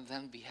corners, and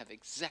then we have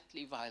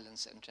exactly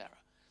violence and terror.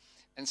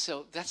 And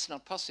so that's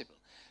not possible.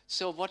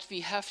 So what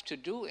we have to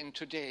do in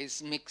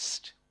today's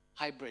mixed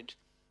hybrid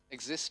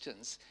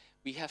existence,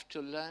 we have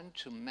to learn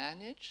to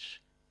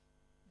manage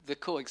the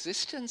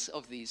coexistence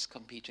of these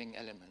competing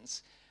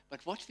elements.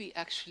 But what we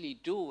actually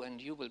do, and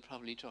you will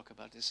probably talk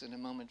about this in a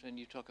moment when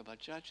you talk about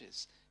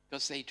judges,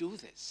 because they do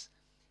this,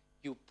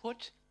 you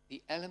put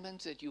the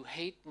element that you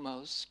hate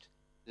most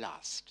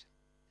last.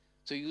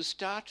 So you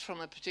start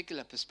from a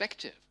particular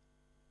perspective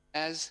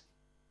as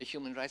a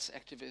human rights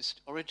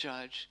activist or a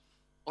judge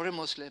or a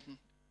Muslim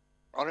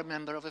or a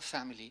member of a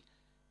family.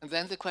 And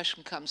then the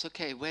question comes,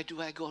 okay, where do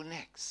I go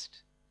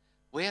next?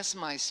 Where's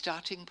my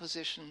starting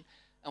position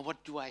and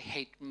what do I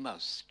hate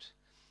most?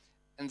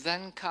 And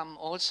then come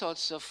all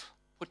sorts of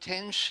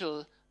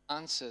potential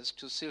answers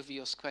to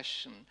Silvio's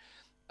question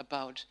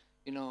about,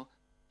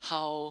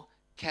 how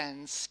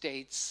can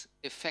states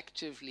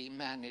effectively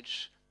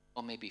manage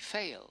or maybe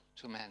fail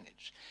to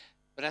manage?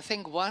 But I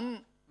think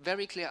one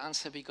very clear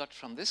answer we got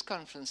from this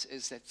conference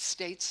is that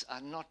states are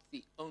not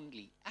the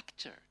only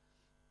actor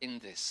in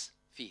this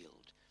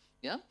field.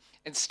 Yeah?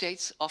 And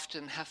states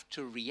often have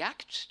to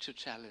react to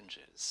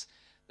challenges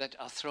that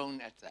are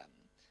thrown at them.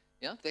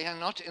 Yeah? They are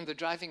not in the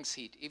driving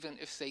seat, even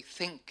if they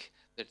think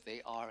that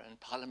they are, and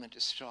Parliament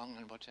is strong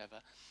and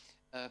whatever.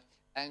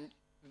 And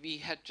we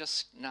had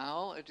just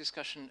now a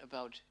discussion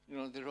about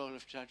the role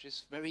of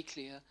judges, very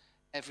clear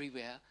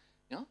everywhere.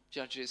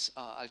 Judges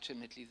are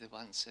ultimately the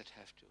ones that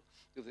have to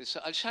do this. So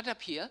I'll shut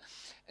up here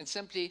and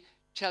simply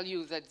tell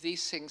you that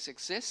these things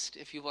exist.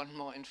 If you want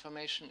more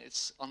information,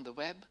 it's on the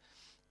web.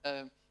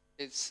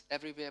 It's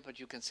everywhere, but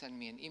you can send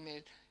me an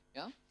email.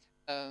 Yeah.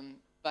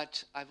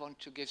 But I want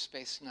to give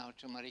space now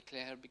to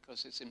Marie-Claire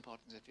because it's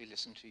important that we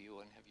listen to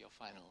you and have your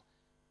final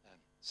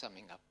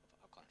summing up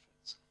of our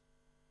conference.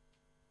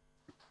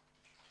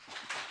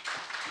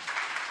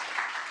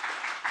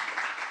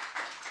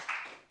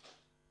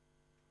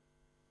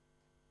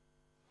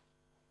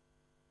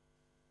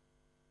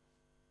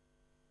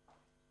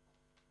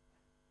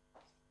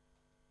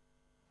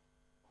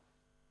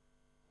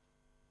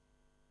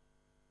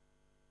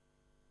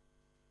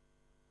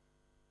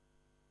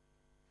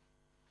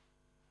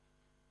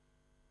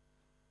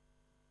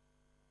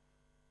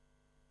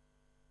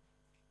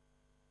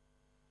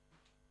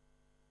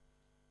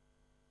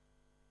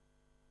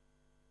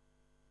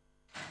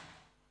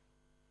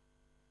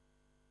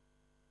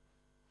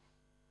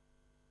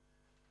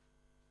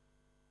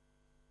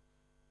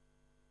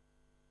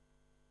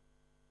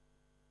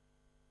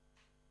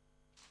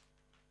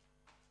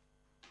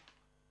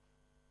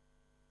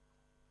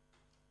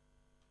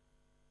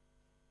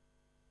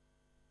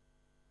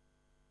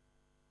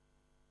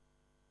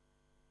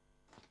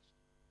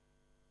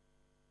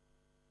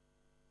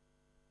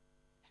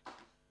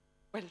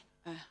 Well,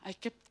 I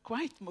kept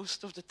quiet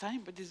most of the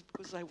time, but it's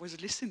because I was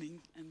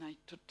listening, and I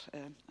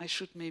thought I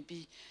should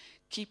maybe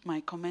keep my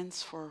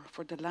comments for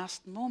the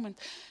last moment.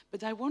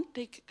 But I won't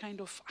take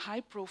kind of high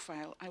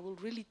profile. I will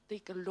really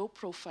take a low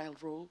profile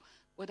role.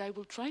 What I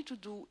will try to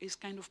do is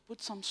kind of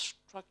put some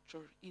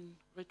structure in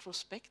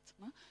retrospect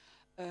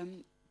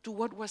to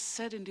what was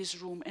said in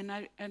this room. And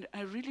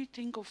I really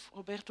think of,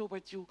 Roberto,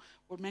 what you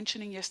were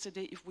mentioning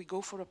yesterday, if we go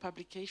for a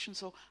publication,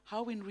 so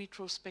how in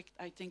retrospect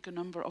I think a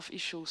number of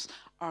issues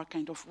are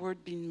kind of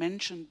being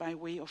mentioned by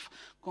way of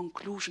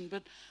conclusion.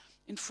 But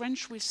in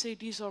French we say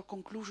these are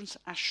conclusions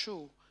à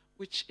chaud,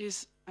 which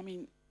is, I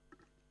mean,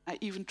 I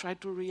even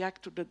tried to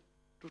react to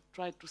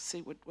try to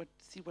say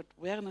see what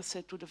Werner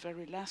said to the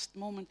very last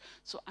moment.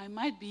 So I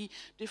might be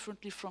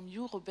differently from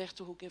you,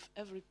 Roberto, who gave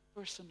every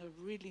person a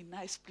really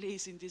nice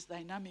place in this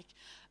dynamic,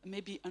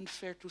 maybe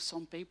unfair to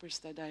some papers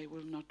that I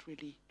will not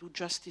really do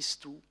justice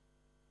to.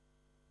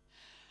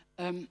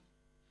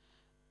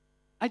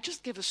 I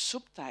just gave a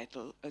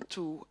subtitle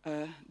to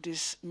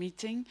this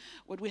meeting.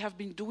 What we have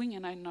been doing,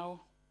 and I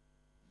now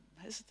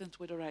hesitant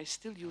whether I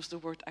still use the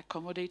word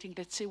accommodating.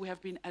 Let's say we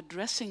have been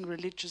addressing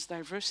religious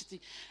diversity,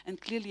 and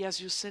clearly,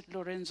 as you said,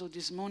 Lorenzo,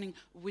 this morning,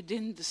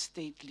 within the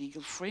state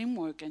legal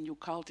framework, and you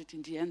called it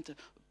in the end a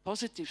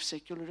positive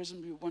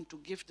secularism. We want to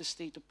give the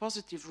state a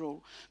positive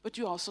role, but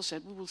you also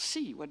said we will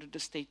see whether the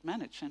state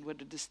manages and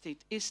whether the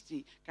state is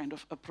the kind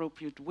of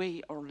appropriate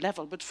way or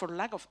level, but for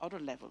lack of other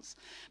levels.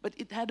 But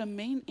it had a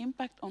main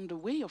impact on the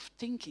way of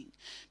thinking,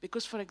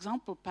 because, for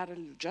example,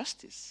 parallel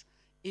justice,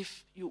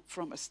 if you,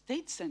 from a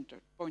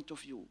state-centered point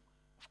of view,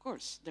 of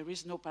course, there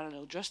is no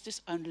parallel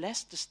justice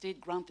unless the state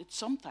granted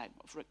some type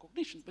of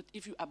recognition. But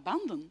if you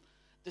abandon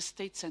the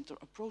state-centered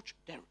approach,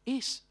 there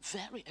is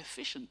very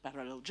efficient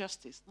parallel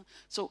justice.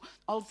 So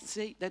I'll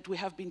say that we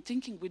have been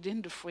thinking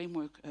within the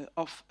framework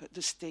of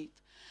the state.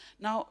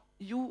 Now,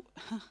 you,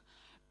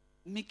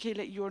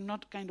 Michele, you're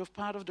not kind of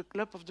part of the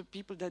club of the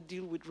people that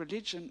deal with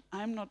religion.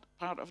 I'm not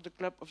part of the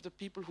club of the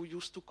people who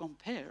used to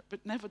compare.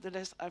 But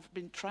nevertheless, I've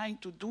been trying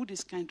to do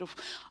this kind of,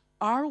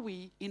 are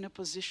we in a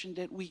position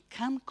that we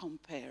can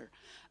compare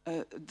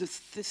the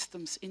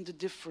systems in the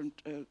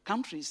different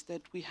countries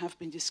that we have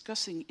been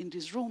discussing in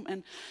this room?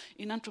 And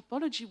in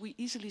anthropology, we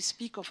easily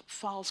speak of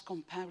false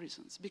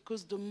comparisons,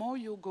 because the more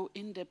you go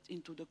in depth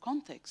into the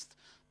context,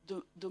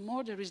 the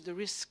more there is the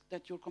risk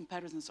that your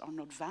comparisons are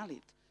not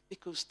valid,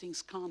 because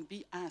things can't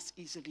be as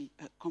easily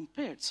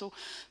compared. So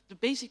the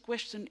basic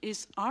question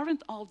is,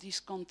 aren't all these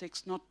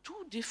contexts not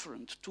too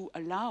different to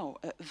allow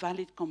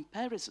valid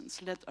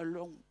comparisons, let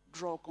alone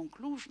draw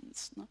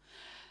conclusions? No?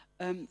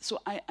 So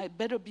I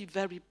better be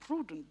very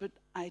prudent, but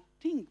I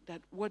think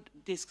that what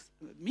this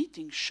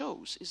meeting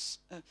shows is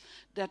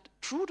that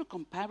through the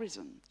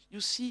comparison,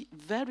 you see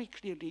very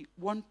clearly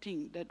one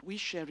thing that we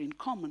share in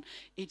common.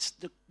 It's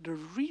the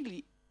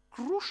really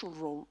crucial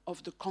role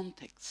of the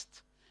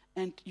context.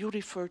 And you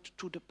referred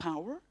to the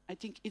power. I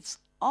think it's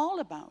all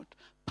about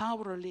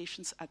power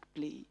relations at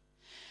play.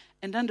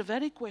 And then the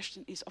very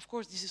question is, of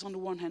course, this is on the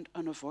one hand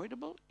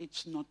unavoidable.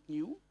 It's not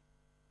new.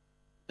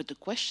 But the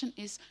question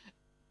is,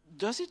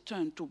 does it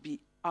turn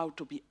out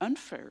to be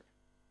unfair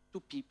to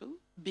people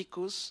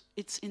because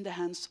it's in the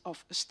hands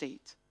of a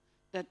state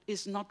that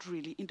is not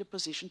really in the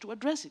position to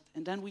address it?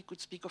 And then we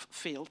could speak of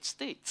failed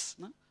states.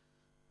 No?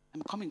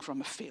 I'm coming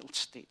from a failed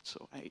state,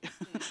 so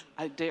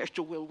I dare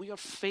to will. We are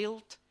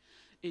failed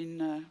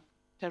in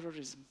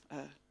terrorism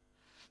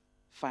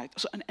fight.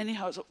 So, and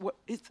anyhow, so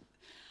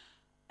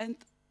and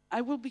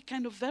I will be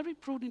kind of very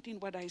prudent in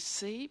what I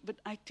say, but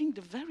I think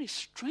the very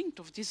strength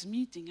of this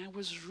meeting, I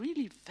was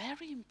really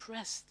very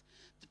impressed,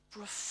 the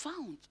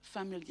profound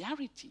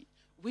familiarity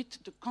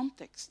with the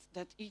context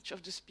that each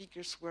of the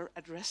speakers were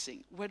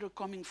addressing, whether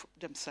coming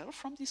themselves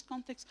from this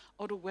context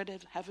or whether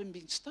having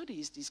been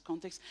studies these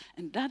contexts.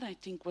 And that, I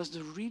think, was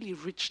the really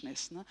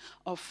richness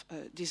of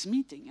this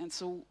meeting. And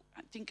so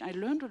I think I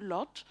learned a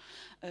lot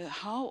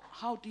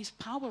how these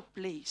power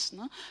plays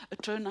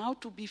turn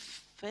out to be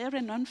fair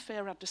and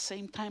unfair at the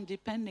same time,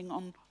 depending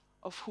on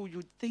of who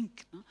you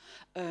think.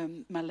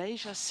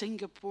 Malaysia,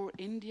 Singapore,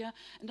 India.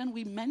 And then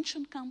we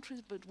mentioned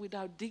countries, but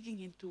without digging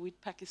into it,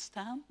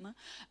 Pakistan,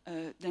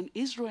 then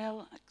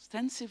Israel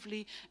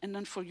extensively, and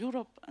then for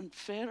Europe,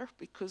 unfair,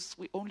 because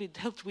we only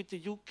dealt with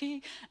the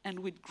UK, and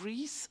with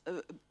Greece,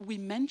 we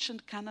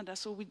mentioned Canada,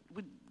 so we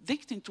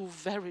digged into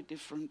very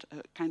different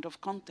kind of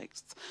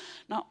contexts.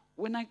 Now,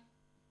 when I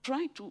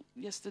tried to,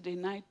 yesterday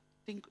night,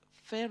 think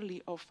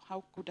fairly of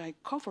how could I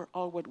cover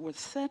all what was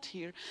said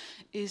here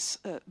is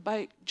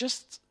by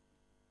just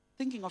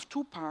thinking of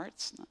two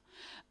parts.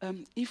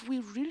 If we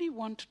really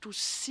want to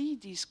see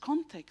these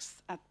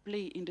contexts at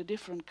play in the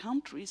different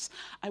countries,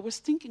 I was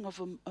thinking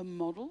of a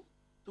model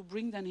to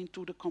bring that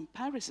into the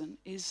comparison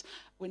is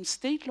when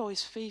state law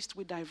is faced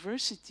with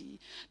diversity,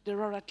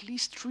 there are at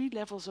least 3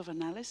 levels of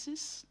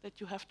analysis that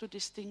you have to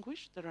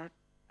distinguish. There are,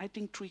 I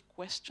think, 3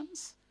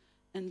 questions,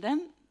 and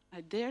then I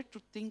dare to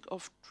think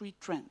of 3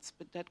 trends,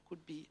 but that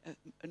could be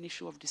an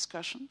issue of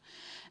discussion.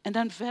 And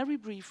then very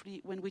briefly,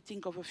 when we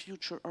think of a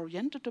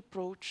future-oriented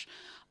approach,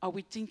 are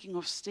we thinking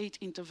of state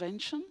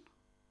intervention,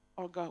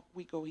 or are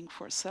we going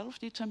for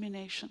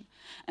self-determination?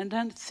 And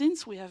then,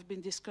 since we have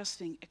been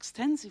discussing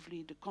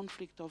extensively the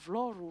conflict of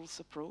law rules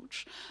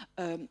approach,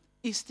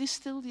 is this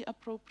still the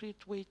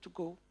appropriate way to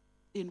go?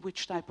 In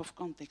which type of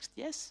context,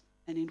 yes,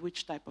 and in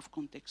which type of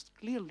context,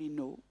 clearly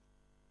no.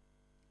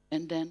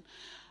 And then,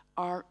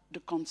 are the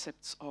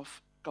concepts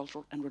of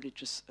cultural and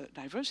religious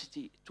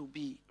diversity to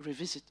be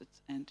revisited?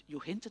 And you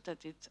hinted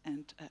at it,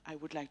 and I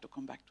would like to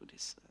come back to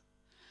this.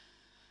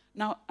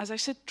 Now, as I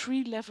said,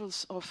 3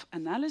 levels of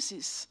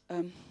analysis.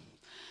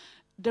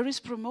 There is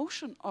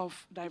promotion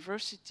of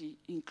diversity,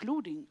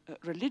 including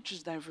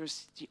religious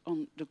diversity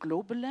on the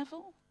global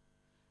level.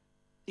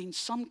 In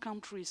some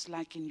countries,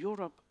 like in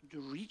Europe, the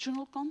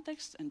regional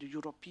context and the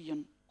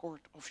European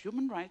Court of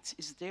Human Rights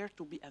is there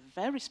to be a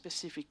very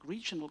specific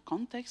regional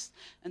context,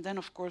 and then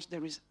of course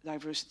there is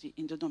diversity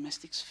in the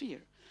domestic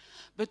sphere.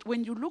 But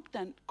when you look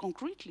then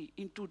concretely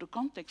into the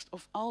context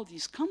of all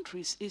these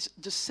countries, is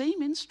the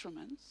same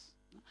instruments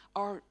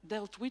are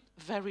dealt with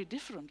very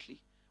differently.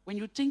 When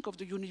you think of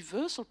the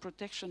universal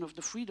protection of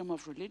the freedom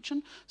of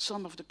religion,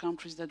 some of the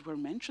countries that were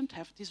mentioned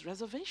have this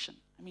reservation.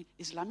 I mean,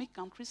 Islamic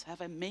countries have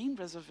a main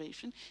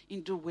reservation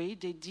in the way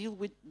they deal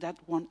with that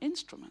one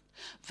instrument.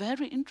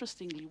 Very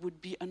interestingly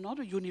would be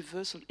another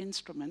universal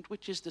instrument,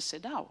 which is the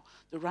CEDAW,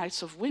 the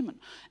rights of women,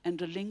 and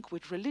the link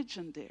with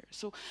religion there.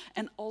 So,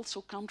 and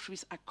also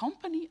countries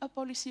accompany a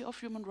policy of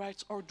human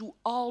rights or do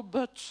all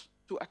but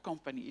to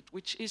accompany it,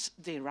 which is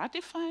they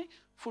ratify,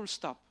 full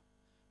stop.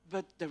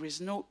 But there is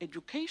no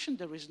education,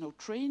 there is no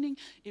training.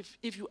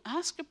 If you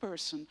ask a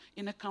person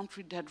in a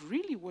country that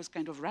really was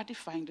kind of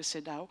ratifying the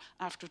CEDAW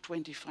after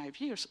 25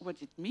 years,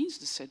 what it means,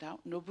 the CEDAW,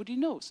 nobody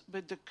knows.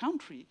 But the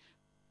country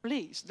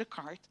plays the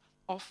card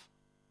of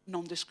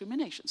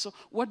non-discrimination. So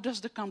what does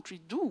the country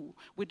do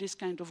with this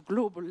kind of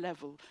global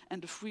level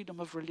and the freedom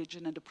of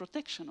religion and the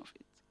protection of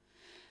it?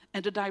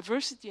 And the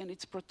diversity and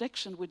its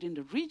protection within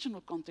the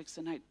regional context,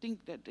 and I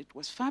think that it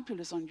was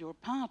fabulous on your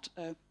part,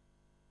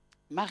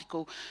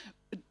 Marco,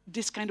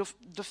 this kind of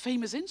the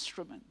famous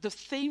instrument, the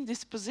same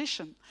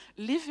disposition,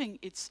 living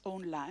its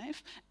own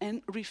life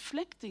and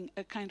reflecting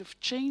a kind of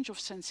change of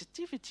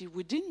sensitivity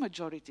within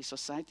majority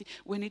society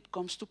when it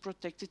comes to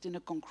protect it in a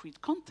concrete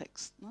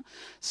context. No?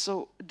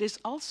 So this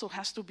also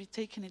has to be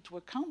taken into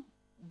account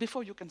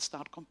before you can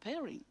start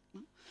comparing.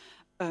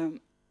 No?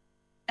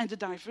 And the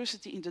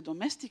diversity in the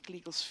domestic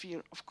legal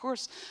sphere, of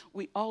course,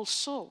 we all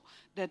saw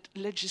that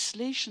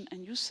legislation,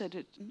 and you said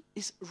it,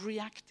 is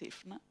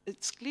reactive.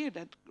 It's clear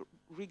that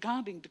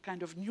regarding the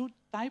kind of new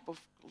type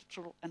of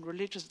cultural and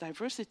religious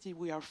diversity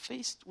we are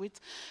faced with,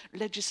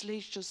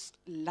 legislatures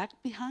lag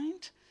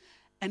behind.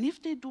 And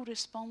if they do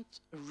respond,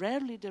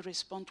 rarely they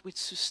respond with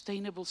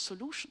sustainable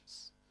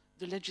solutions.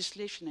 The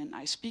legislation, and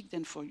I speak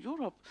then for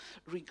Europe,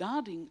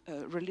 regarding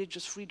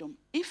religious freedom,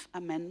 if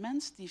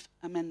amendments, these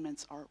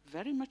amendments are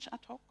very much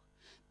ad hoc,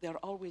 they are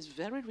always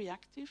very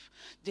reactive,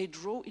 they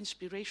draw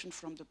inspiration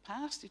from the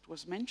past. It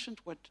was mentioned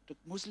what the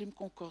Muslim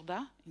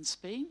Concordat in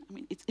Spain, I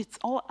mean, it's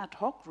all ad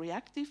hoc,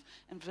 reactive,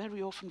 and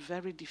very often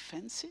very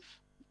defensive.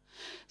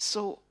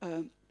 So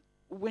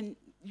when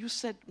you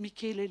said,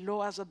 Michele,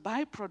 law as a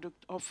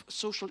byproduct of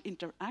social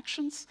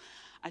interactions,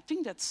 I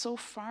think that so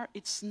far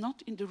it's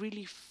not in the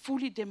really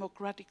fully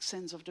democratic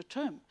sense of the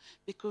term,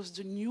 because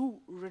the new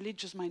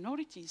religious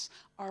minorities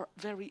are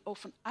very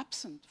often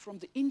absent from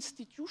the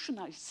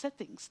institutionalized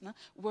settings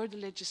where the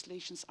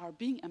legislations are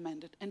being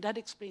amended. And that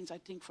explains, I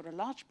think, for a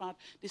large part,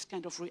 this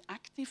kind of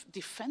reactive,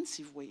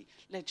 defensive way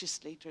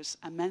legislators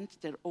amend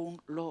their own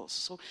laws.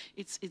 So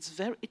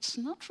it's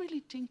not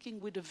really thinking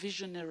with a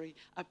visionary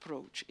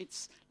approach.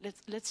 It's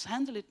let's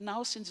handle it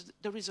now since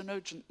there is an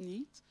urgent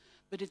need,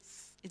 but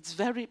it's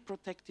very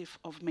protective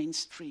of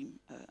mainstream,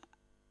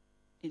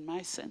 in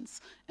my sense,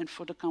 and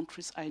for the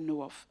countries I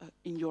know of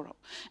in Europe.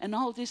 And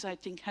all this, I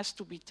think, has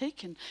to be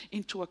taken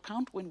into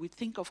account when we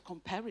think of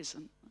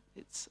comparison.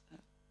 It's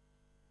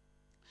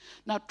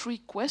now 3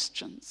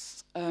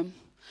 questions.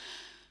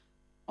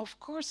 Of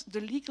course,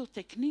 the legal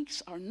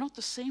techniques are not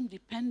the same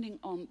depending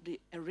on the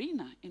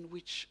arena in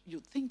which you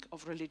think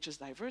of religious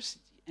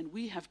diversity. And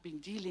we have been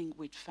dealing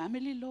with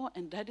family law,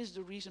 and that is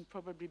the reason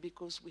probably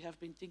because we have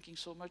been thinking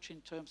so much in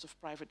terms of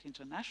private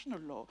international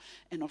law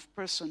and of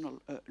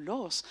personal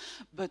laws.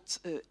 But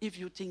if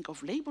you think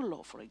of labor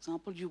law, for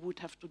example, you would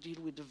have to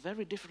deal with a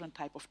very different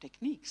type of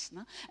techniques.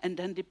 And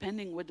then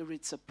depending whether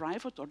it's a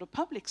private or the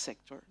public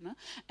sector,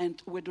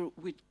 and whether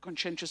with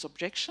conscientious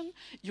objection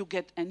you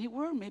get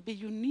anywhere, maybe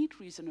you need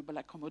reasonable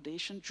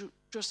accommodation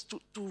just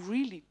to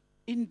really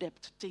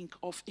in-depth think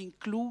of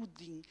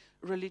including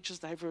religious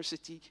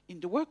diversity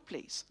in the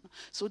workplace.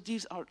 So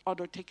these are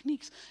other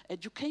techniques.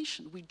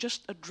 Education, we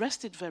just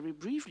addressed it very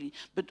briefly,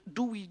 but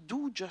do we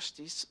do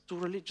justice to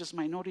religious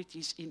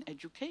minorities in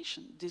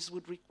education? This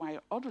would require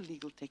other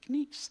legal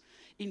techniques.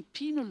 In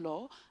penal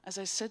law, as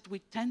I said, we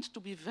tend to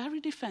be very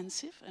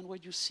defensive, and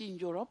what you see in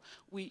Europe,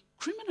 we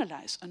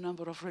criminalize a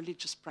number of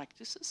religious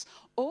practices,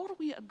 or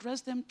we address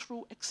them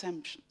through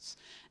exemptions.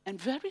 And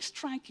very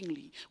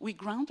strikingly, we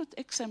granted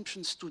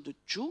exemptions to the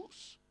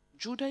Jews,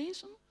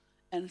 Judaism,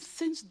 and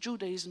since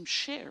Judaism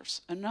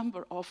shares a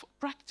number of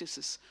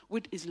practices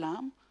with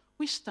Islam,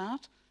 we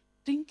start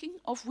thinking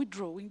of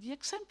withdrawing the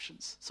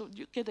exemptions. So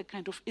you get a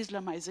kind of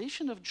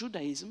Islamization of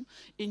Judaism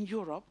in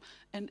Europe,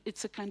 and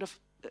it's a kind of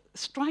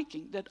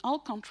striking that all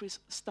countries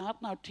start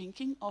now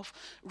thinking of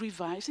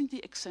revising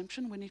the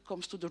exemption when it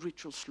comes to the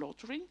ritual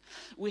slaughtering.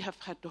 We have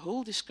had the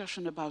whole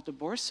discussion about the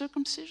Boer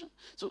circumcision.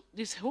 So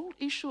this whole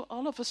issue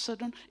all of a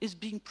sudden is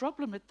being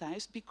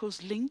problematized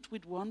because linked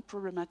with one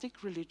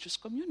problematic religious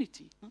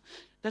community.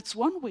 That's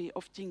one way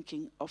of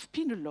thinking of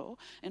penal law.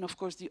 And of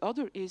course the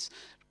other is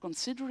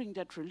considering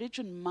that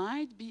religion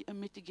might be a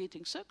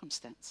mitigating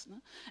circumstance.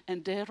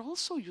 And there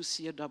also you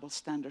see a double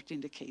standard in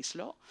the case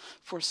law.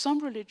 For some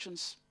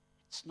religions,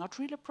 it's not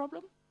really a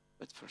problem,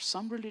 but for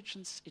some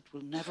religions, it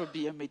will never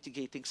be a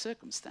mitigating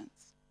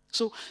circumstance.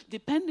 So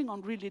depending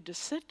on really the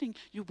setting,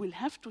 you will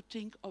have to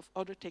think of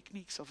other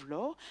techniques of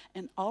law,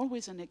 and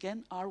always and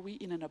again, are we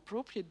in an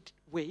appropriate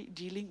way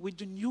dealing with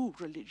the new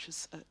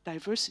religious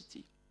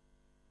diversity?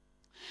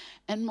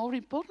 And more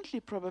importantly,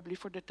 probably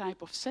for the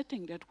type of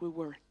setting that we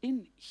were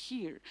in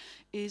here,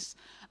 is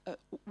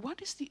what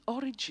is the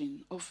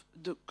origin of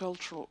the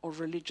cultural or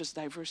religious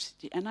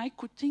diversity? And I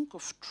could think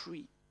of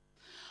 3.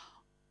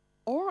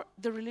 Or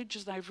the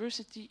religious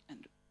diversity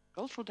and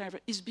cultural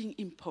diversity is being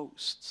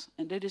imposed.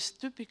 And that is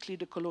typically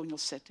the colonial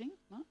setting.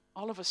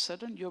 All of a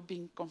sudden, you're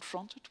being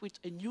confronted with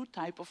a new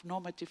type of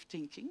normative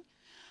thinking.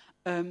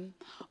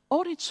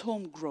 Or it's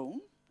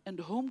homegrown, and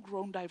the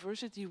homegrown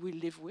diversity we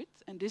live with.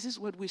 And this is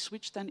what we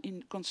switch then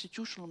in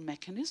constitutional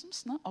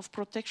mechanisms of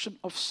protection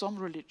of some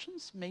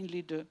religions,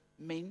 mainly the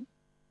main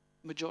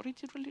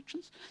majority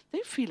religions.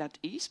 They feel at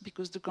ease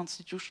because the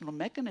constitutional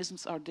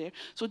mechanisms are there.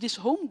 So this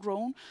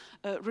homegrown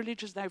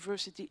religious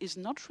diversity is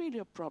not really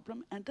a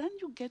problem. And then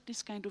you get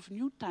this kind of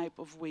new type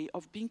of way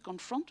of being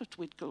confronted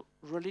with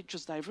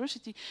religious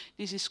diversity.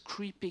 This is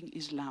creeping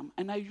Islam.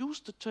 And I use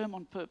the term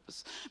on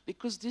purpose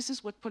because this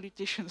is what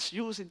politicians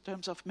use in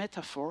terms of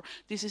metaphor.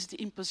 This is the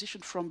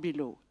imposition from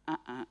below.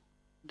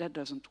 That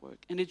doesn't work.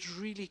 And it's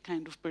really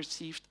kind of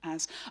perceived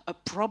as a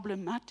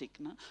problematic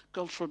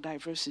cultural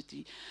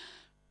diversity.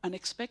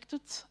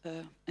 Unexpected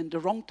and the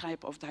wrong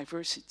type of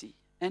diversity.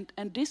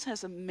 And this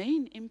has a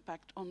main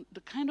impact on the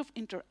kind of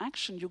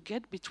interaction you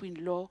get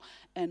between law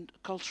and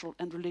cultural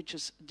and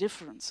religious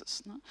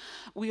differences.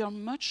 We are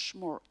much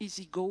more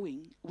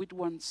easygoing with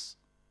one's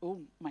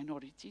own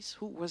minorities.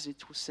 Who was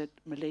it who said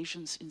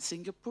Malaysians in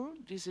Singapore?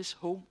 This is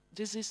home.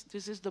 This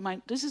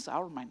is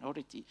our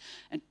minority,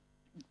 and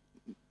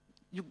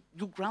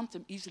you grant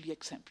them easily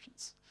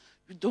exemptions.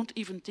 You don't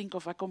even think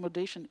of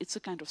accommodation. It's a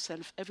kind of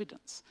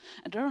self-evidence.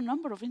 And there are a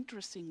number of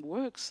interesting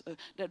works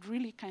that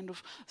really kind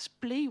of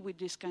play with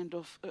this kind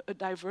of a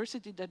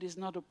diversity that is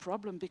not a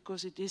problem,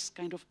 because it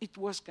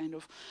was kind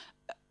of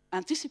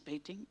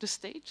anticipating the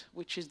state,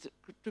 which is the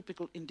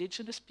typical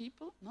indigenous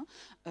people.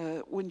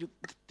 No? When you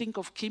think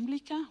of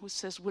Kimlicka, who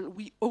says, well,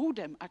 we owe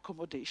them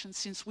accommodation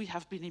since we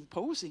have been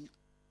imposing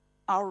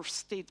our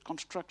state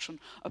construction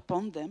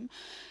upon them.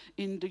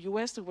 In the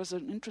US, there was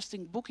an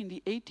interesting book in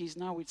the 80s.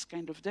 Now it's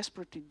kind of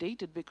desperately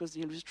dated because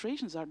the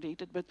illustrations are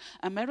dated, but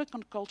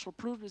American Cultural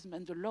Pluralism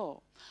and the Law,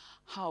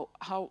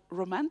 how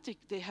romantic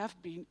they have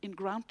been in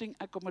granting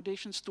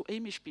accommodations to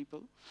Amish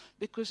people,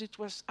 because it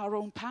was our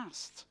own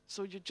past.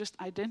 So you just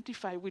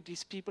identify with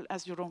these people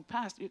as your own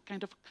past. You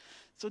kind of,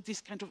 so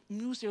this kind of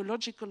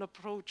museological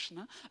approach,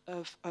 no,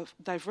 of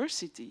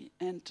diversity.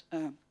 And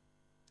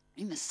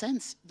in a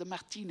sense, the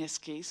Martinez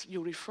case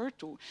you refer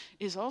to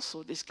is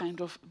also this kind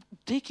of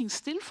taking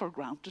still for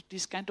granted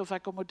this kind of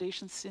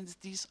accommodations, since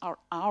these are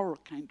our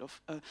kind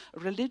of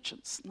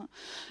religions. No?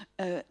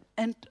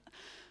 And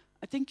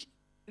I think,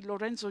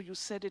 Lorenzo, you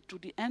said it to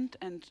the end,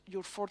 and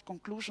your fourth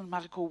conclusion,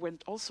 Marco,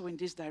 went also in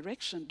this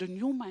direction. The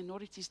new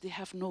minorities, they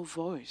have no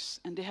voice,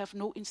 and they have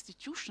no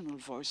institutional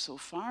voice so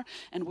far.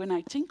 And when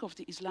I think of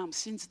the Islam,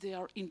 since they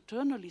are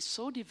internally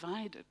so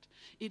divided,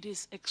 it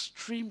is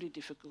extremely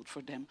difficult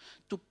for them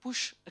to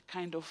push a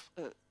kind of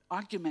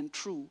argument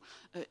through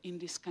in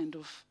this kind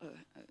of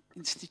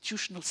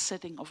institutional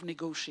setting of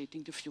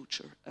negotiating the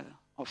future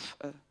of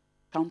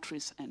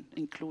countries, and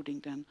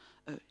including then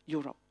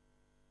Europe.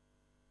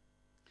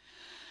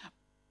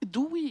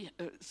 Do we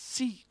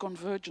see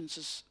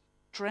convergences,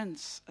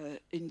 trends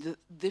in the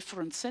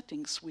different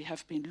settings we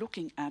have been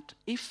looking at,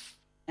 if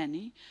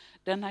any?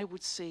 Then I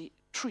would say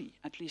three,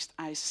 at least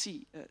I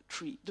see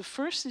three. The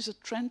first is a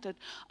trend that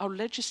our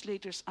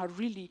legislators are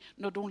really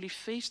not only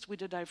faced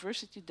with a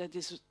diversity that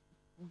is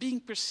being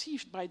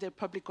perceived by their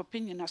public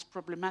opinion as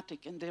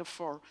problematic, and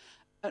therefore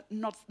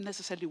not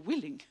necessarily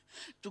willing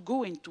to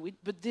go into it,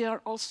 but they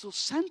are also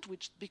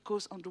sandwiched,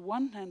 because on the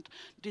one hand,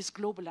 this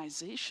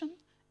globalization,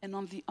 and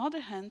on the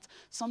other hand,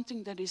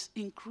 something that is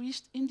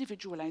increased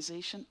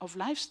individualization of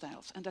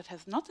lifestyles. And that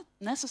has not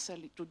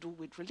necessarily to do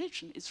with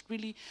religion. It's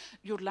really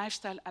your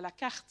lifestyle à la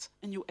carte.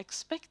 And you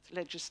expect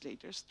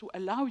legislators to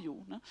allow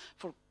you, no,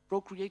 for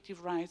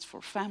procreative rights,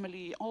 for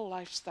family, all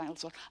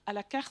lifestyles are à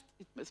la carte.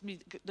 It must be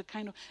the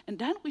kind of, and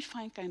then we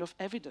find kind of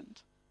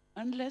evident,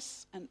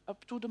 unless and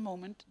up to the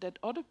moment that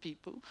other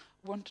people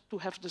want to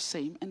have the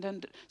same. And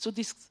then, so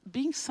this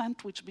being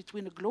sandwiched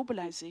between a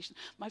globalization,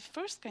 my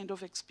first kind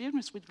of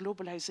experience with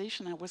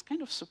globalization, I was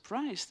kind of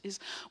surprised, is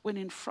when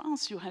in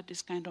France you had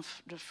this kind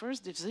of, the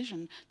first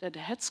decision that the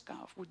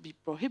headscarf would be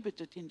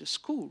prohibited in the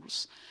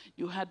schools.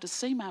 You had the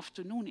same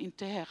afternoon in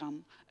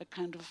Tehran a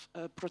kind of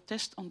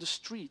protest on the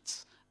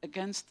streets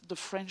against the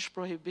French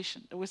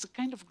prohibition. There was a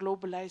kind of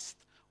globalized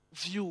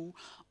view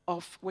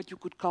of what you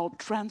could call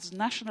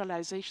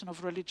transnationalization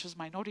of religious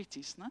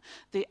minorities. No?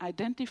 They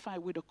identify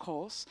with a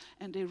cause,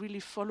 and they really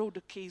follow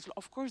the case.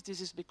 Of course,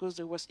 this is because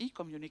there was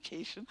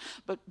e-communication,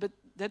 but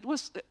that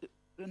was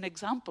an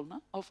example,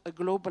 no, of a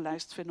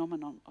globalized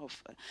phenomenon.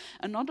 Of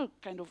another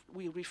kind of,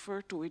 we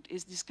refer to it,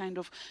 is this kind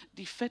of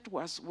the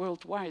fatwas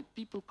worldwide,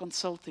 people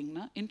consulting,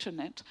 no,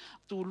 internet,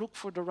 to look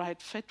for the right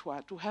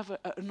fatwa, to have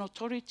an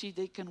authority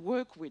they can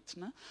work with,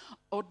 no?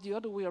 Or the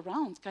other way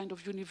around, kind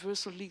of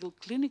universal legal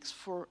clinics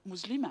for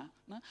Muslima.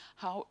 No?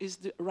 How is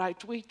the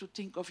right way to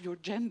think of your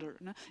gender,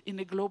 no, in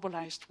a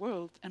globalized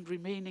world, and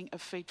remaining a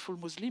faithful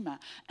Muslima?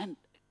 And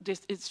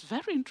it's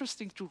very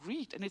interesting to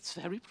read, and it's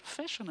very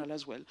professional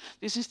as well.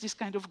 This is this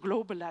kind of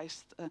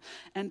globalized,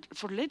 and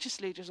for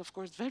legislators, of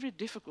course, very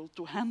difficult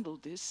to handle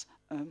this.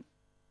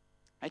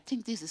 I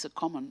think this is a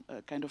common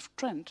kind of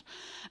trend.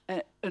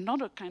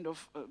 Another kind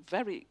of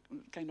very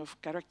kind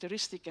of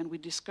characteristic, and we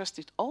discussed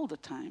it all the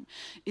time,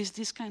 is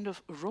this kind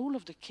of role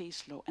of the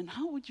case law. And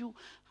how would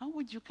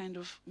you kind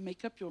of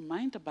make up your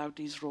mind about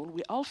this role?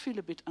 We all feel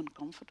a bit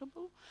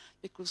uncomfortable,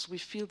 because we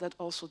feel that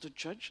also the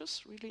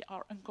judges really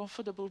are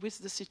uncomfortable with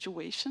the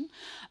situation.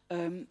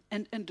 And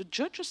the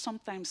judges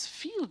sometimes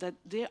feel that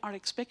they are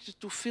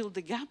expected to fill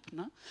the gap,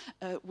 no?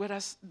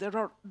 Whereas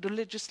the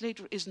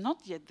legislator is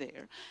not yet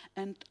there.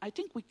 And I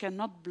think we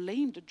cannot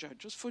blame the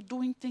judges for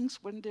doing things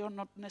when they are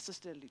not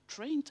necessarily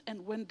trained,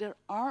 and when there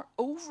are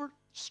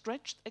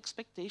overstretched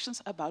expectations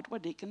about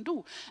what they can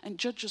do. And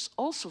judges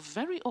also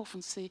very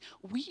often say,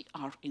 we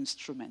are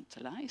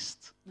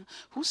instrumentalized.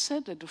 Who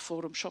said that the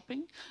forum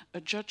shopping? A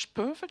judge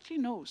perfectly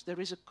knows there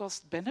is a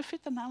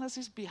cost-benefit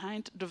analysis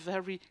behind the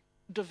very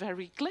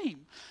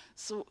claim.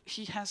 So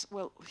he has,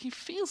 well, he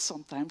feels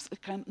sometimes a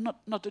kind,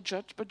 not a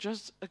judge, but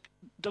just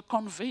the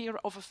conveyor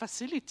of a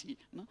facility.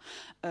 No?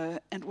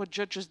 And what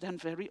judges then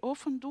very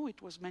often do,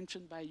 it was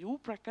mentioned by you,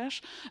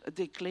 Prakash,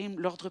 they claim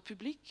l'ordre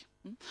public,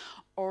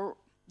 or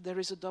there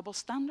is a double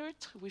standard.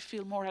 We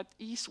feel more at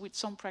ease with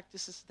some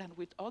practices than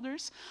with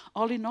others.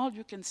 All in all,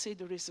 you can say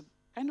there is a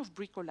kind of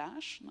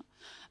bricolage.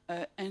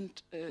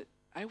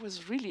 I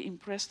was really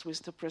impressed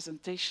with the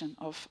presentation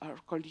of our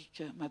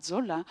colleague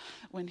Mazzola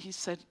when he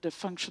said the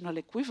functional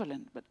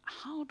equivalent. But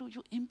how do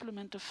you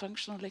implement a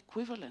functional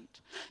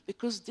equivalent?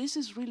 Because this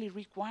is really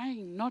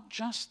requiring not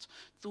just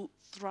to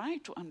try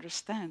to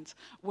understand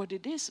what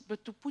it is,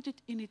 but to put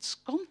it in its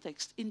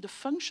context, in the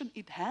function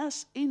it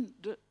has in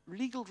the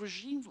legal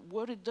regime,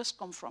 where it does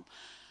come from.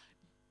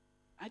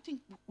 I think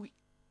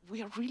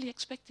we are really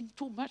expecting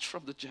too much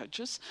from the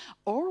judges,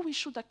 or we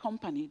should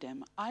accompany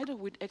them either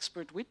with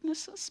expert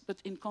witnesses, but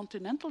in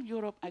continental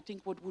Europe, I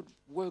think what would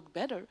work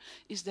better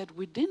is that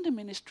within the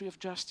Ministry of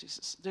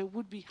Justice, there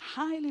would be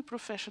highly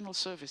professional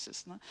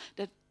services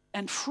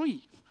and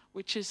free,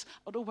 which is,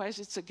 otherwise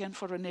it's again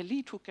for an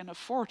elite who can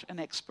afford an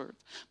expert,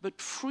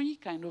 but free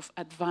kind of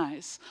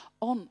advice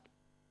on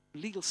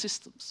legal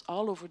systems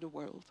all over the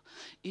world.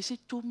 Is it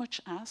too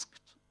much asked?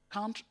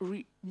 Can't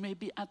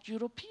maybe at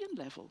European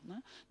level,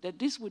 that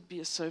this would be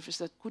a service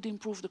that could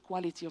improve the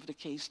quality of the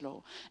case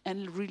law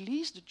and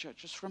release the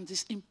judges from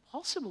this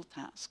impossible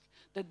task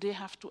that they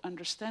have to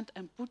understand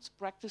and put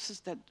practices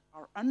that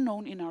are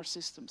unknown in our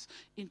systems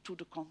into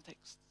the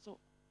context. So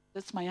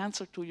that's my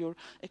answer to your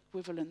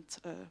equivalent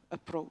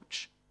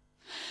approach.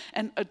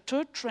 And a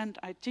third trend,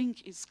 I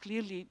think, is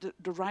clearly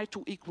the right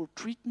to equal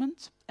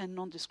treatment and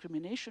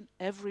non-discrimination.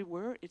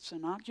 Everywhere it's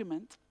an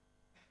argument,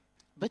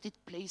 but it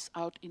plays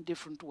out in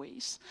different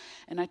ways.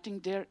 And I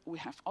think there we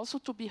have also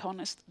to be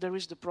honest, there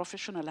is the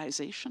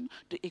professionalization,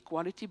 the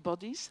equality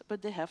bodies,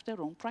 but they have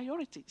their own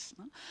priorities.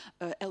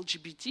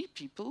 LGBT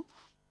people,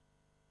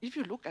 if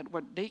you look at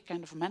what they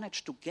kind of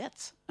managed to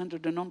get under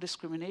the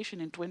non-discrimination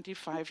in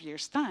 25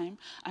 years' time,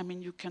 I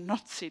mean, you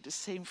cannot say the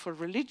same for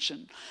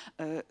religion.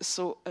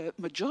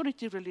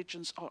 Majority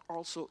religions are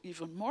also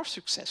even more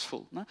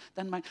successful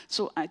than mine.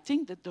 So I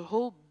think that the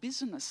whole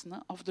business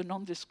of the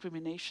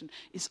non-discrimination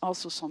is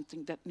also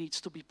something that needs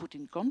to be put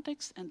in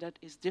context, and that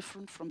is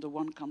different from the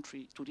one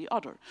country to the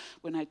other.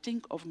 When I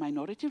think of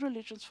minority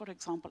religions, for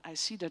example, I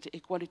see that the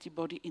equality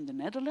body in the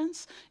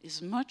Netherlands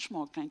is much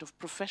more kind of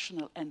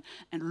professional and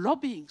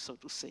lobbying, so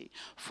to say,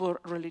 for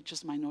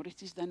religious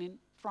minorities than in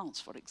France,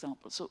 for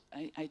example. So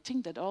I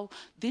think that all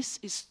this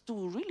is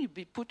to really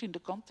be put in the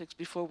context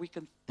before we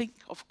can think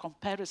of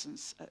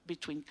comparisons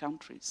between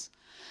countries.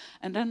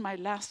 And then my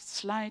last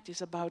slide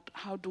is about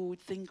how do we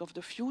think of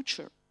the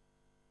future.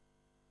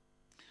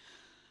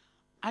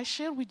 I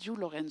share with you,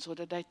 Lorenzo,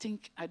 that I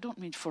think, I don't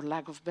mean for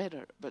lack of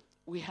better, but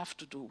we have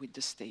to do with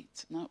the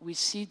state. No? We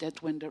see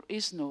that when there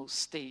is no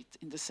state,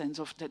 in the sense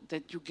of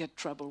that you get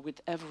trouble with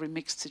every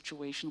mixed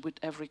situation, with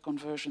every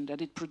conversion,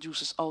 that it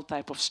produces all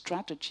type of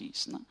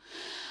strategies.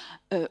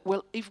 No?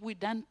 Well, if we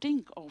then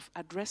think of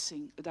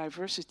addressing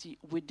diversity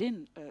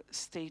within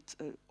state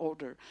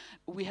order,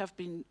 we have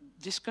been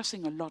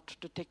discussing a lot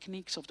the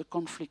techniques of the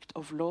conflict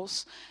of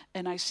laws,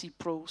 and I see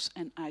pros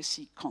and I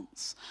see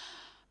cons.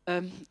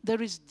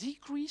 There is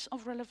decrease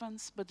of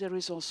relevance, but there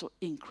is also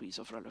increase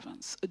of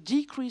relevance. A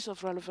decrease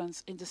of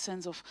relevance in the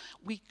sense of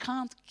we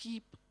can't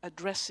keep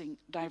addressing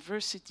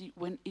diversity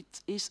when it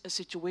is a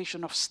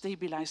situation of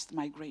stabilized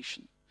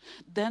migration.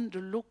 Then the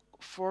look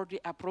for the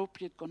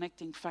appropriate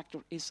connecting factor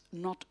is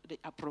not the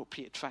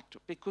appropriate factor,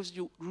 because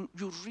you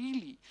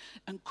really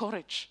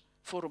encourage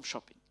forum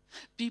shopping.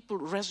 People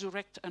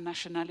resurrect a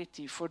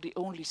nationality for the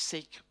only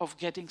sake of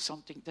getting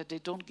something that they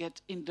don't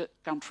get in the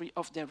country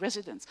of their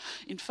residence.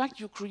 In fact,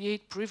 you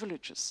create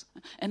privileges,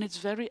 and it's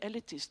very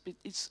elitist. But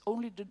it's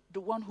only the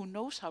one who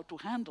knows how to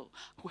handle,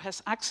 who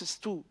has access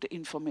to the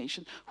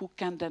information, who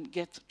can then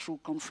get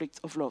through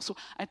conflict of law. So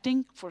I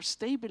think for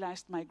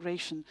stabilized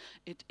migration,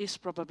 it is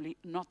probably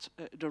not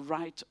the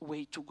right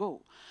way to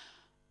go.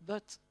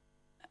 But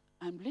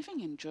I'm living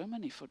in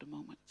Germany for the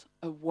moment.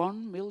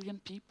 1 million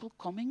people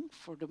coming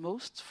for the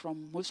most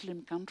from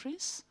Muslim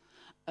countries.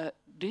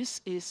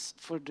 This is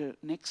for the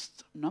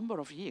next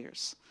number of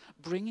years,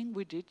 bringing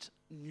with it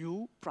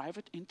new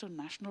private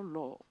international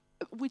law,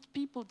 with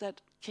people that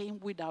came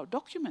without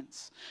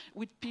documents,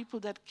 with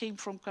people that came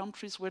from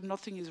countries where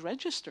nothing is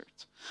registered,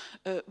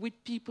 with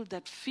people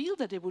that feel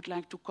that they would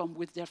like to come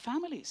with their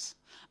families.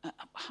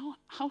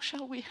 How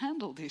shall we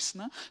handle this?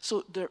 No?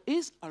 So there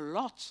is a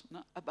lot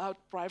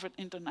about private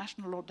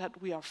international law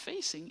that we are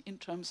facing in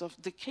terms of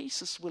the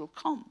cases will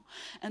come.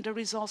 And there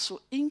is also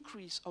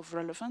increase of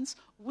relevance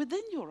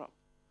within Europe.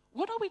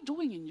 What are we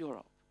doing in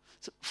Europe?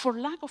 So for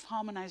lack of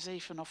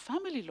harmonization of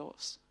family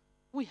laws,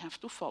 we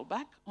have to fall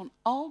back on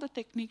all the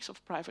techniques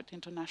of private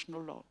international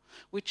law,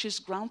 which is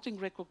granting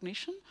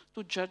recognition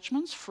to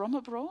judgments from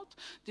abroad.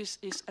 This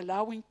is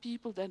allowing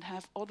people that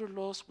have other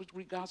laws with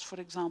regards, for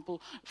example,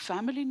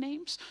 family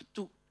names,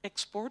 to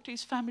export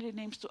these family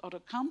names to other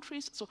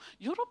countries. So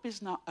Europe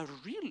is now a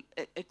real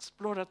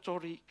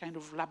exploratory kind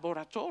of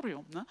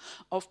laboratorium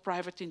of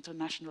private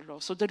international law.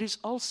 So there is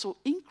also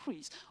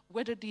increase.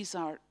 Whether these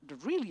are the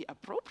really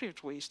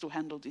appropriate ways to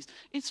handle this,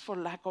 it's for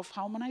lack of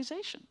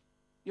harmonization.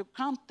 You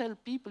can't tell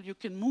people you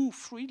can move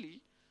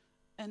freely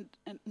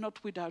and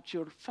not without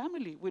your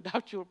family,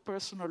 without your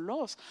personal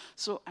laws.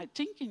 So I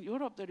think in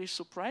Europe there is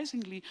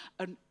surprisingly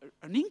an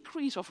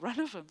increase of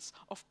relevance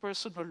of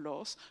personal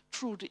laws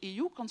through the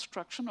EU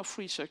construction of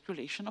free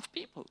circulation of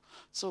people.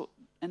 So,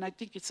 and I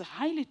think it's a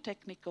highly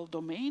technical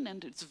domain,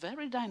 and it's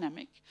very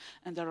dynamic,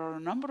 and there are a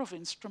number of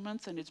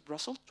instruments, and it's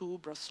Brussels 2,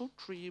 Brussels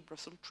 3,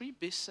 Brussels 3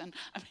 bis, and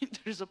I mean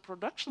there is a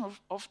production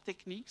of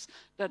techniques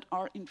that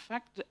are in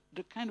fact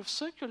the kind of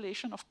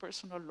circulation of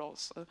personal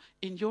laws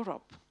in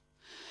Europe.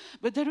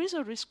 But there is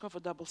a risk of a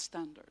double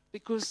standard,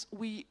 because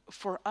we,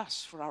 for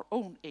us, for our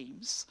own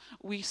aims,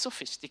 we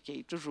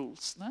sophisticate the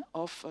rules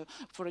of,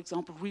 for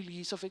example,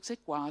 release of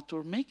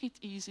exequatur, make it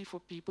easy for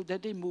people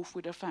that they move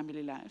with their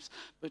family lives.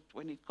 But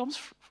when it comes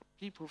from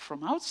people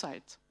from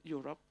outside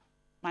Europe,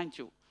 mind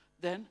you,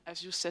 then,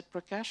 as you said,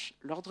 Prakash,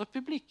 l'ordre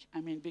public.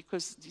 I mean,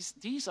 because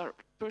these are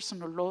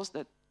personal laws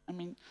that, I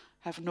mean,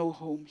 have no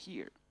home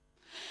here.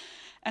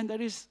 And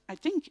there is, I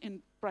think,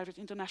 in private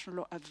international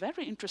law, a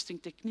very interesting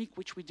technique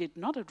which we did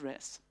not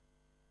address,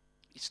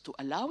 is to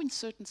allow in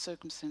certain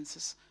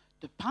circumstances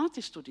the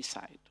parties to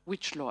decide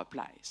which law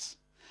applies.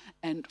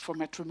 And for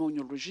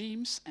matrimonial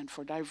regimes and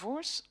for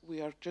divorce,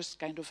 we are just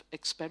kind of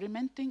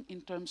experimenting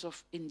in terms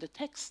of in the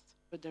text,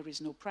 but there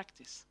is no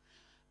practice.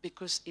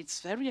 Because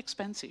it's very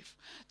expensive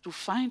to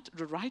find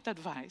the right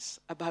advice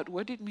about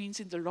what it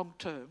means in the long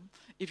term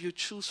if you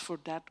choose for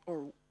that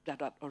or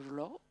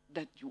law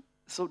that you.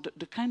 So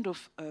the kind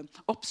of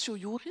optio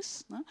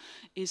juris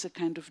is a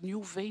kind of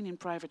new vein in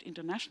private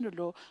international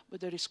law,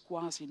 but there is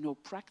quasi no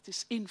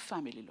practice in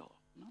family law.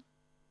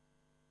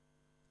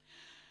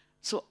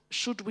 So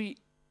should we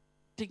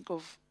think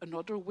of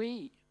another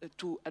way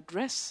to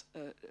address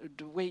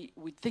the way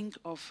we think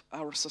of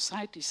our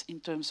societies in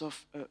terms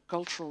of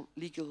cultural,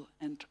 legal,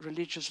 and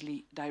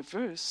religiously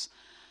diverse?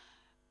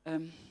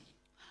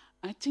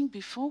 I think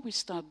before we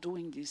start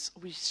doing this,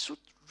 we should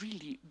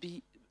really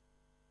be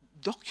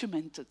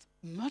documented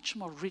much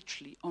more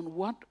richly on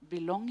what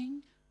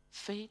belonging,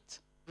 faith,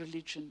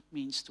 religion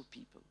means to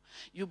people.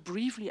 You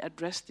briefly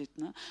addressed it,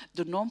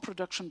 the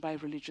non-production by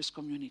religious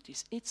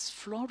communities. It's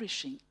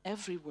flourishing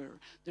everywhere.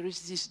 There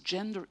is this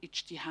gender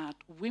ijtihad,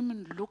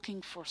 women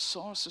looking for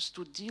sources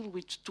to deal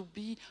with, to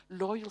be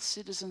loyal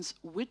citizens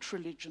with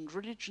religion.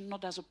 Religion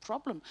not as a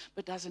problem,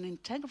 but as an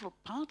integral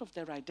part of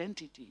their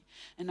identity.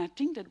 And I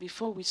think that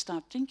before we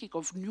start thinking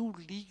of new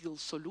legal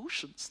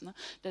solutions,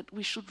 that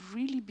we should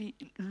really be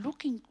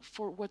looking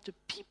for what the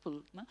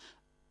people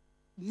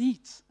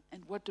need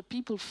and what the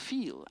people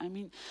feel. I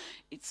mean,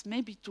 it's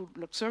maybe too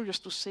luxurious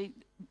to say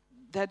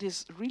that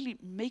is really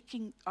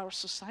making our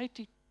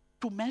society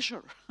to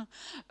measure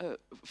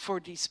for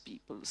these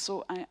people.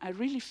 So I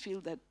really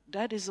feel that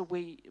that is a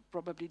way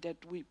probably that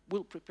we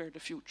will prepare the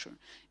future,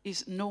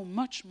 is know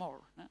much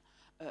more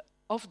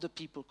of the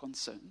people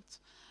concerned.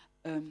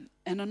 And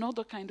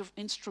another kind of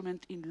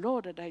instrument in law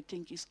that I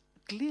think is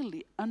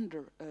clearly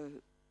under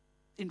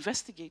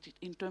investigated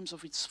in terms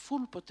of its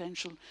full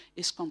potential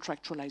is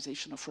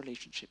contractualization of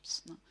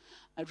relationships.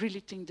 I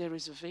really think there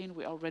is a vein,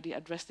 we already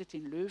addressed it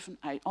in Leuven.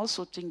 I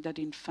also think that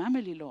in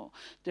family law,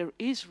 there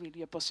is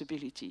really a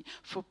possibility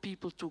for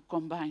people to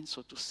combine,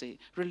 so to say,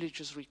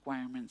 religious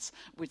requirements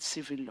with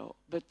civil law.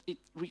 But it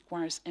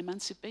requires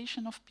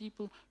emancipation of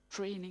people,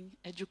 training,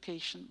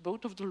 education,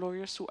 both of the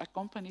lawyers who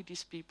accompany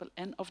these people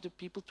and of the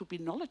people to be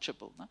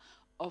knowledgeable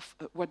of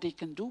what they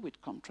can do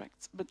with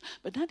contracts. But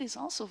that is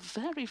also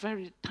very,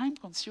 very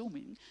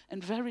time-consuming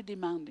and very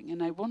demanding.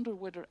 And I wonder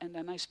whether, and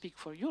then I speak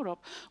for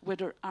Europe,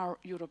 whether our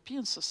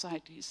European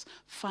societies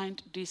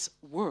find this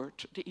word,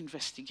 the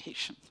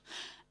investigation.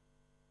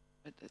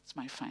 But that's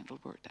my final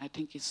word. I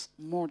think it's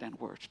more than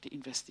word, the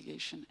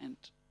investigation,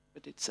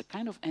 but it's a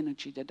kind of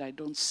energy that I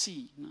don't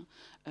see,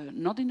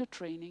 not in the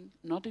training,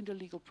 not in the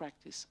legal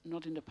practice,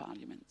 not in the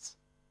parliaments.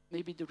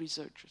 Maybe the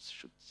researchers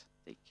should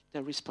take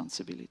their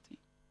responsibility.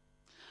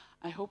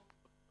 I hope,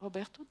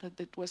 Roberto,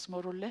 that was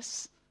more or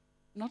less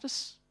not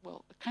as,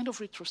 well, a kind of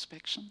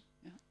retrospection.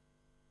 Yeah.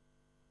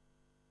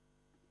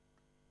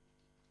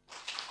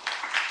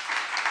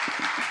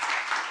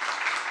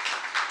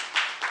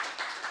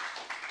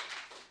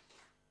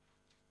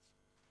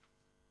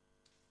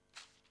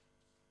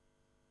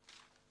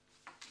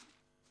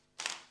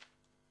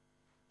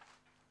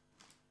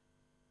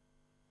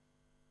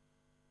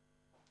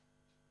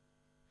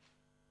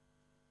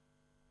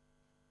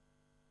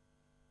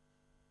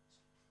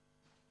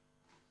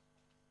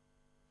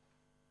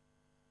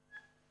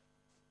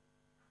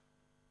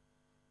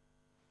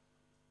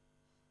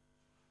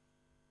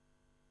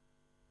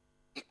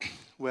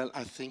 Well,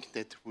 I think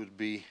that would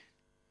be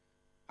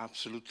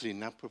absolutely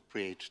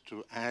inappropriate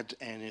to add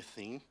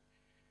anything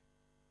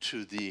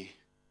to the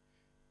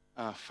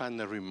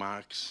final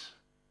remarks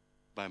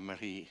by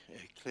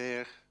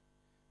Marie-Claire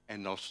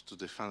and also to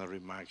the final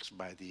remarks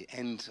by the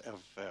end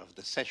of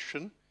the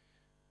session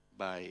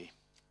by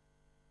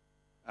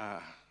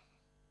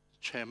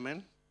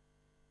chairman,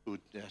 who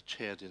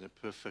chaired in a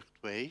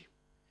perfect way.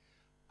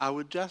 I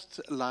would just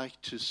like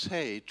to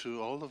say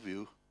to all of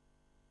you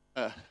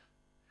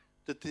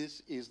that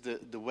this is the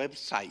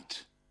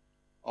website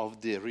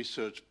of the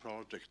research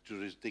project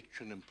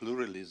Jurisdiction and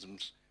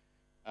Pluralisms,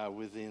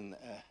 within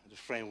the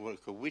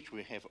framework of which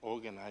we have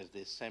organized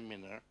this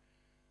seminar.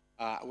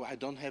 Well, I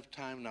don't have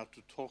time now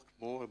to talk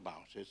more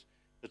about it,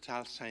 but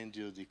I'll send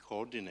you the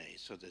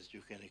coordinates so that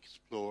you can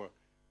explore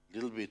a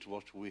little bit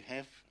what we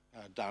have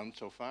done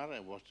so far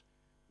and what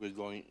we're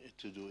going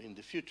to do in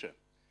the future.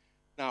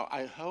 Now,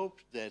 I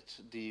hope that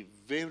the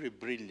very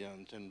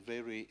brilliant and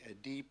very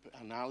deep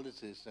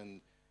analysis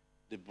and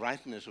the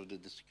brightness of the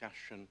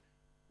discussion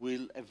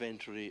will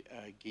eventually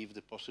give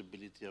the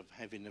possibility of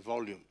having a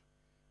volume.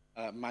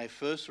 My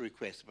first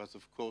request, but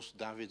of course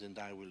David and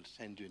I will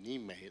send you an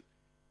email,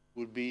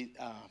 would be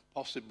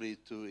possibly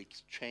to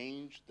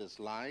exchange the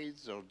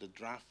slides or the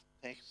draft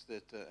text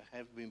that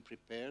have been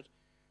prepared.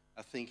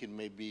 I think it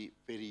may be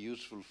very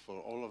useful for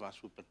all of us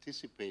who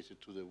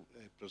participated to the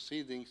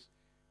proceedings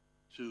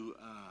to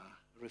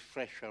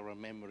refresh our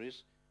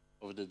memories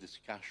of the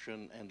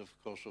discussion and, of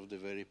course, of the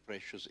very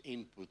precious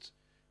inputs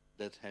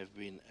that have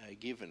been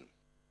given.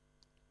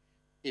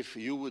 If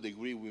you would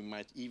agree, we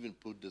might even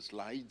put the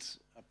slides,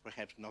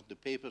 perhaps not the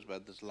papers,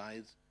 but the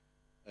slides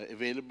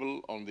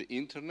available on the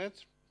internet,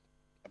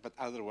 but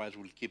otherwise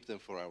we'll keep them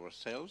for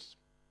ourselves.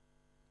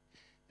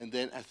 And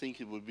then I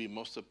think it would be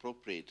most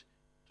appropriate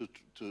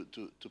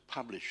to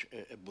publish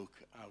a book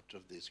out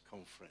of this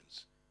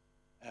conference.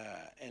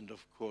 And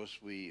of course,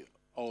 we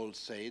all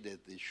say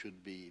that this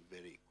should be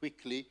very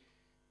quickly,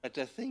 but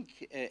I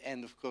think,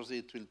 and of course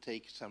it will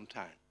take some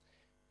time,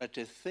 but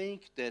I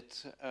think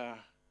that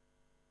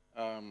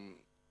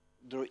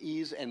there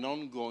is an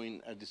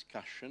ongoing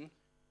discussion.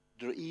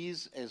 There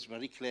is, as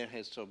Marie-Claire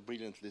has so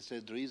brilliantly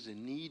said, there is a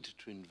need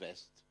to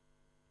invest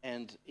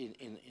and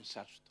in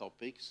such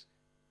topics,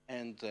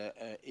 and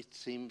it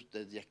seems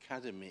that the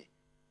Academy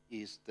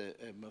is the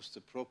most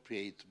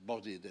appropriate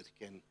body that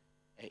can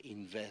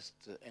invest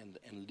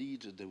and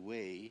lead the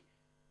way,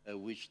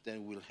 which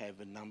then will have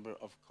a number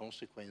of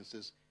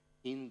consequences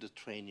in the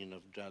training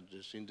of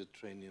judges, in the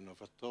training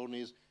of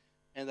attorneys,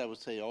 and I would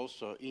say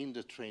also in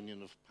the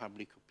training of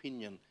public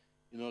opinion,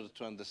 in order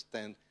to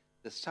understand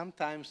that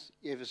sometimes,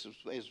 as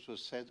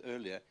was said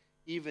earlier,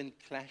 even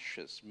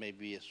clashes may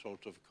be a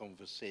sort of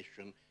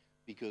conversation,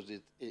 because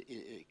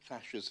it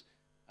clashes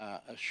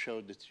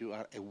show that you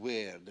are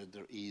aware that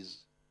there is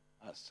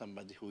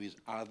somebody who is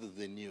other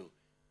than you,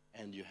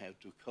 and you have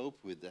to cope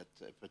with that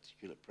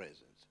particular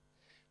presence.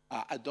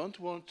 I don't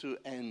want to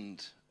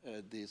end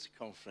this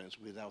conference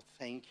without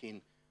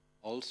thanking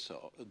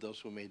also those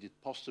who made it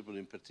possible,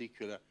 in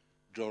particular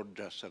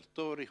Giorgia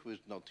Sartori, who is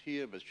not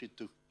here, but she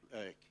took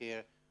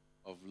care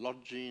of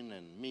lodging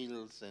and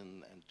meals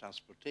and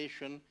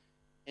transportation,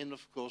 and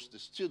of course the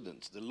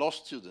students, the law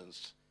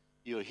students.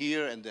 You're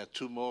here and there are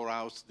two more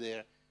out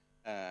there.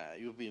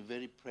 You've been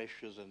very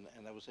precious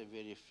and I would say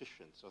very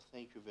efficient, so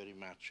thank you very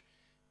much,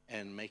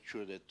 and make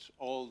sure that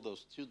all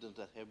those students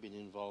that have been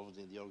involved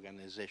in the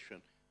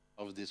organization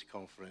of this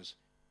conference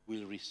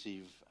will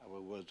receive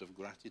our words of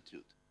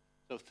gratitude.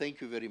 So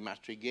thank you very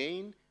much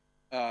again.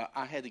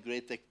 I had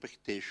great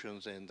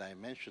expectations, and I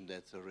mentioned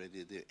that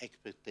already. The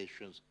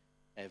expectations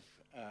have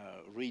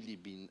really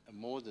been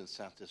more than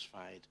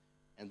satisfied,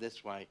 and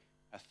that's why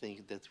I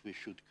think that we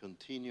should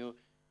continue.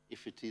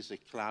 If it is a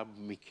club,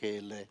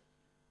 Michele,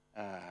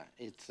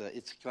 it's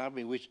a club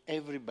in which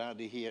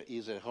everybody here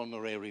is an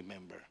honorary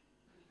member.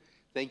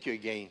 Thank you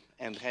again,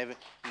 and have a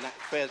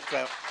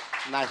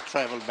nice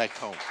travel back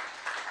home.